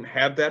 We didn't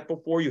have that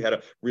before. You had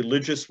a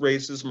religious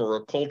racism or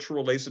a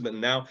cultural racism, and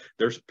now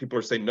people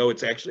are saying, no,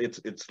 it's actually,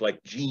 it's like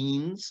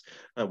genes.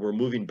 We're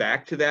moving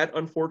back to that,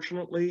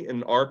 unfortunately,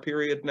 in our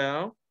period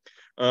now.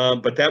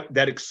 But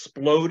that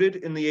exploded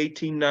in the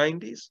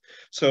 1890s.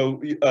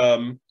 So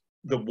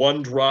the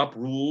one drop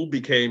rule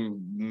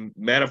became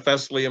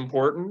manifestly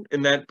important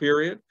in that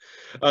period.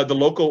 The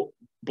local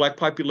Black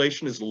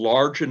population is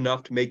large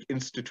enough to make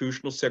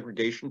institutional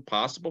segregation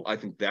possible. I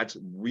think that's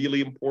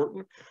really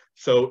important.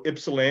 So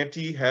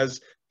Ypsilanti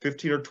has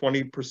 15 or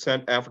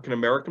 20% African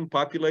American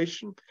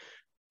population.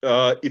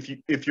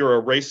 If you're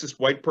a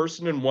racist white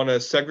person and want to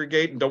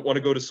segregate and don't want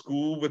to go to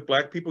school with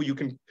Black people, you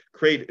can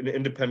create an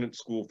independent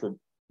school for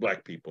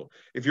Black people.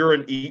 If you're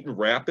in Eaton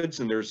Rapids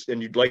and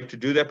you'd like to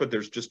do that, but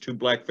there's just 2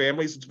 Black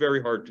families, it's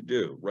very hard to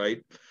do,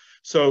 right?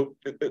 So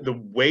the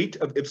weight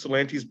of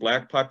Ypsilanti's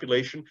Black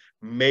population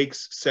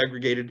makes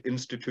segregated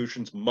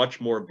institutions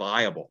much more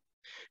viable.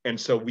 And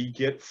so we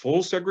get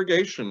full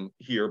segregation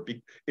here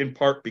in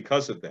part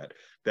because of that.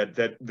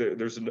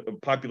 There's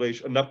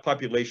enough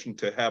population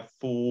to have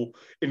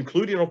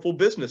including a full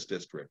business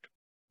district,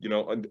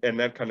 and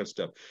that kind of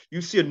stuff.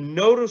 You see a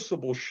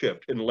noticeable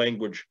shift in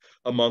language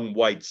among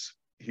whites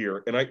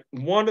here. And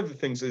one of the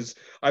things is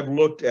I've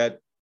looked at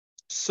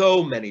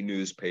so many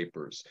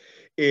newspapers,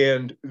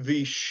 and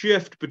the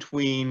shift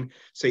between,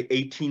 say,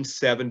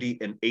 1870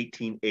 and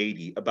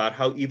 1880 about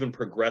how even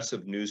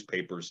progressive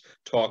newspapers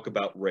talk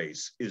about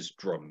race is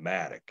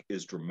dramatic.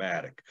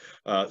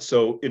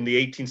 So in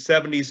the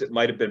 1870s, it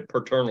might have been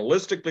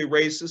paternalistically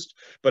racist,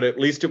 but at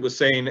least it was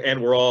saying,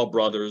 and we're all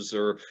brothers,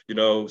 or,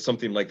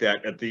 something like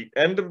that. At the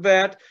end of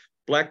that,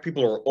 Black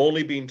people are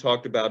only being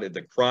talked about in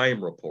the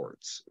crime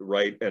reports,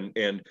 right?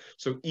 And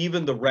so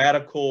even the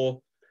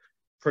radical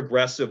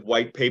progressive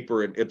white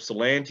paper in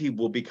Ypsilanti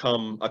will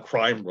become a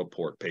crime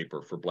report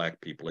paper for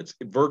Black people. It's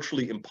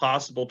virtually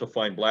impossible to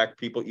find Black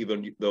people,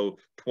 even though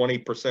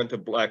 20%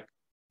 of Black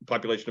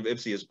population of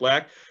Ypsi is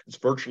Black. It's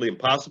virtually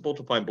impossible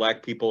to find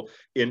Black people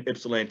in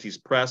Ypsilanti's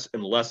press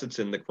unless it's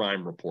in the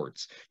crime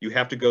reports. You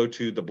have to go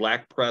to the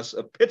Black press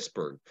of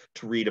Pittsburgh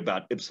to read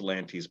about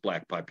Ypsilanti's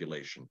Black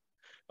population.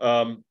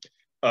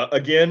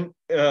 Again,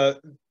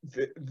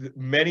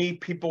 many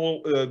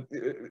people,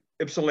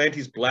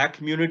 Ypsilanti's Black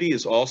community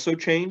is also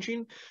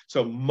changing.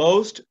 So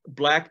most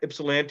Black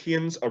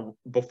Ypsilantians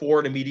before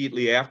and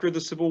immediately after the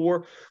Civil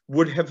War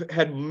would have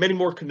had many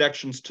more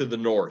connections to the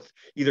North,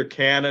 either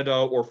Canada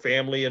or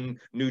family in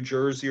New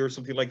Jersey or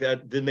something like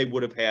that, than they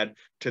would have had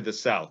to the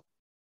South.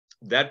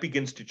 That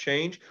begins to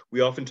change.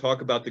 We often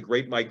talk about the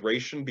Great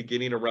Migration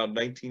beginning around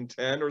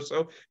 1910 or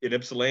so. In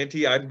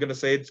Ypsilanti, I'm going to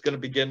say it's going to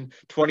begin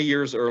 20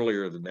 years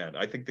earlier than that.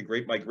 I think the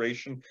Great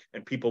Migration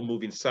and people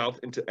moving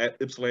south into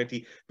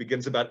Ypsilanti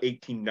begins about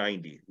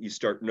 1890. You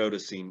start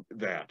noticing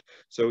that.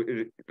 So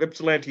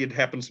Ypsilanti, it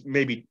happens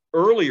maybe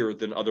earlier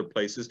than other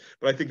places,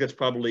 but I think that's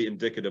probably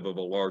indicative of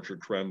a larger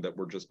trend that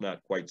we're just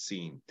not quite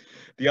seeing.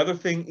 The other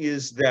thing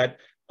is that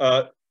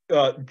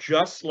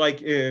just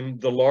like in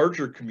the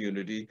larger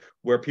community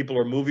where people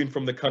are moving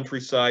from the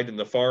countryside and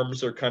the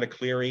farms are kind of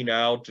clearing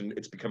out and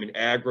it's becoming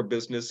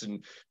agribusiness,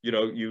 and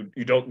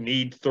you don't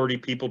need 30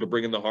 people to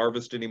bring in the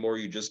harvest anymore,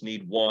 you just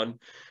need one.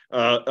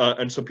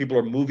 And so people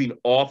are moving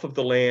off of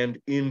the land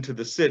into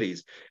the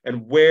cities.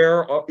 And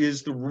where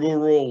is the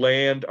rural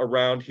land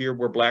around here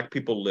where Black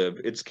people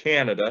live? It's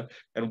Canada.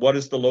 And what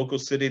is the local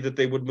city that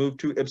they would move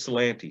to?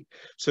 Ypsilanti.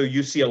 So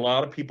you see a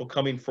lot of people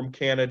coming from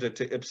Canada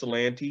to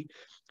Ypsilanti.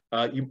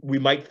 We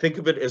might think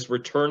of it as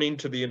returning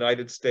to the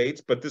United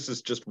States, but this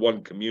is just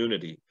one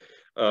community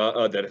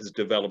that has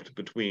developed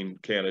between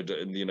Canada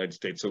and the United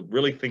States. So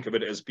really think of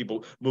it as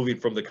people moving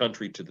from the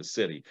country to the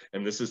city.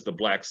 And this is the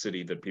Black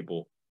city that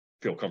people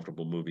feel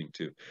comfortable moving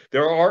to.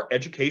 There are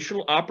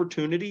educational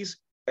opportunities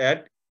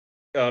at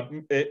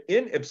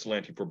in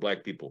Ypsilanti for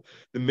Black people.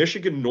 The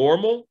Michigan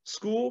Normal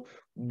School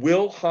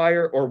will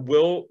hire or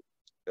will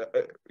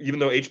even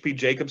though H.P.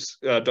 Jacobs'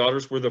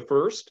 daughters were the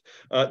first,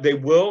 they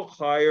will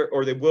hire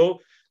or they will,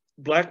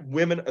 Black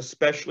women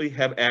especially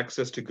have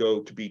access to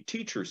go to be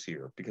teachers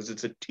here because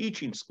it's a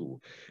teaching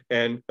school.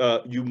 And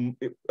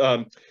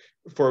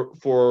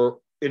for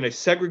in a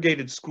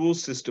segregated school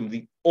system,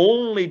 the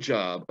only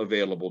job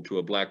available to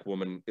a Black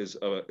woman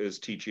is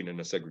teaching in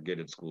a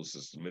segregated school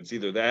system. It's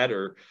either that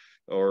or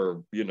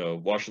you know,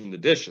 washing the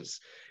dishes.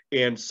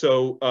 And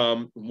so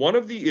one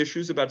of the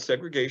issues about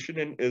segregation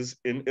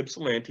in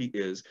Ypsilanti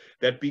is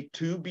that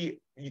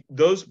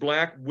those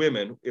Black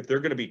women, if they're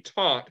going to be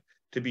taught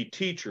to be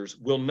teachers,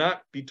 will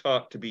not be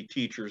taught to be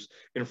teachers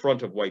in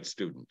front of white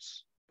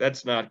students.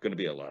 That's not going to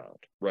be allowed,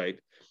 right?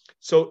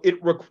 So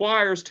it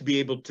requires to be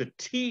able to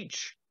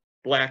teach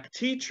Black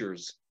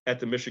teachers at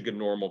the Michigan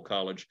Normal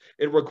College.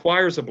 It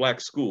requires a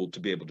Black school to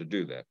be able to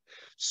do that.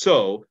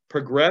 So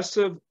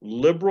progressive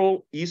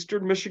liberal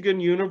Eastern Michigan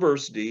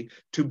University,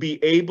 to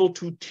be able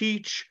to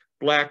teach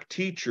Black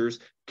teachers,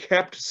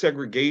 kept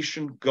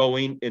segregation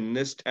going in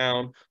this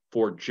town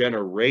for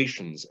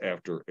generations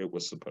after it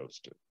was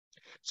supposed to.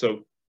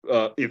 So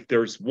if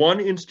there's one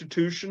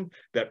institution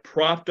that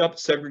propped up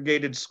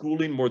segregated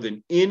schooling more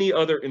than any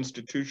other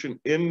institution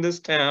in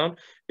this town,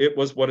 it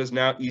was what is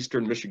now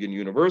Eastern Michigan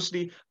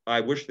University.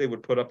 I wish they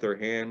would put up their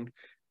hand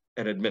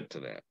and admit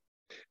to that.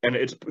 And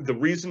the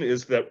reason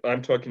is that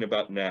I'm talking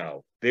about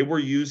now. They were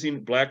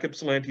using Black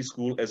Ypsilanti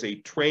School as a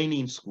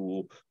training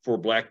school for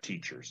Black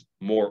teachers,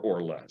 more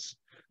or less.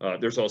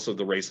 There's also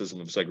the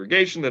racism of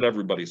segregation that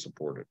everybody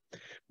supported.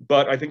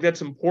 But I think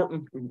that's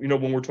important, you know,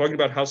 when we're talking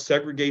about how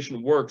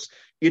segregation works,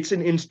 it's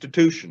an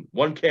institution.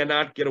 One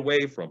cannot get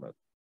away from it.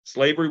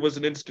 Slavery was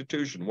an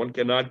institution. One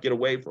cannot get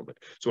away from it.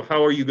 So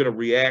how are you going to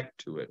react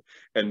to it?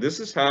 And this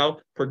is how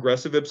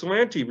progressive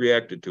Ypsilanti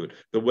reacted to it.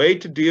 The way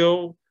to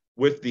deal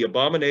with the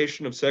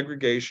abomination of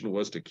segregation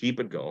was to keep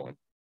it going,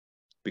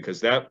 because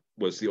that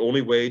was the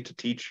only way to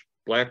teach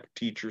Black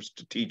teachers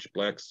to teach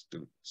Black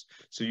students.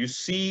 So you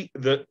see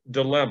the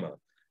dilemma.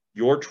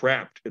 You're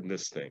trapped in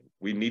this thing.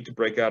 We need to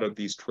break out of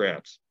these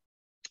traps.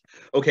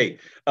 Okay,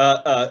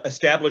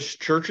 establish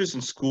churches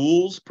and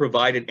schools,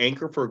 provide an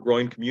anchor for a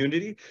growing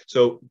community.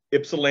 So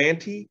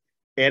Ypsilanti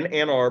and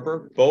Ann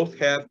Arbor both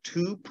have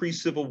 2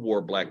 pre-Civil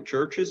War Black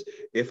churches.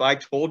 If I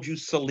told you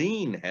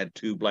Saline had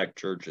 2 Black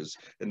churches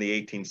in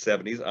the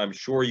 1870s, I'm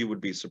sure you would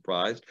be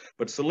surprised.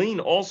 But Saline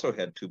also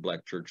had 2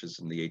 Black churches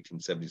in the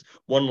 1870s.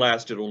 One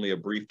lasted only a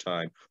brief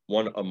time,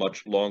 one a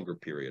much longer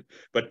period.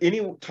 But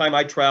any time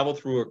I travel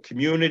through a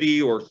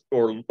community or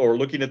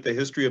looking at the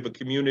history of a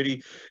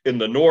community in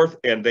the North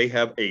and they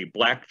have a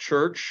Black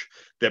church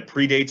that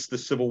predates the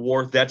Civil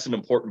War, that's an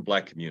important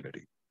Black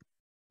community.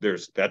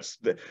 That's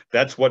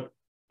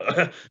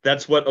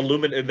what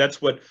illuminated,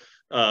 that's what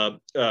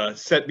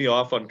set me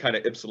off on kind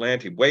of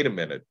Ypsilanti. Wait a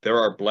minute, there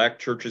are Black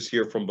churches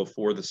here from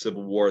before the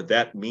Civil War.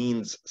 That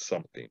means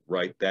something,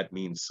 right? That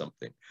means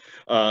something.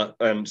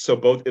 And so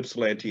both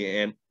Ypsilanti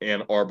and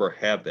Ann Arbor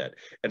have that.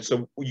 And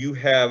so you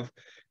have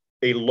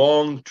a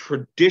long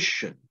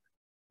tradition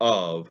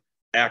of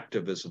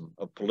activism,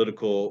 of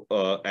political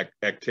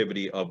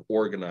activity, of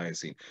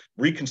organizing.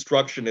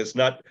 Reconstruction is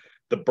not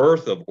the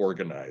birth of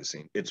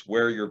organizing. It's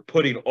where you're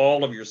putting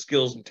all of your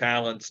skills and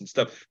talents and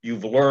stuff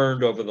you've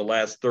learned over the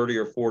last 30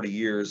 or 40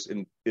 years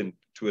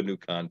into a new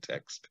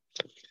context.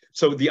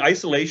 So the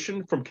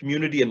isolation from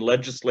community and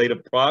legislative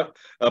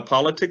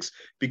politics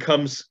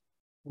becomes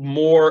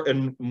more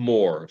and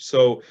more.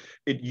 So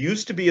it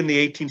used to be in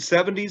the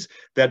 1870s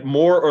that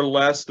more or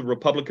less the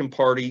Republican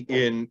Party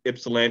in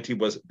Ypsilanti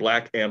was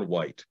Black and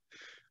white.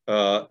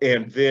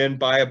 And then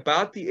by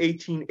about the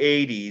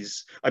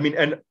 1880s,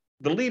 and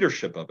the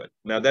leadership of it.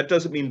 Now, that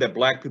doesn't mean that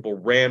Black people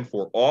ran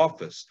for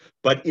office,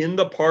 but in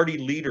the party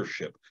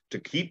leadership to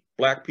keep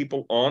Black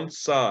people on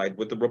side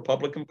with the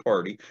Republican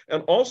Party,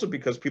 and also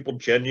because people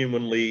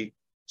genuinely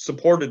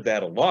supported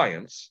that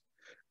alliance,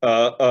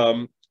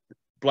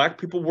 Black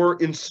people were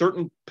in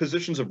certain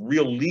positions of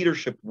real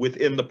leadership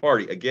within the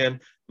party.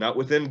 Again, not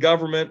within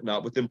government,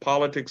 not within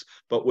politics,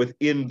 but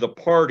within the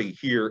party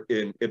here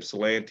in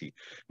Ypsilanti.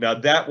 Now,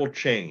 that will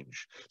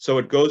change. So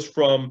it goes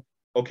from,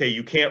 okay,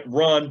 you can't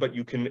run, but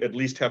you can at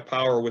least have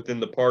power within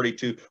the party,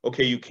 to,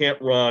 okay, you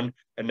can't run,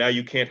 and now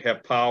you can't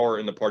have power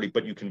in the party,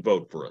 but you can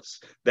vote for us.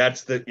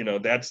 That's the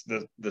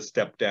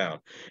step down.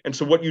 And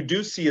so what you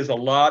do see is a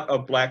lot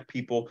of Black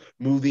people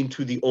moving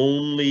to the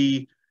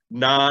only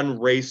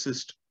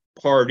non-racist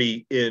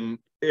party in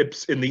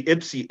the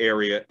Ypsi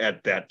area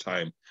at that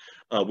time,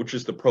 which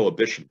is the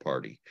Prohibition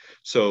Party.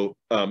 So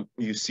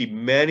you see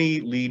many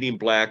leading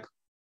Black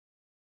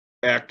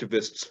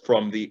activists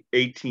from the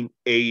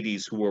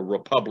 1880s who were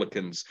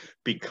Republicans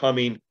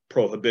becoming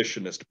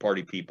prohibitionist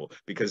party people,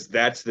 because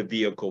that's the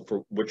vehicle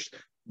for which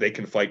they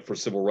can fight for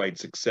civil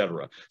rights,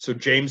 etc. So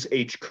James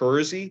H.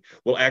 Kersey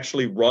will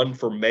actually run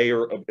for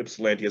mayor of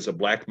Ypsilanti as a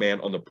black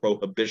man on the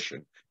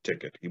prohibition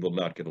ticket. He will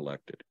not get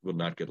elected. He will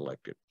not get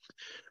elected.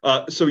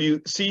 So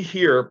you see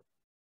here,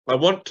 I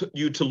want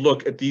you to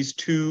look at these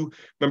two.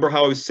 Remember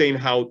how I was saying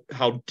how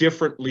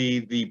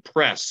differently the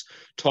press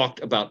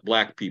talked about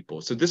black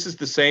people. So this is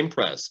the same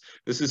press.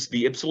 This is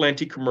the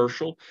Ypsilanti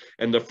commercial,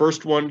 and the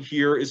first one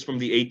here is from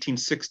the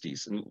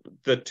 1860s. And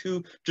the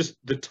two, just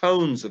the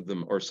tones of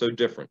them are so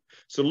different.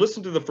 So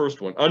listen to the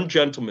first one.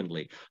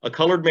 Ungentlemanly. A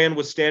colored man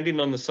was standing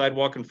on the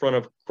sidewalk in front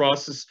of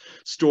Cross's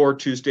store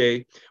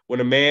Tuesday when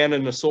a man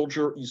in a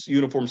soldier's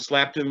uniform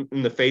slapped him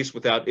in the face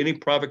without any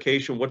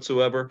provocation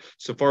whatsoever,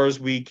 so far as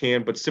we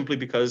can, but simply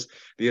because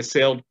the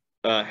assailed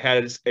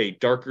had a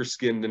darker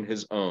skin than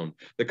his own.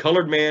 The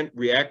colored man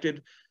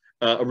resented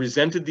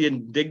the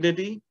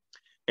indignity,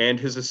 and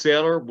his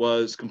assailer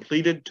was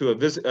completed to a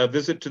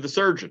visit to the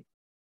surgeon.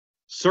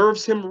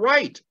 Serves him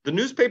right. The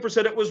newspaper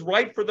said it was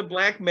right for the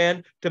black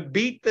man to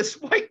beat this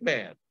white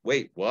man.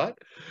 Wait, what?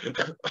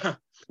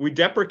 We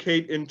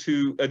deprecate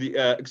into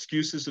the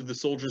excuses of the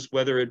soldiers,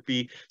 whether it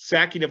be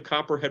sacking of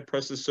copperhead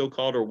presses,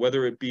 so-called, or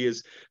whether it be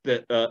as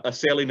the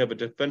assailing of a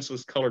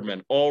defenseless colored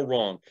man. All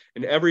wrong.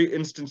 In every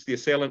instance, the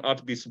assailant ought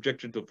to be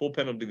subjected to the full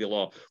penalty of the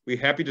law. We're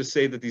happy to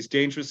say that these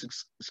dangerous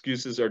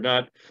excesses are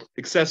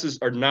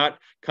not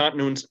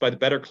countenanced by the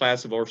better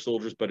class of our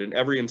soldiers, but in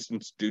every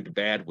instance due to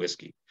bad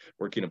whiskey,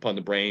 working upon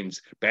the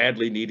brains,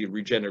 badly needed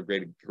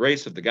regenerated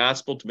grace of the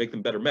gospel to make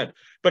them better men.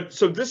 But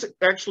so this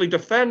actually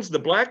defends the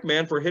black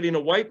man for hitting a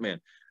white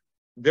man.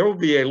 There will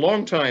be a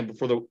long time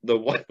before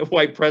the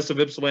white press of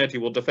Ypsilanti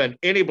will defend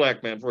any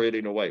black man for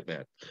hitting a white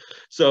man.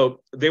 So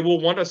they will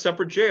want a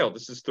separate jail.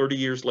 This is 30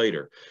 years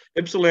later.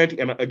 Ypsilanti,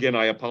 and again,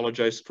 I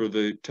apologize for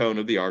the tone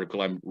of the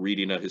article. I'm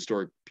reading a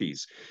historic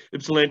piece.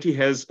 Ypsilanti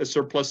has a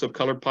surplus of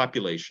colored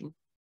population.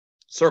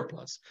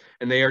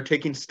 And they are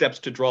taking steps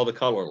to draw the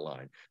color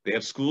line. They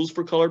have schools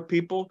for colored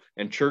people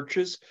and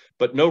churches,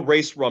 but no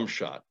race rum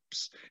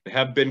shops. They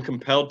have been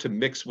compelled to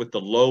mix with the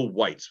low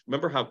whites.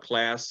 Remember how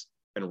class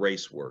and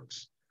race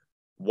works.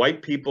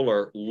 White people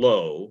are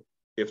low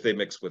if they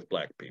mix with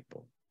black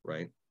people,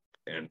 right?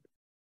 And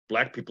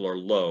black people are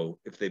low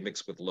if they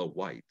mix with low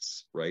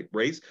whites, right?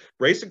 Race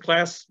and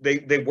class,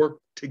 they work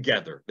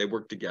together. They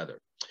work together.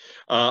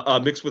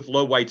 Mixed with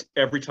low whites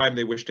every time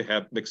they wish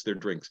to mix their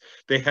drinks.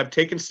 They have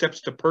taken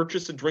steps to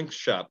purchase a drink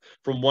shop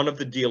from one of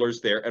the dealers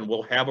there and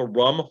will have a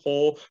rum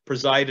hole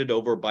presided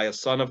over by a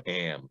son of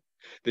Ham.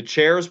 The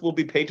chairs will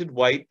be painted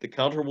white, the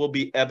counter will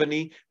be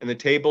ebony, and the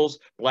tables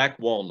black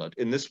walnut.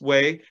 In this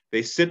way,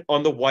 they sit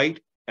on the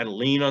white and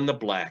lean on the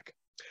black.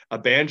 A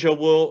banjo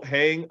will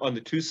hang on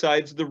the two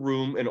sides of the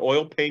room, an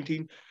oil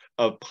painting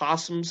of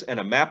possums and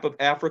a map of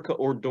Africa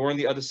or adorn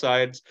the other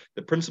sides.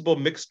 The principal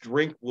mixed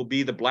drink will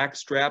be the black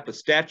strap, a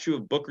statue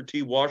of Booker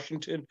T.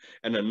 Washington,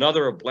 and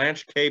another of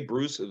Blanche K.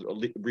 Bruce, a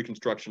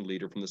Reconstruction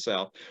leader from the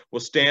South, will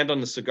stand on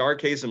the cigar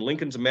case, and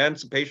Lincoln's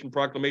Emancipation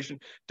Proclamation,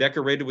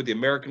 decorated with the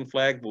American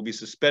flag, will be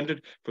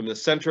suspended from the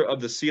center of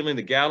the ceiling.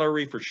 The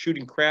gallery for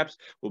shooting craps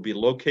will be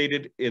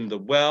located in the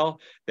well.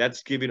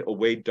 That's giving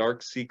away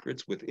dark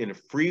secrets. Within a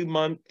 3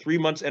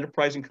 months,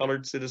 enterprising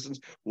colored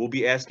citizens will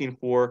be asking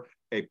for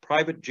a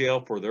private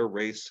jail for their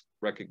race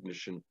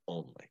recognition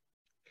only.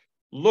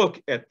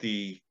 Look at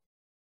the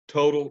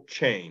total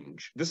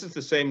change. This is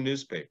the same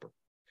newspaper.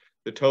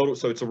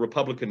 So it's a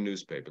Republican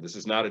newspaper. This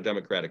is not a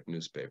Democratic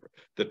newspaper.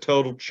 The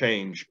total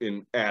change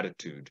in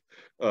attitude,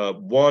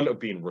 one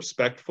of being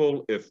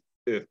respectful, if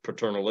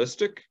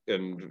paternalistic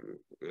and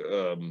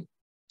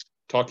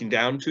talking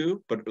down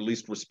to, but at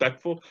least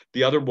respectful.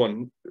 The other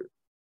one,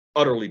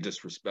 utterly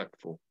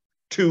disrespectful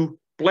to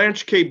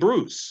Blanche K.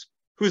 Bruce,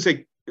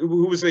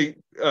 who was a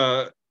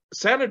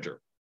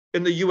senator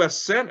in the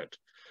U.S. Senate.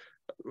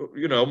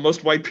 You know,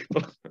 most white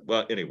people.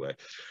 Well, anyway,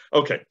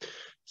 okay.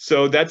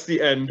 So that's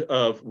the end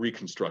of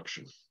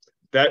Reconstruction.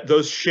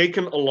 Those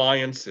shaken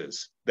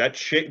alliances,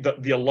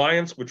 the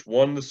alliance which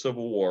won the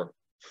Civil War,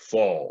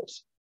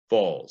 falls.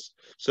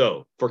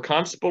 So for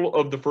Constable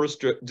of the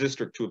First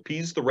District to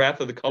appease the wrath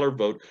of the colored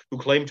vote, who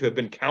claimed to have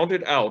been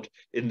counted out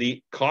in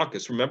the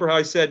caucus. Remember how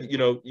I said, you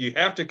know, you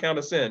have to count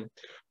us in.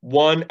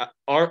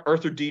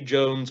 Arthur D.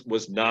 Jones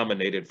was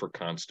nominated for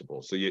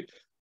constable. So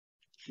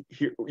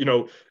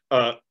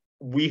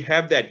we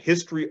have that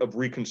history of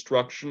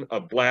Reconstruction,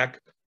 of black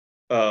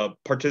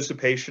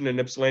participation in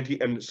Ypsilanti,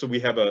 and so we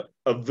have a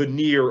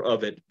veneer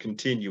of it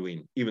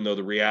continuing, even though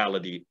the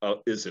reality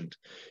isn't.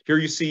 Here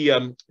you see,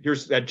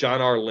 here's that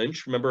John R.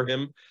 Lynch. Remember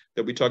him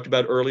that we talked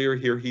about earlier?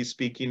 Here he's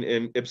speaking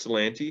in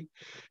Ypsilanti.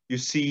 You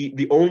see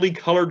the only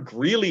colored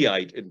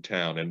Greeleyite in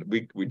town, and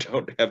we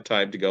don't have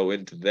time to go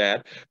into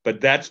that, but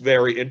that's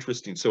very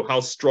interesting. So how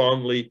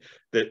strongly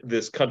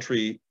this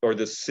country or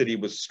this city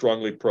was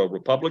strongly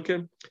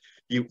pro-Republican.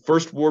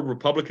 First ward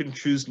Republican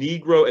choose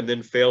Negro and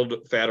then failed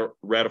to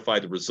ratify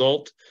the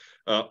result.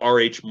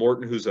 R.H.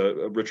 Morton, who's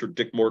Richard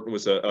Dick Morton,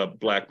 was a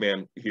black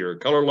man here.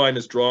 Color line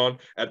is drawn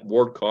at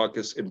Ward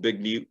Caucus in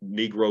Big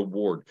Negro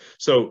Ward.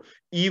 So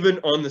even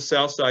on the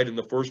South Side in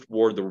the first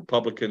ward, the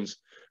Republicans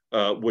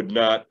would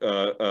not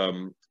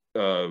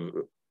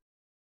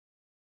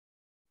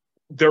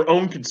their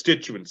own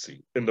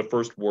constituency in the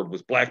first ward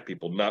was black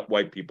people, not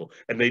white people,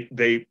 and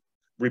they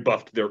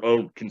rebuffed their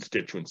own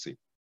constituency.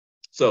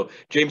 So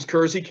James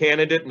Kersey,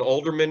 candidate and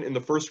alderman in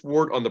the first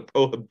ward on the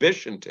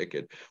prohibition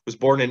ticket, was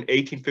born in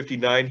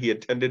 1859. He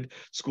attended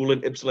school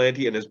in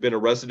Ypsilanti and has been a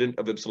resident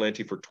of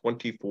Ypsilanti for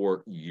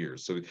 24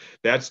 years. So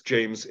that's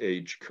James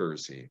H.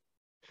 Kersey.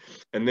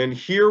 And then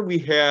here we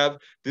have,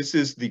 this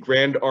is the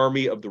Grand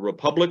Army of the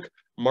Republic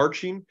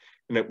marching,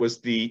 and it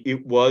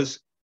was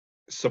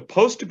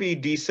supposed to be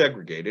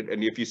desegregated.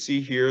 And if you see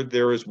here,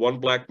 there is one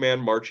black man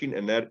marching,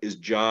 and that is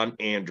John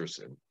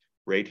Anderson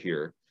right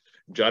here.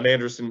 John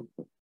Anderson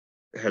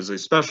has a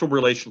special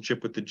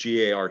relationship with the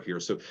GAR here.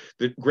 So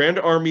the Grand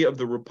Army of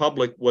the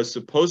Republic was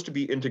supposed to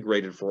be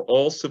integrated for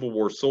all Civil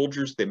War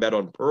soldiers. They met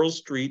on Pearl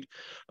Street.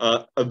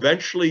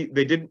 Eventually,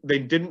 they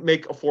didn't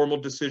make a formal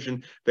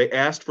decision. They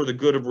asked for the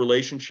good of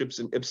relationships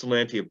in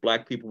Ypsilanti if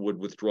black people would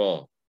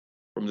withdraw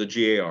from the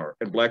GAR.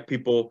 And black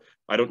people,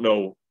 I don't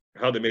know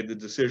how they made the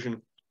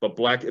decision, but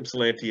black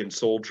Ypsilantian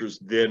soldiers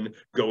then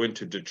go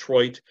into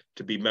Detroit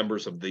to be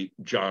members of the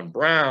John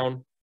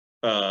Brown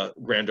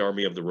Grand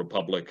Army of the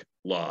Republic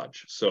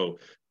Lodge. So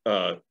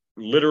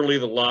literally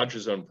the lodge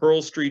is on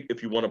Pearl Street.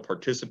 If you want to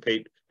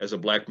participate as a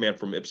black man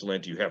from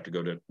Ypsilanti, you have to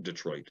go to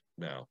Detroit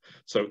now.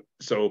 So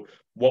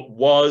what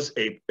was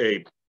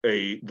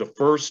the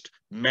first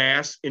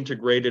mass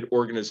integrated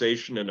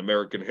organization in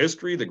American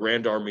history, the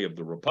Grand Army of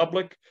the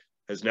Republic,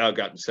 has now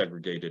gotten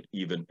segregated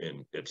even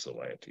in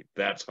Ypsilanti.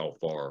 That's how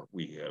far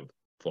we have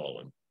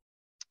fallen.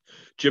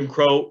 Jim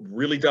Crow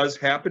really does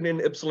happen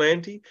in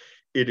Ypsilanti.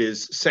 It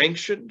is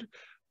sanctioned.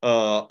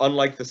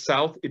 Unlike the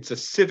South, it's a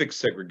civic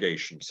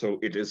segregation. So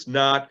it is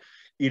not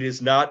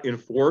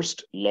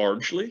enforced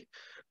largely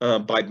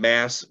by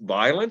mass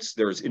violence.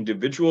 There's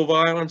individual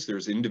violence.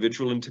 There's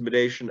individual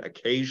intimidation.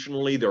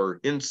 Occasionally, there are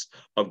hints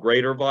of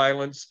greater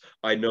violence.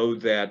 I know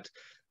that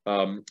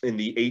in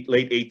the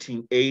late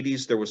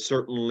 1880s, there was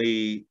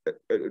certainly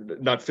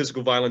not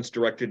physical violence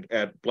directed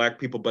at black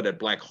people, but at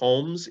black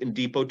homes in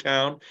Depot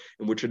Town,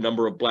 in which a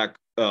number of black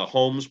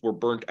homes were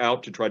burnt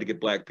out to try to get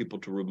black people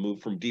to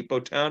remove from Depot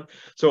Town.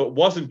 So it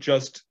wasn't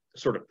just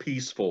sort of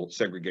peaceful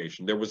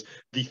segregation. There was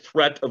the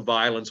threat of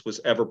violence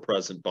was ever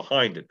present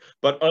behind it.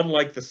 But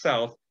unlike the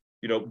South,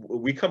 you know,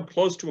 we come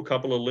close to a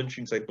couple of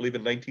lynchings. I believe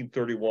in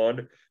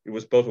 1931, it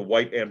was both a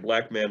white and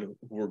black man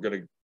who were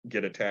going to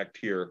get attacked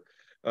here.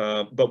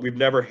 But we've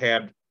never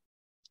had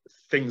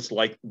things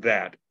like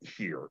that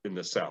here in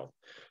the South,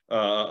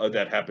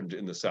 that happened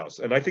in the South.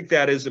 And I think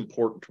that is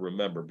important to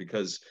remember,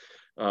 because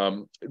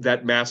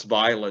that mass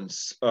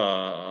violence,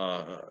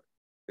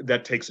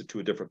 that takes it to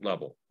a different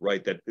level,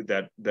 right?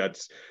 That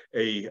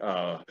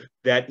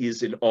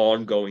is an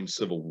ongoing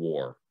civil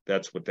war.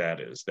 That's what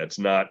that is.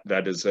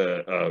 That is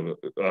a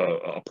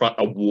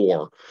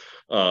war,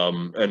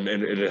 and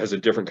it has a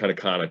different kind of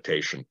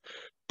connotation.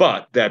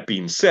 But that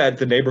being said,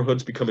 the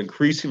neighborhoods become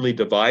increasingly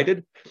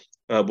divided.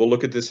 We'll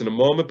look at this in a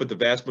moment, but the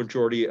vast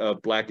majority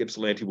of black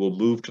Ypsilanti will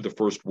move to the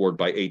first ward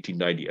by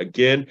 1890.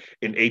 Again,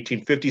 in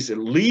 1850s, at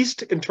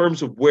least in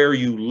terms of where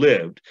you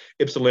lived,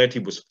 Ypsilanti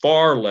was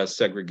far less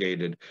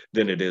segregated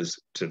than it is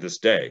to this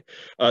day.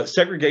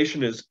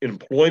 Segregation in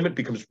employment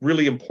becomes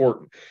really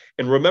important.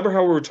 And remember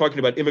how we were talking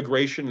about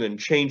immigration and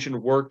change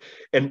in work,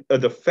 and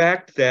the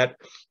fact that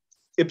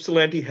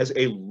Ypsilanti has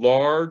a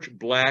large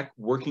black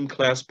working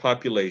class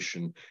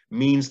population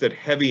means that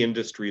heavy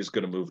industry is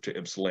going to move to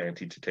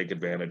Ypsilanti to take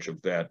advantage of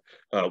that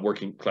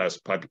working class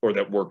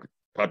work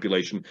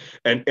population,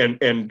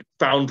 and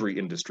foundry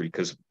industry,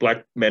 because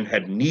black men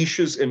had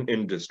niches in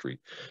industry.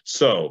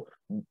 So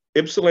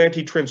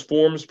Ypsilanti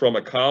transforms from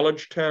a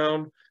college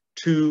town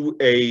to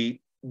a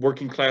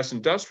working class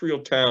industrial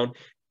town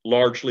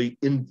largely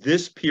in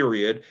this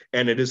period,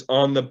 and it is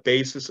on the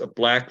basis of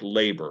black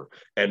labor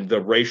and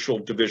the racial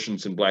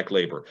divisions in black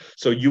labor.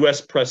 So U.S.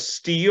 Press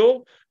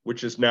Steel,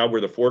 which is now where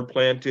the Ford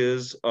plant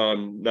is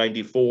on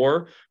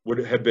 94, would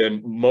have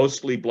been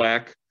mostly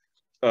black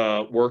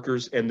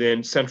workers, and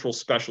then Central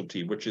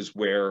Specialty, which is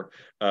where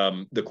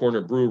the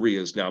Corner Brewery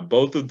is now.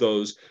 Both of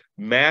those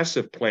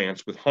massive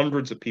plants with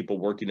hundreds of people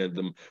working in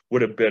them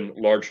would have been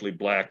largely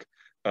black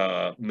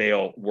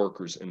male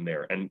workers in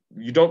there. And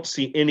you don't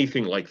see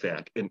anything like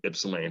that in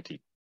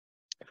Ypsilanti,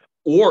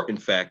 or in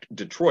fact,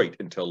 Detroit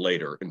until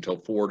later, until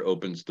Ford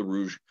opens the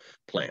Rouge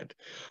plant.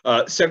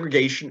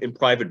 Segregation in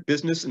private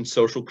business and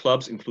social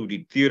clubs,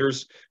 including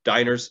theaters,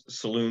 diners,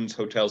 saloons,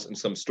 hotels, and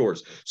some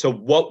stores. So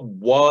what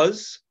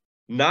was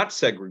not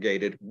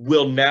segregated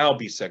will now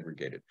be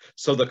segregated.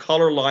 So the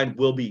color line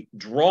will be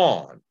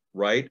drawn,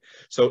 right?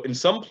 So in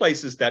some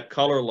places that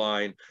color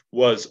line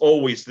was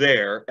always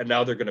there, and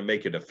now they're going to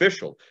make it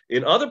official.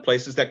 In other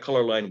places that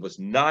color line was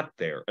not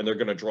there, and they're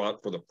going to draw it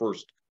for the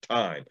first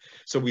time.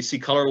 So we see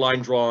color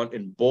line drawn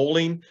in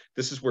bowling.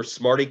 This is where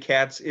Smarty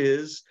Cats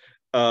is.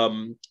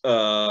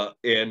 That's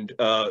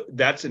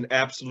an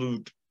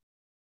absolute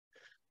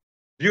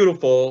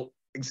beautiful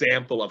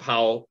example of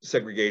how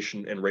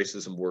segregation and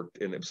racism worked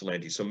in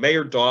Ypsilanti. So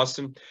Mayor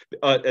Dawson,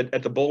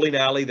 at the bowling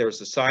alley, there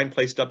was a sign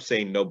placed up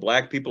saying no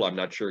black people. I'm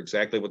not sure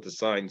exactly what the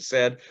sign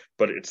said,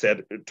 but it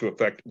said to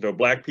effect no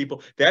black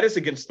people. That is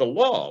against the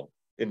law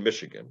in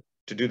Michigan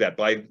to do that.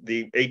 By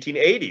the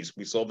 1880s,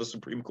 we saw the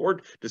Supreme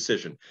Court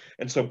decision.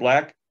 And so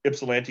Black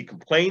Ypsilanti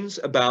complains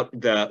about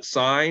the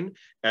sign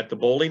at the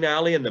bowling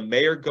alley, and the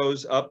mayor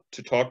goes up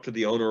to talk to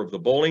the owner of the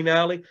bowling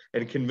alley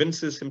and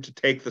convinces him to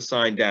take the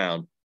sign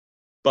down.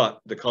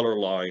 But the color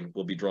line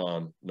will be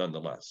drawn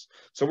nonetheless.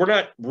 So we're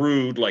not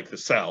rude like the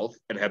South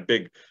and have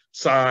big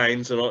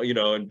signs and all, you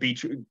know, and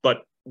beach,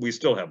 but we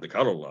still have the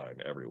color line,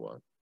 everyone.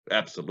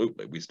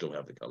 Absolutely, we still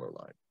have the color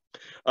line.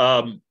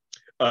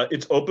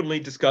 It's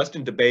openly discussed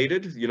and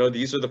debated. You know,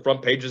 these are the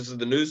front pages of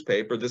the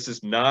newspaper. This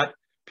is not,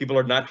 people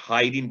are not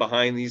hiding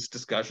behind these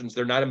discussions.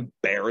 They're not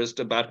embarrassed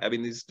about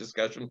having these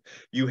discussions.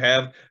 You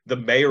have the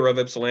mayor of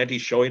Ypsilanti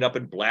showing up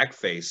in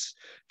blackface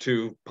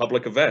to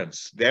public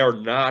events. They are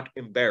not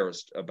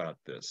embarrassed about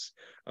this.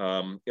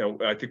 You know,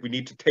 I think we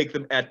need to take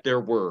them at their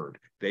word.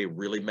 They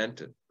really meant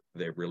it.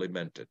 They really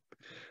meant it.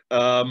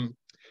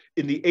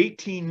 In the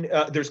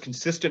there's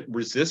consistent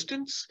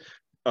resistance.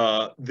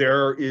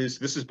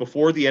 This is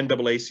before the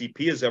NAACP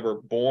is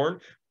ever born.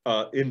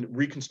 In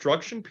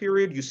Reconstruction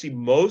period, you see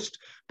most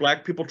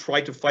Black people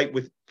try to fight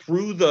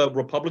through the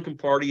Republican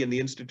Party and the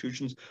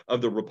institutions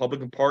of the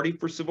Republican Party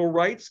for civil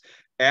rights.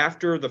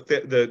 After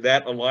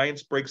that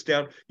alliance breaks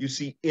down, you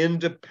see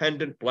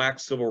independent Black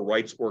civil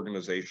rights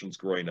organizations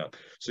growing up.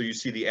 So you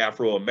see the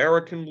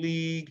Afro-American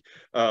League,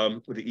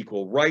 the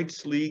Equal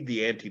Rights League,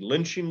 the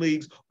Anti-Lynching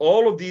Leagues.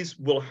 All of these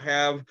will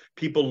have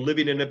people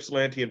living in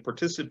Ypsilanti and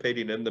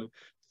participating in them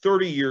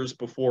 20 years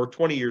before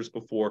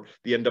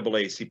the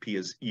NAACP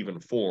is even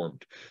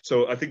formed.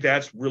 So I think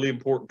that's really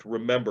important to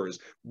remember, is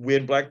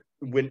when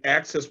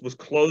access was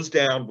closed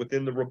down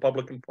within the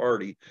Republican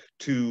Party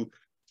to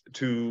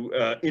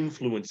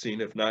influencing,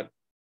 if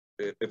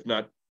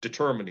not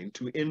determining,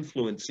 to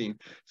influencing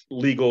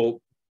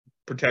legal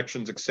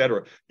protections,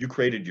 etc. You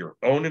created your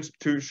own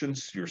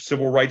institutions, your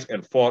civil rights,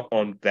 and fought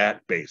on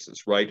that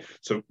basis, right?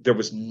 So there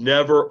was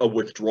never a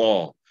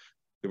withdrawal.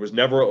 There was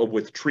never a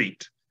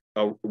retreat.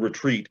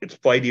 It's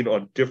fighting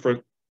on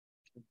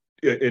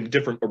in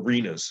different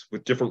arenas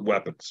with different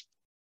weapons,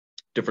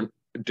 different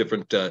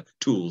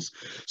tools.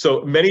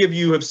 So many of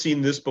you have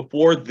seen this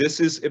before. This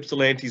is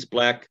Ypsilanti's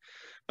Black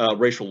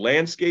racial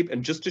landscape.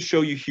 And just to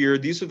show you here,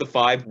 these are the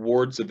 5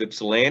 wards of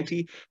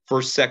Ypsilanti: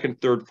 1st, 2nd,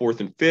 3rd, 4th,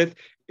 and 5th.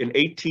 In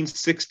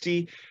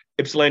 1860,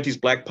 Ypsilanti's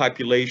Black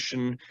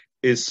population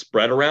is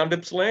spread around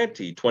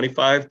Ypsilanti.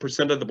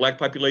 25% of the Black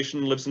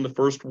population lives in the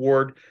 1st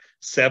ward.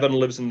 7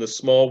 lives in the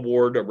small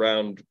ward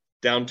around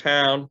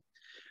downtown.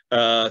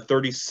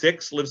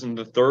 36 lives in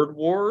the 3rd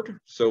ward,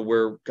 so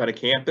where kind of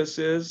campus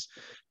is.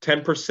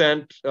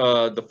 10%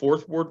 the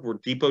 4th ward, where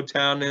Depot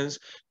Town is.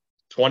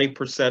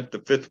 20% the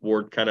 5th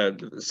ward, kind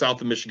of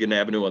south of Michigan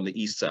Avenue on the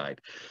east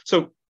side.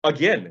 So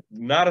again,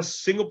 not a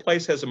single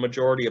place has a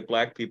majority of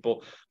Black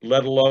people,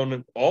 let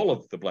alone all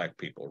of the Black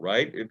people,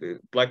 right?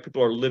 Black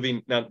people are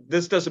living. Now,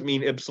 this doesn't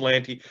mean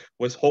Ypsilanti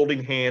was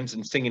holding hands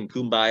and singing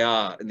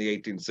Kumbaya in the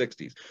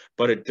 1860s,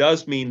 but it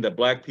does mean that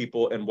Black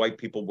people and white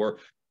people were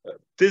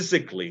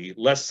physically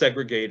less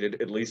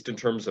segregated, at least in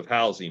terms of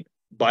housing,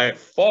 by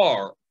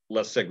far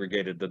less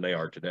segregated than they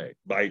are today,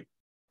 by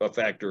a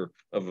factor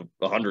of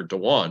 100 to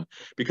 1.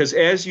 Because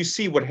as you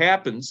see, what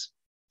happens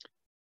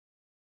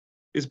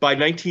is by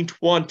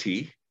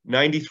 1920,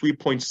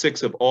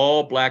 93.6% of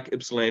all Black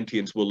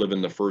Ypsilantians will live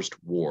in the 1st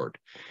ward.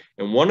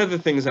 And one of the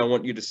things I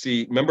want you to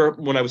see, remember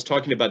when I was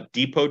talking about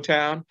Depot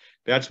Town,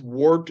 that's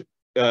Ward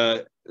 4.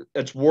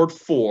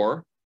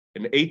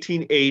 In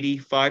 1880,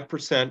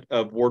 5%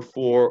 of Ward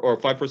 4, or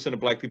 5% of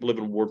Black people live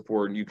in Ward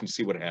 4, and you can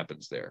see what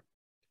happens there.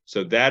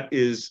 So that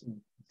is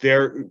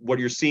there. What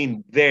you're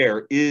seeing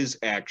there is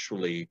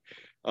actually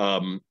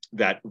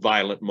that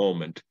violent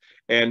moment.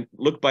 And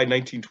look, by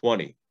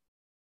 1920.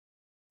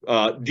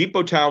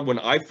 Depot Town, when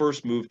I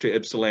first moved to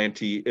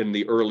Ypsilanti in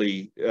the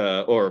early,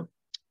 or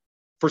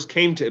first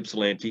came to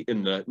Ypsilanti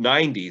in the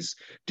 90s,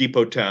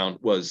 Depot Town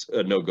was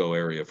a no-go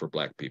area for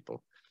Black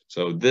people.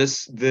 So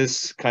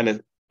this kind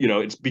of, you know,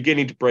 it's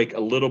beginning to break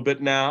a little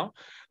bit now,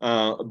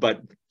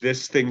 but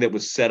this thing that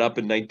was set up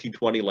in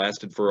 1920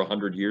 lasted for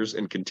 100 years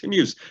and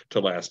continues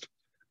to last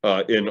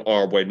in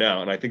our way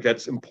now. And I think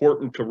that's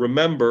important to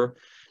remember,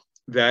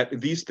 that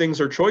these things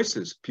are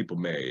choices people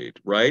made,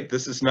 right?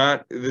 This is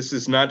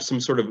not some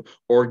sort of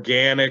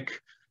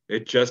organic,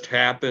 it just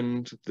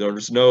happened,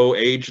 there's no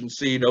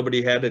agency,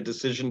 nobody had a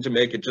decision to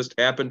make, it just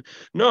happened.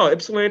 No,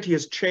 Ypsilanti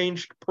has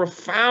changed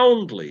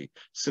profoundly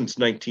since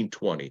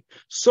 1920.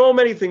 So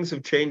many things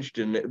have changed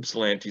in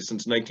Ypsilanti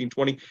since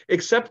 1920,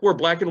 except where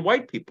Black and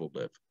white people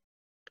live.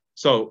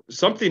 So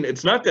it's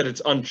not that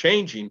it's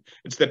unchanging,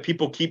 it's that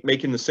people keep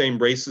making the same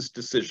racist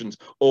decisions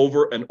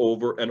over and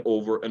over and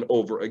over and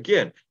over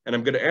again. And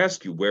I'm going to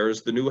ask you, where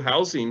is the new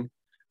housing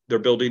they're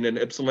building in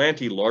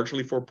Ypsilanti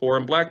largely for poor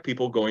and Black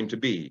people going to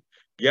be.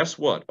 Guess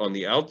what? On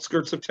the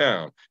outskirts of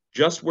town,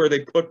 just where they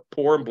put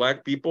poor and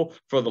Black people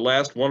for the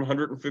last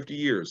 150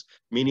 years,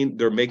 meaning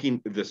they're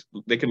making this,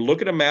 they can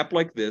look at a map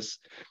like this,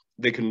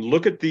 they can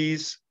look at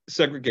these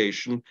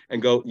segregation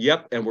and go,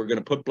 yep, and we're going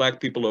to put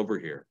Black people over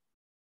here,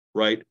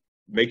 right?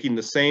 Making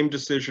the same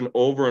decision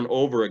over and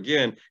over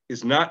again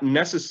is not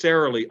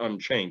necessarily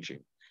unchanging.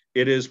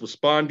 It is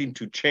responding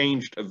to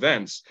changed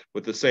events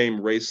with the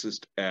same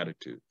racist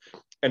attitude.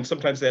 And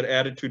sometimes that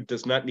attitude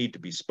does not need to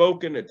be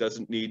spoken. It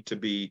doesn't need to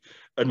be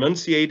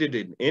enunciated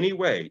in any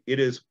way. It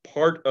is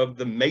part of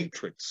the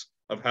matrix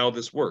of how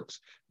this works.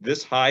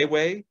 This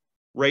highway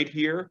right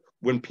here,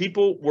 when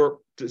people were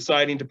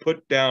deciding to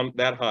put down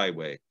that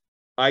highway,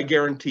 I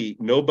guarantee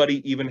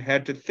nobody even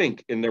had to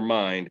think in their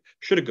mind,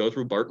 should it go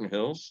through Barton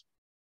Hills?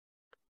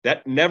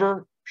 That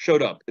never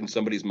showed up in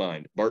somebody's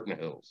mind, Barton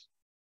Hills,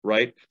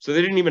 right? So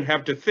they didn't even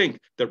have to think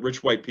that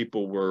rich white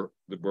people were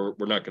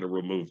not going to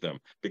remove them,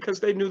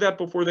 because they knew that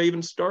before they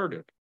even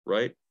started,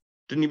 right?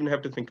 Didn't even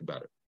have to think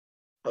about it.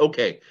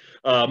 Okay,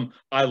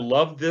 I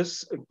love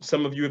this.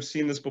 Some of you have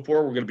seen this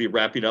before. We're going to be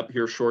wrapping up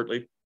here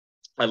shortly.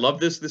 I love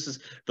this. This is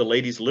the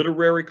Ladies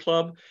Literary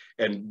Club,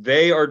 and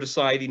they are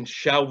deciding,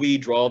 shall we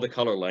draw the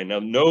color line? Now,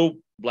 no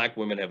Black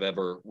women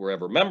were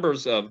ever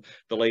members of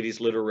the Ladies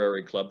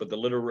Literary Club, but the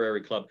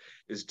Literary Club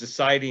is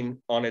deciding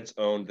on its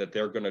own that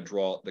they're going to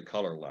draw the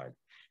color line.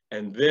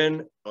 And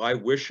then I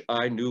wish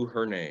I knew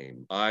her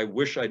name. I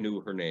wish I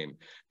knew her name.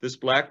 This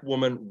Black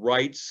woman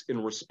writes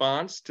in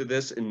response to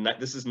this,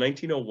 this is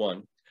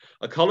 1901.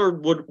 A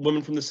colored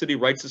woman from the city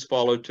writes as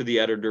follows to the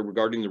editor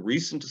regarding the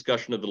recent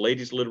discussion of the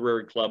Ladies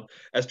Literary Club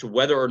as to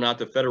whether or not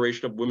the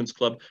Federation of Women's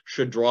Club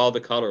should draw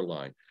the color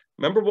line.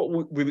 Remember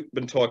what we've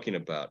been talking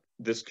about,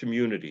 this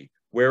community,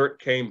 where it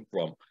came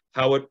from,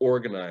 how it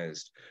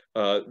organized,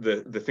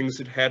 the things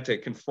it had to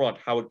confront,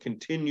 how it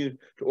continued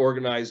to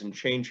organize in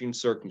changing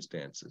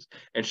circumstances.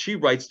 And she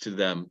writes to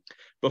them,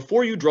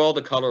 before you draw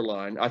the color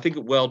line, I think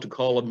it well to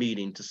call a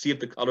meeting to see if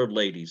the colored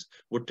ladies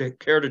would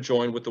care to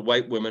join with the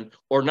white women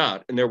or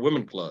not in their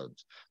women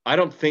clubs. I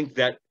don't think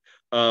that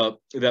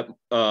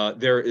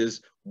there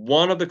is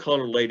one of the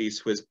colored ladies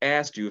who has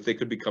asked you if they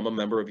could become a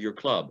member of your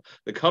club.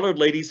 The colored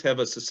ladies have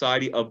a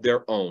society of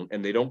their own,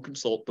 and they don't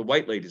consult the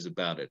white ladies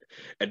about it.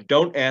 And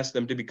don't ask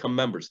them to become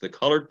members. The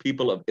colored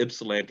people of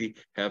Ypsilanti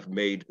have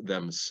made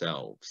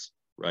themselves,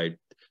 right?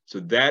 So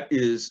that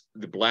is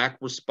the Black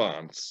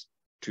response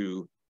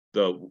to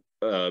the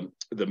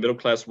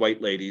middle-class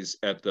white ladies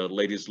at the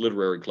Ladies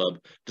Literary Club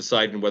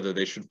deciding whether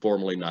they should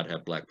formally not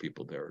have Black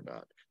people there or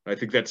not. And I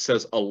think that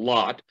says a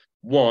lot,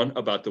 one,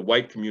 about the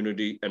white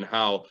community and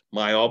how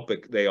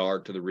myopic they are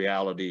to the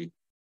reality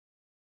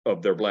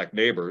of their Black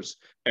neighbors,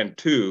 and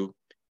two,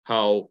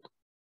 how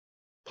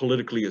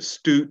politically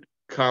astute,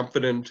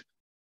 confident,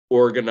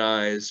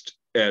 organized,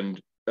 and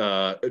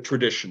a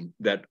tradition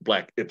that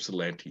Black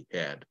Ypsilanti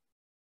had.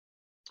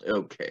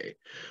 Okay,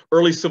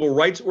 early civil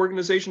rights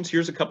organizations.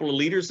 Here's a couple of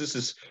leaders. This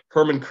is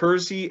Herman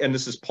Kersey and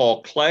this is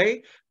Paul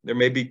Clay. There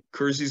may be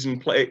Kerseys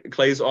and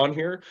Clays on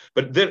here,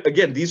 but then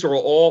again, these are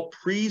all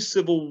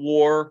pre-Civil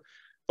War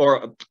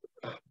or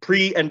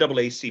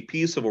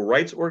pre-NAACP civil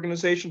rights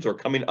organizations, or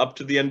coming up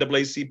to the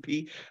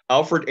NAACP.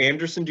 Alfred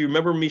Anderson, do you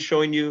remember me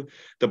showing you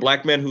the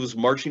Black man who was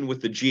marching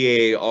with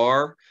the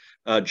GAR?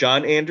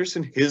 John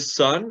Anderson, his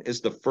son,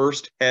 is the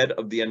first head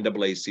of the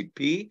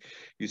NAACP.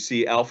 You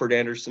see Alfred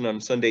Anderson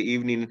on Sunday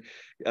evening.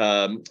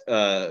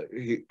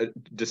 He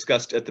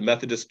discussed at the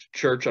Methodist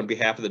Church on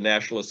behalf of the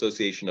National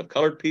Association of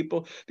Colored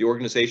People. The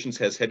organization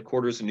has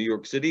headquarters in New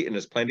York City and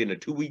is planning a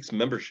 2-week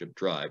membership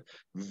drive.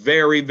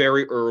 Very,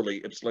 very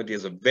early. Ypsilanti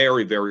has a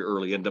very, very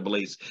early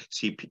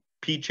NAACP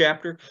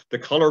chapter. The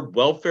Colored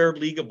Welfare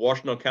League of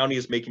Washington County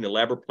is making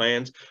elaborate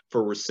plans for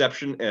a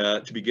reception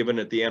to be given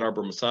at the Ann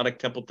Arbor Masonic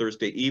Temple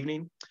Thursday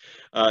evening.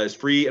 As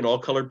free and all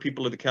colored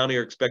people of the county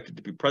are expected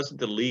to be present,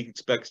 the league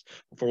expects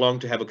for long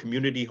to have a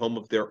community home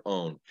of their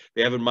own.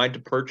 They have in mind to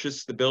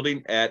purchase the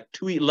building at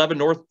 211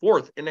 North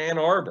 4th in Ann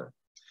Arbor.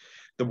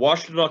 The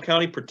Washington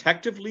County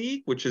Protective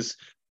League, which is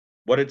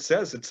what it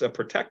says, it's a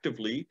protective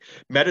league,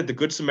 met at the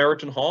Good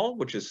Samaritan Hall,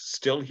 which is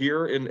still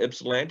here in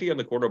Ypsilanti on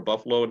the corner of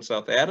Buffalo and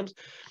South Adams.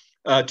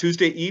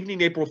 Tuesday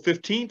evening, April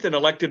 15th, and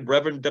elected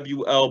Reverend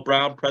W.L.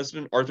 Brown,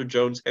 President. Arthur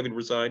Jones, having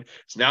resigned.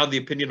 It's now the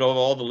opinion of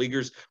all the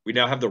leaguers. We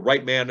now have the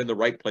right man in the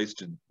right place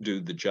to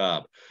do the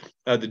job.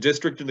 The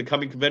district in the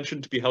coming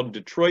convention to be held in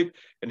Detroit,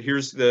 and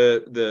here's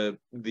the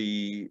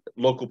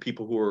local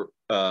people who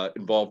are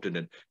involved in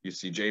it. You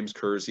see James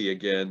Kersey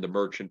again, the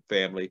Merchant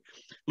family.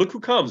 Look who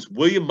comes,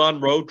 William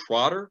Monroe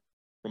Trotter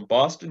from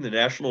Boston. The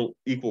National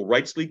Equal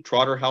Rights League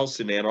Trotter House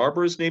in Ann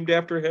Arbor is named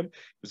after him.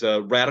 He was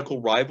a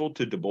radical rival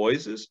to Du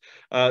Bois's.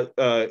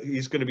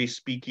 He's going to be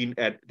speaking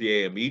at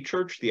the AME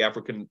Church, the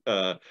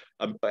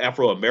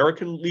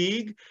Afro-American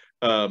League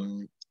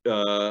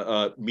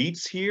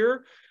meets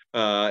here.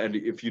 And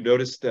if you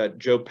notice that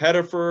Joe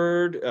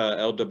Pettiford,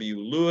 L.W.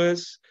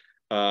 Lewis,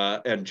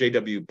 and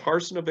J.W.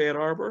 Parson of Ann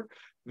Arbor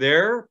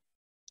there.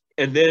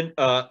 and then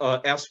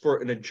asked for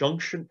an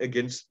injunction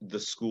against the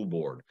school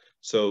board.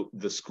 So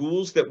the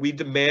schools that we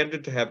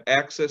demanded to have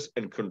access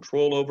and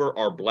control over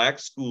are Black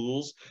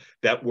schools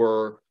that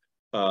were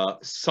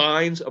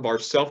signs of our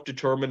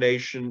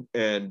self-determination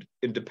and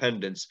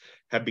independence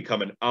have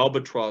become an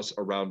albatross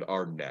around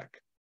our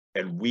neck.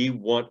 And we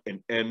want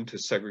an end to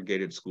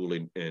segregated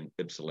schooling in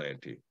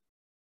Ypsilanti.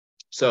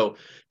 So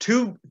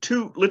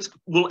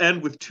we'll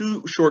end with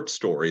two short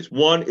stories.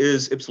 One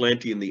is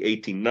Ypsilanti in the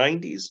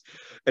 1890s.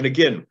 And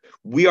again,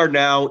 we are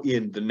now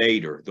in the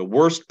nadir, the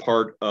worst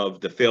part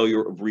of the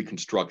failure of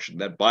Reconstruction,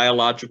 that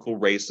biological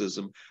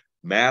racism,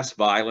 mass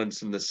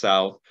violence in the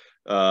South.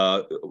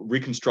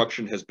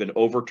 Reconstruction has been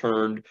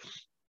overturned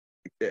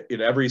in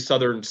every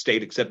southern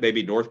state except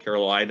maybe North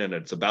Carolina, and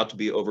it's about to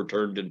be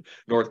overturned in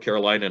North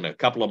Carolina in a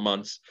couple of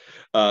months.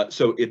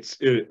 So it's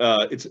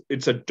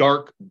a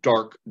dark,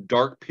 dark,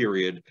 dark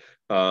period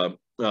for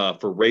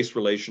race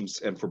relations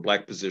and for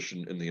Black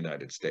position in the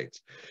United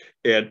States.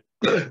 And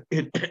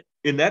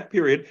in that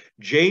period,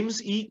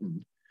 James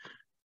Eaton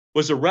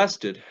was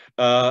arrested,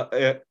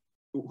 who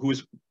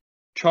was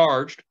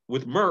charged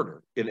with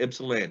murder in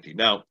Ypsilanti.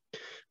 Now,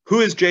 who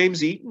is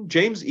James Eaton?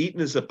 James Eaton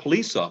is a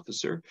police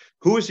officer.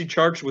 Who is he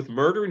charged with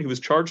murdering? He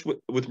was charged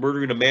with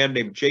murdering a man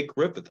named Jake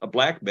Griffith, a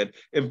Black man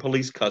in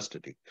police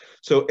custody.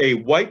 So a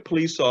white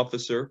police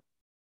officer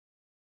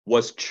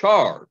was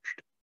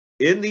charged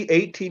in the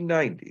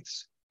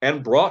 1890s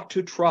and brought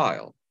to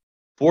trial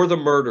for the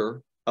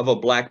murder of a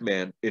Black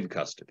man in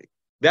custody.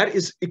 That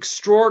is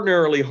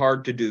extraordinarily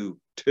hard to do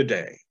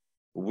today.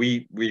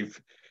 We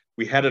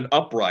had an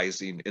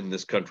uprising in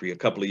this country a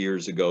couple of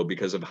years ago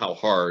because of how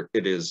hard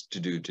it is to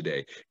do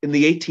today. In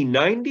the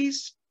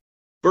 1890s,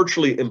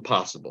 virtually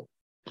impossible.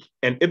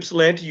 And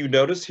Ypsilanti, you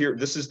notice here,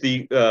 this is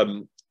the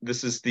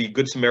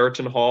Good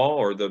Samaritan Hall,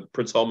 or the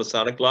Prince Hall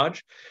Masonic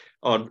Lodge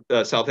on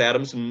South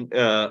Adams and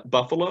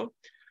Buffalo.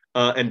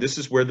 And this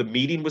is where the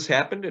meeting was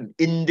happened, an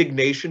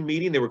indignation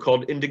meeting. They were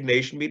called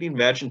indignation meeting.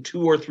 Imagine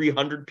 200 or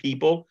 300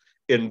 people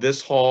in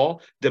this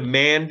hall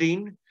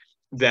demanding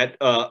that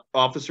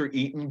Officer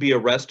Eaton be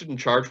arrested and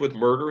charged with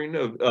murdering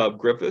of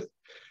Griffith.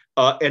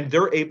 And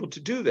they're able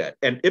to do that.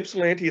 And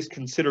Ypsilanti is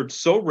considered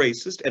so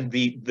racist, and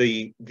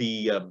the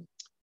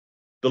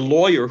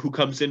lawyer who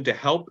comes in to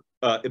help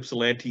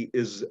Ypsilanti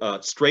is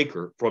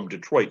Straker from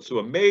Detroit, so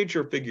a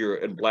major figure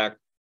in Black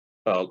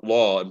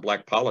law and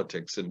Black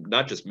politics, and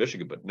not just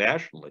Michigan, but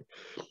nationally,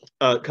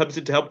 comes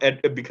in to help. And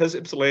because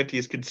Ypsilanti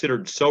is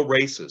considered so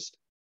racist,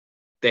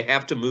 they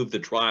have to move the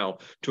trial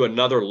to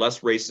another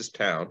less racist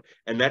town.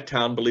 And that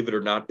town, believe it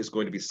or not, is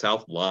going to be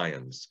South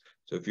Lyons.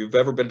 So if you've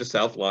ever been to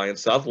South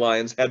Lyons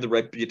had the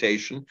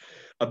reputation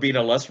of being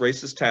a less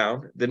racist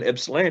town than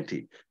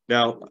Ypsilanti.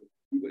 Now,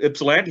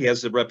 Ypsilanti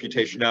has the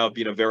reputation now of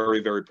being a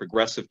very, very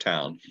progressive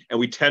town. And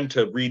we tend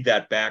to read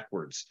that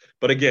backwards.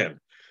 But again,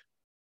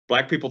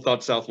 Black people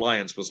thought South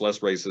Lyons was less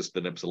racist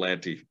than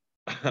Ypsilanti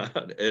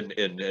in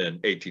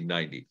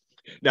 1890.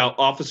 Now,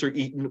 Officer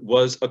Eaton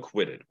was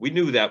acquitted. We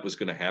knew that was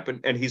going to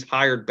happen, and he's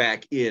hired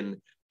back in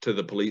to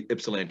the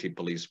Ypsilanti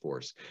police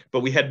force.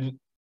 But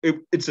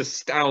it's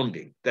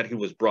astounding that he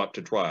was brought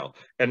to trial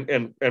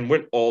and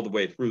went all the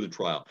way through the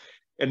trial.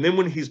 And then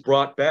when he's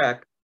brought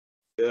back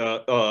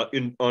to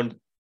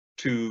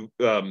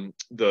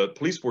the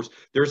police force,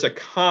 there's a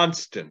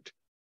constant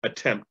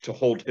attempt to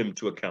hold him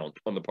to account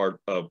on the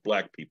part of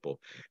Black people.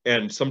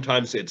 And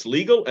sometimes it's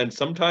legal, and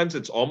sometimes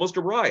it's almost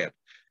a riot.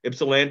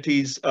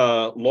 Ypsilanti's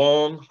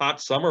long, hot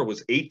summer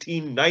was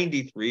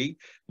 1893,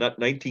 not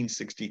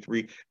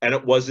 1963, and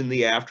it was in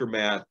the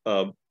aftermath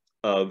of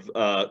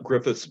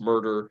Griffith's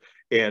murder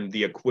and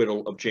the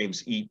acquittal of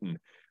James Eaton,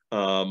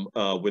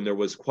 when there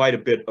was quite a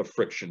bit of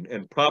friction,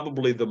 and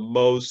probably the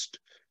most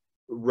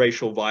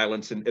racial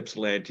violence in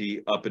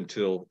Ypsilanti up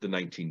until the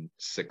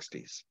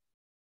 1960s.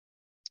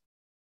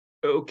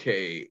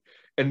 Okay.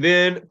 And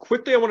then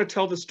quickly, I want to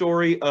tell the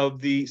story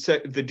of the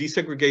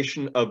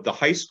desegregation of the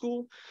high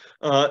school,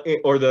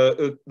 or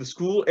the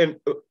school. And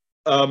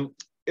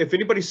if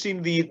anybody's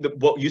seen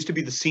what used to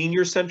be the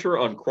senior center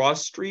on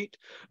Cross Street,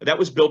 that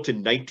was built in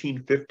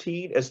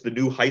 1915 as the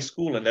new high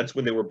school, and that's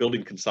when they were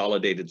building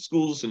consolidated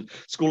schools, and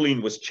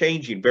schooling was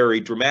changing very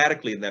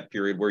dramatically in that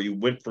period, where you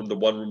went from the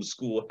one-room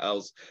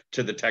schoolhouse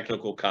to the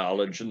technical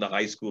college and the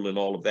high school and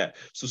all of that.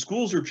 So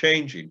schools are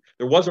changing.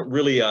 There wasn't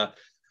really a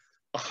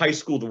high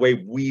school the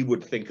way we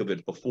would think of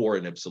it before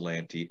in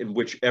Ypsilanti, in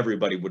which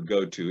everybody would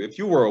go to. If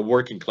you were a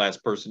working class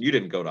person, you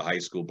didn't go to high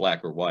school,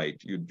 Black or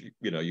white. You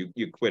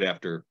quit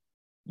after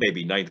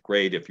maybe ninth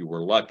grade if you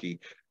were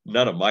lucky.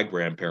 None of my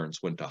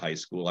grandparents went to high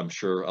school. I'm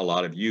sure a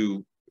lot of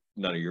you,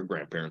 none of your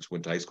grandparents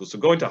went to high school. So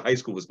going to high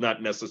school was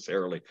not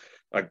necessarily,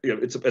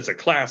 it's a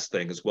class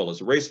thing as well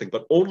as a race thing,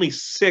 but only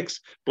 6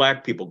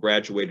 Black people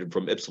graduated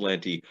from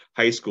Ypsilanti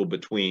High School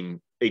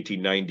between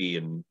 1890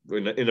 and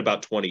in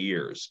about 20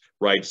 years,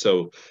 right?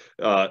 So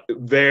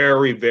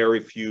very, very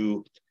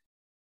few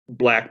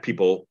Black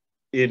people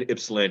in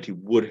Ypsilanti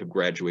would have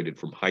graduated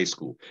from high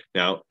school.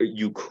 Now,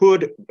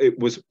 it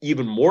was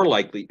even more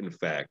likely, in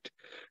fact,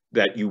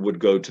 that you would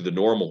go to the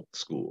normal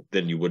school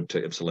than you would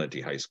to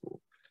Ypsilanti High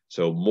School.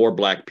 So more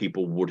Black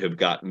people would have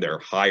gotten their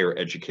higher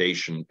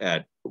education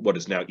at what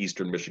is now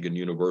Eastern Michigan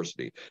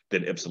University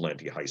than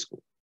Ypsilanti High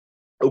School.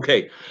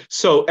 Okay,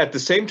 so at the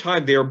same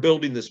time, they are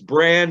building this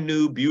brand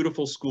new,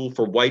 beautiful school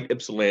for white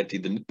Ypsilanti,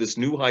 this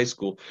new high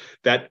school,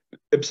 that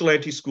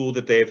Ypsilanti school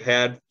that they have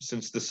had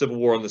since the Civil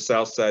War on the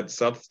South Side. The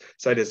South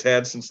Side has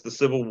had since the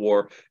Civil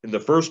War in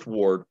the First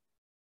Ward,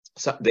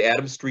 the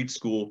Adams Street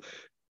School.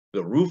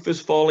 The roof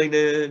is falling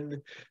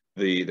in.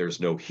 There's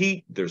no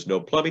heat, there's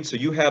no plumbing. So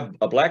you have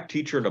a Black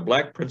teacher and a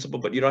Black principal,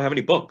 but you don't have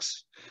any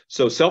books.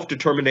 So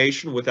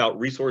self-determination without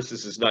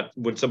resources is not,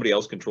 when somebody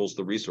else controls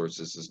the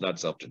resources, is not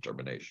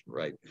self-determination,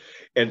 right?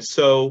 And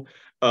so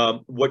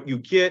what you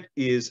get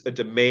is a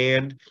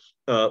demand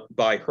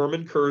by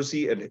Herman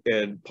Kersey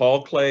and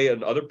Paul Clay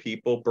and other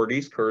people,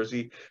 Bernice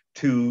Kersey,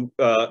 to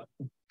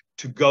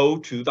go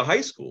to the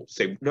high school,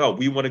 say, no,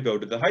 we want to go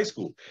to the high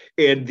school.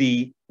 And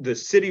the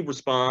city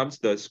responds,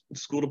 the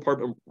school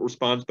department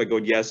responds by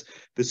going, yes,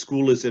 your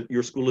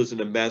school is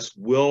in a mess.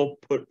 We'll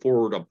put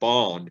forward a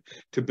bond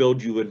to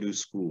build you a new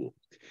school.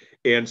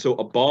 And so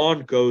a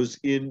bond goes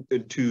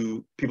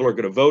into, people are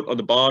going to vote on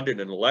the bond in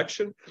an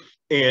election.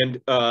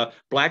 And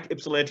Black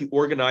Ypsilanti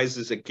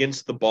organizes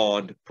against the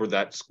bond for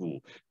that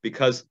school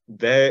because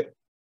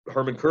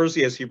Herman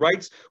Kersey, as he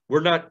writes,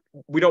 we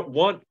don't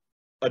want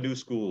a new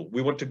school.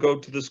 We want to go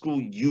to the school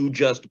you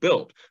just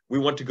built. We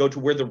want to go to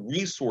where the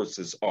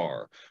resources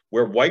are,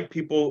 where white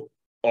people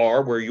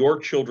are, where your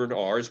children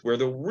are, is where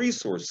the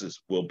resources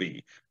will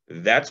be.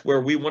 That's where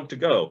we want to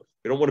go.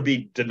 We don't want to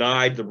be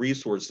denied the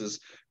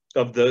resources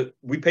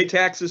we pay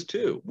taxes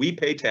too. We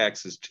pay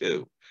taxes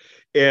too.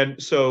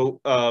 And so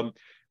Black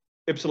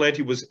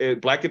Ypsilanti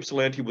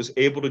was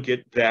able to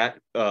get that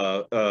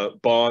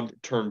bond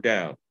turned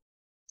down.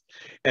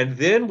 And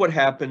then what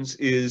happens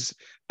is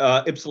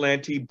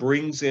Ypsilanti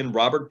brings in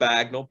Robert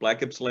Bagnall.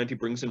 Black Ypsilanti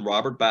brings in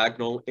Robert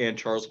Bagnall and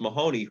Charles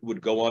Mahoney, who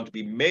would go on to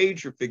be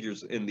major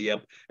figures in the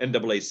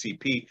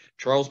NAACP.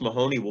 Charles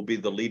Mahoney will be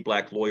the lead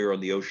Black lawyer on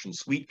the Ocean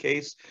Suite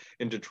case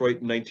in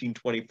Detroit in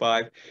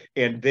 1925.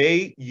 And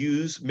they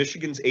use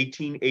Michigan's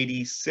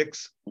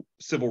 1886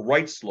 civil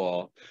rights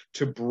law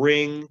to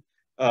bring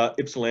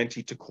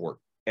Ypsilanti to court.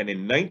 And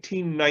in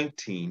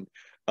 1919,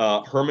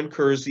 Herman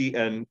Kersey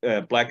and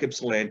Black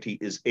Ypsilanti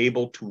is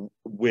able to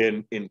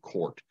win in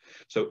court.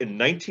 So in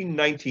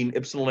 1919,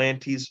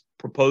 Ypsilanti's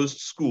proposed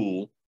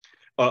school,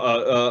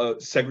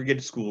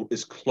 segregated school,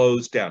 is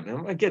closed down.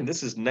 Now, again,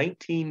 this is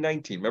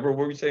 1919. Remember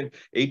what we were saying,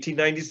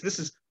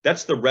 1890s?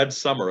 That's the Red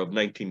Summer of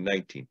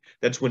 1919.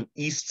 That's when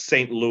East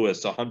St.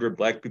 Louis, 100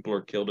 Black people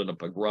are killed in a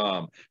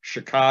pogrom.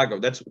 Chicago,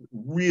 that's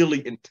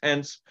really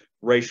intense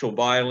racial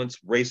violence,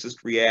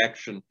 racist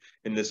reaction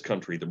in this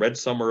country. The Red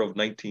Summer of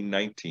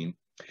 1919.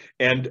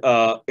 And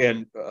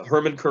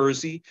Herman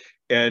Kersey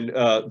and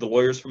the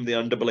lawyers from the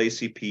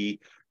NAACP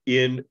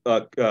in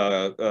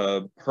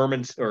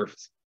Herman's, or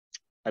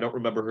I don't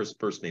remember her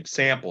first name,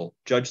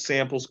 Judge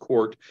Sample's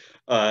court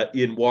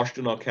in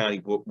Washtenaw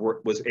County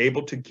was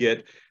able to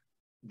get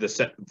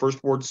the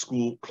First Ward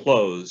school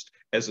closed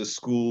as a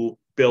school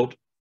built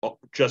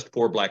just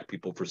for Black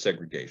people for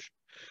segregation.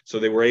 So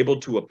they were able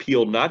to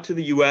appeal not to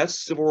the U.S.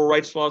 civil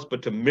rights laws,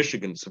 but to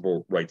Michigan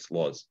civil rights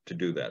laws to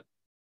do that.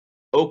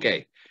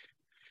 Okay.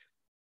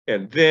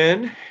 And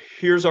then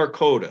here's our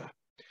coda.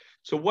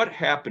 So what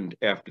happened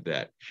after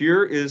that?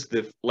 Here is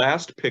the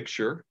last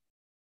picture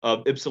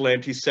of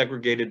Ypsilanti's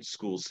segregated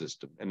school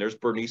system. And there's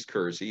Bernice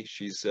Kersey.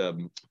 She's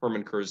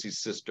Herman Kersey's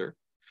sister.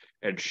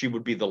 And she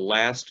would be the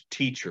last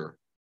teacher,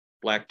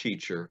 Black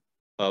teacher,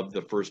 of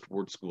the First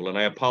Ward School. And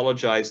I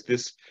apologize,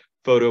 this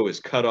photo is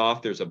cut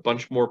off. There's a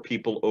bunch more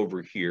people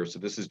over here. So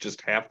this is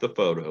just half the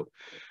photo.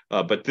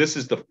 But this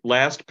is the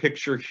last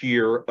picture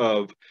here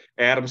of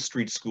Adams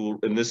Street School.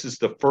 And this is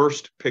the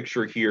first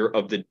picture here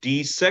of the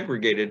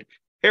desegregated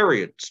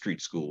Harriet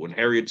Street School, when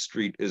Harriet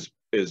Street is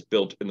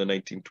built in the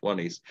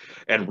 1920s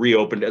and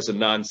reopened as a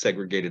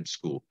non-segregated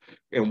school.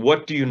 And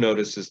what do you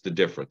notice is the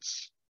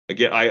difference?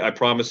 Again, I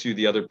promise you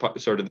the other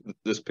sort of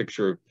this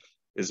picture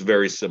is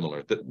very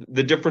similar.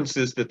 The difference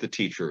is that the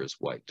teacher is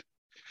white.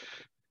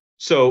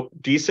 So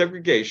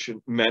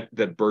desegregation meant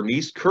that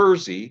Bernice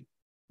Kersey,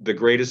 the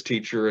greatest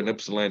teacher in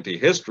Ypsilanti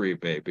history,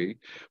 maybe,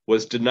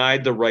 was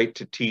denied the right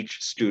to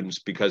teach students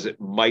because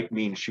it might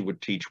mean she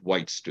would teach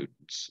white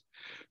students.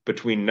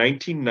 Between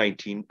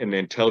 1919 and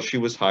until she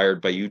was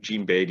hired by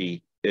Eugene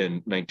Beatty in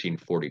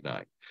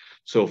 1949.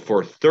 So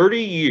for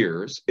 30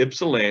 years,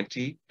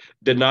 Ypsilanti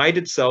denied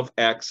itself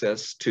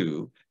access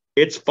to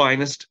its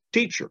finest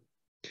teacher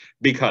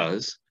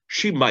because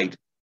she might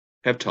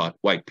have taught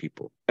white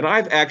people. And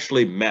I've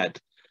actually met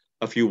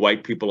a few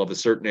white people of a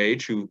certain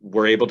age who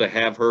were able to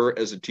have her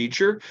as a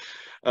teacher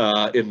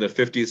in the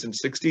 50s and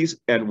 60s.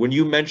 And when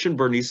you mention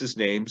Bernice's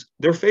names,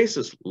 their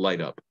faces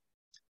light up.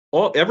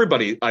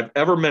 Everybody I've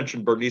ever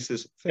mentioned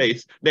Bernice's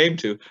name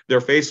to,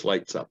 their face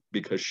lights up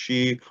because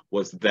she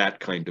was that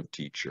kind of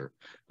teacher.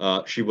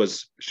 She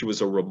was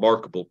a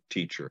remarkable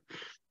teacher.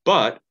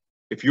 But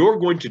if you're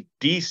going to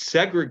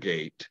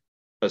desegregate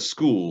a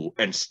school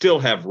and still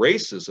have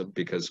racism,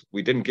 because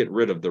we didn't get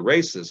rid of the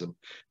racism,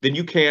 then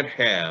you can't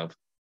have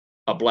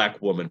a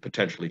Black woman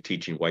potentially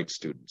teaching white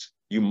students.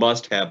 You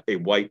must have a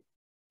white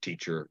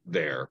teacher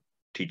there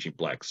teaching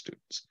Black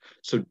students.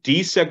 So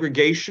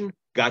desegregation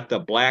got the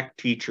Black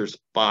teachers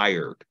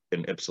fired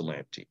in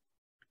Ypsilanti,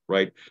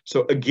 right?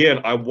 So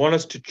again, I want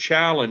us to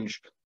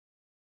challenge,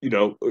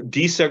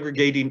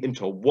 desegregating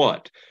into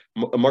what?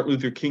 Martin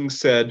Luther King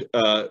said,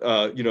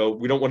 I don't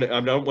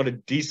want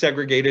to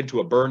desegregate into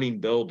a burning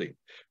building,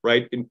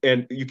 right?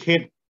 And you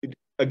can't.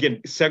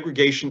 Again,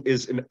 segregation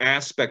is an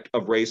aspect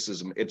of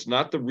racism. It's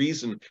not the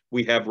reason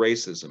we have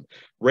racism.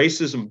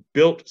 Racism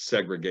built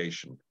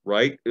segregation,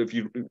 right? If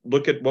you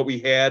look at what we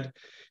had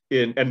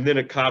and then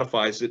it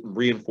codifies it and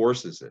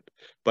reinforces it,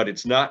 but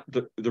it's not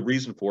the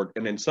reason for it.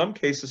 And in some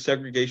cases,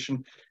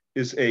 segregation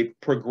is a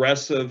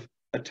progressive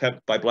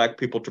attempt by Black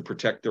people to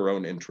protect their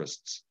own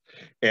interests.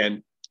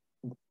 And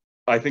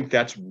I think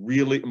that's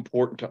really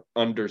important to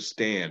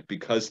understand,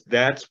 because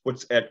that's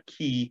what's at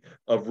key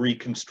of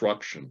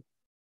Reconstruction.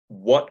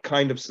 What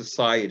kind of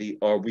society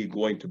are we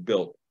going to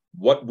build?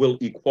 What will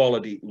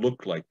equality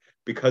look like?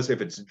 Because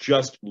if it's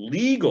just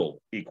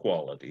legal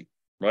equality,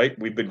 right?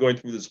 We've been going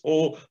through this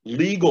whole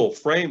legal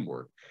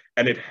framework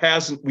and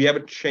we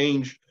haven't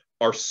changed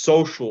our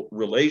social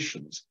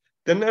relations,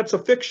 then that's a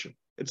fiction.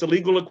 It's a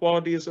legal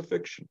equality is a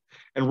fiction.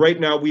 And right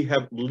now we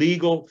have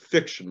legal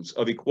fictions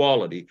of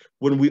equality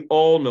when we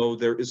all know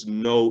there is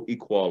no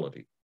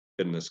equality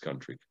in this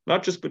country,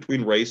 not just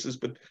between races,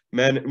 but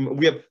men.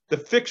 We have the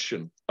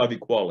fiction of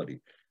equality,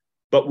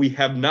 but we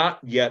have not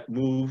yet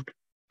moved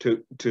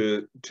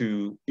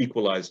to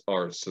equalize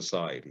our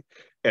society.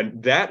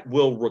 And that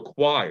will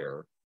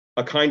require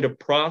a kind of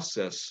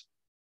process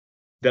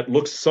that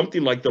looks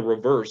something like the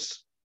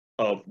reverse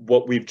of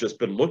what we've just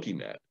been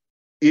looking at.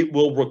 It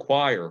will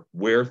require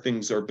where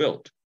things are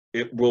built.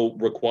 It will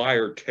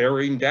require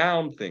tearing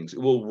down things. It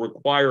will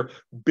require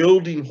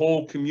building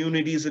whole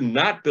communities and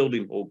not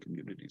building whole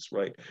communities,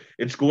 right?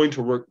 It's going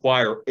to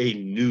require a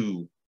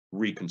new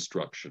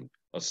reconstruction,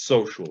 a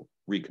social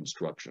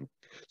reconstruction.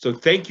 So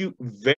thank you very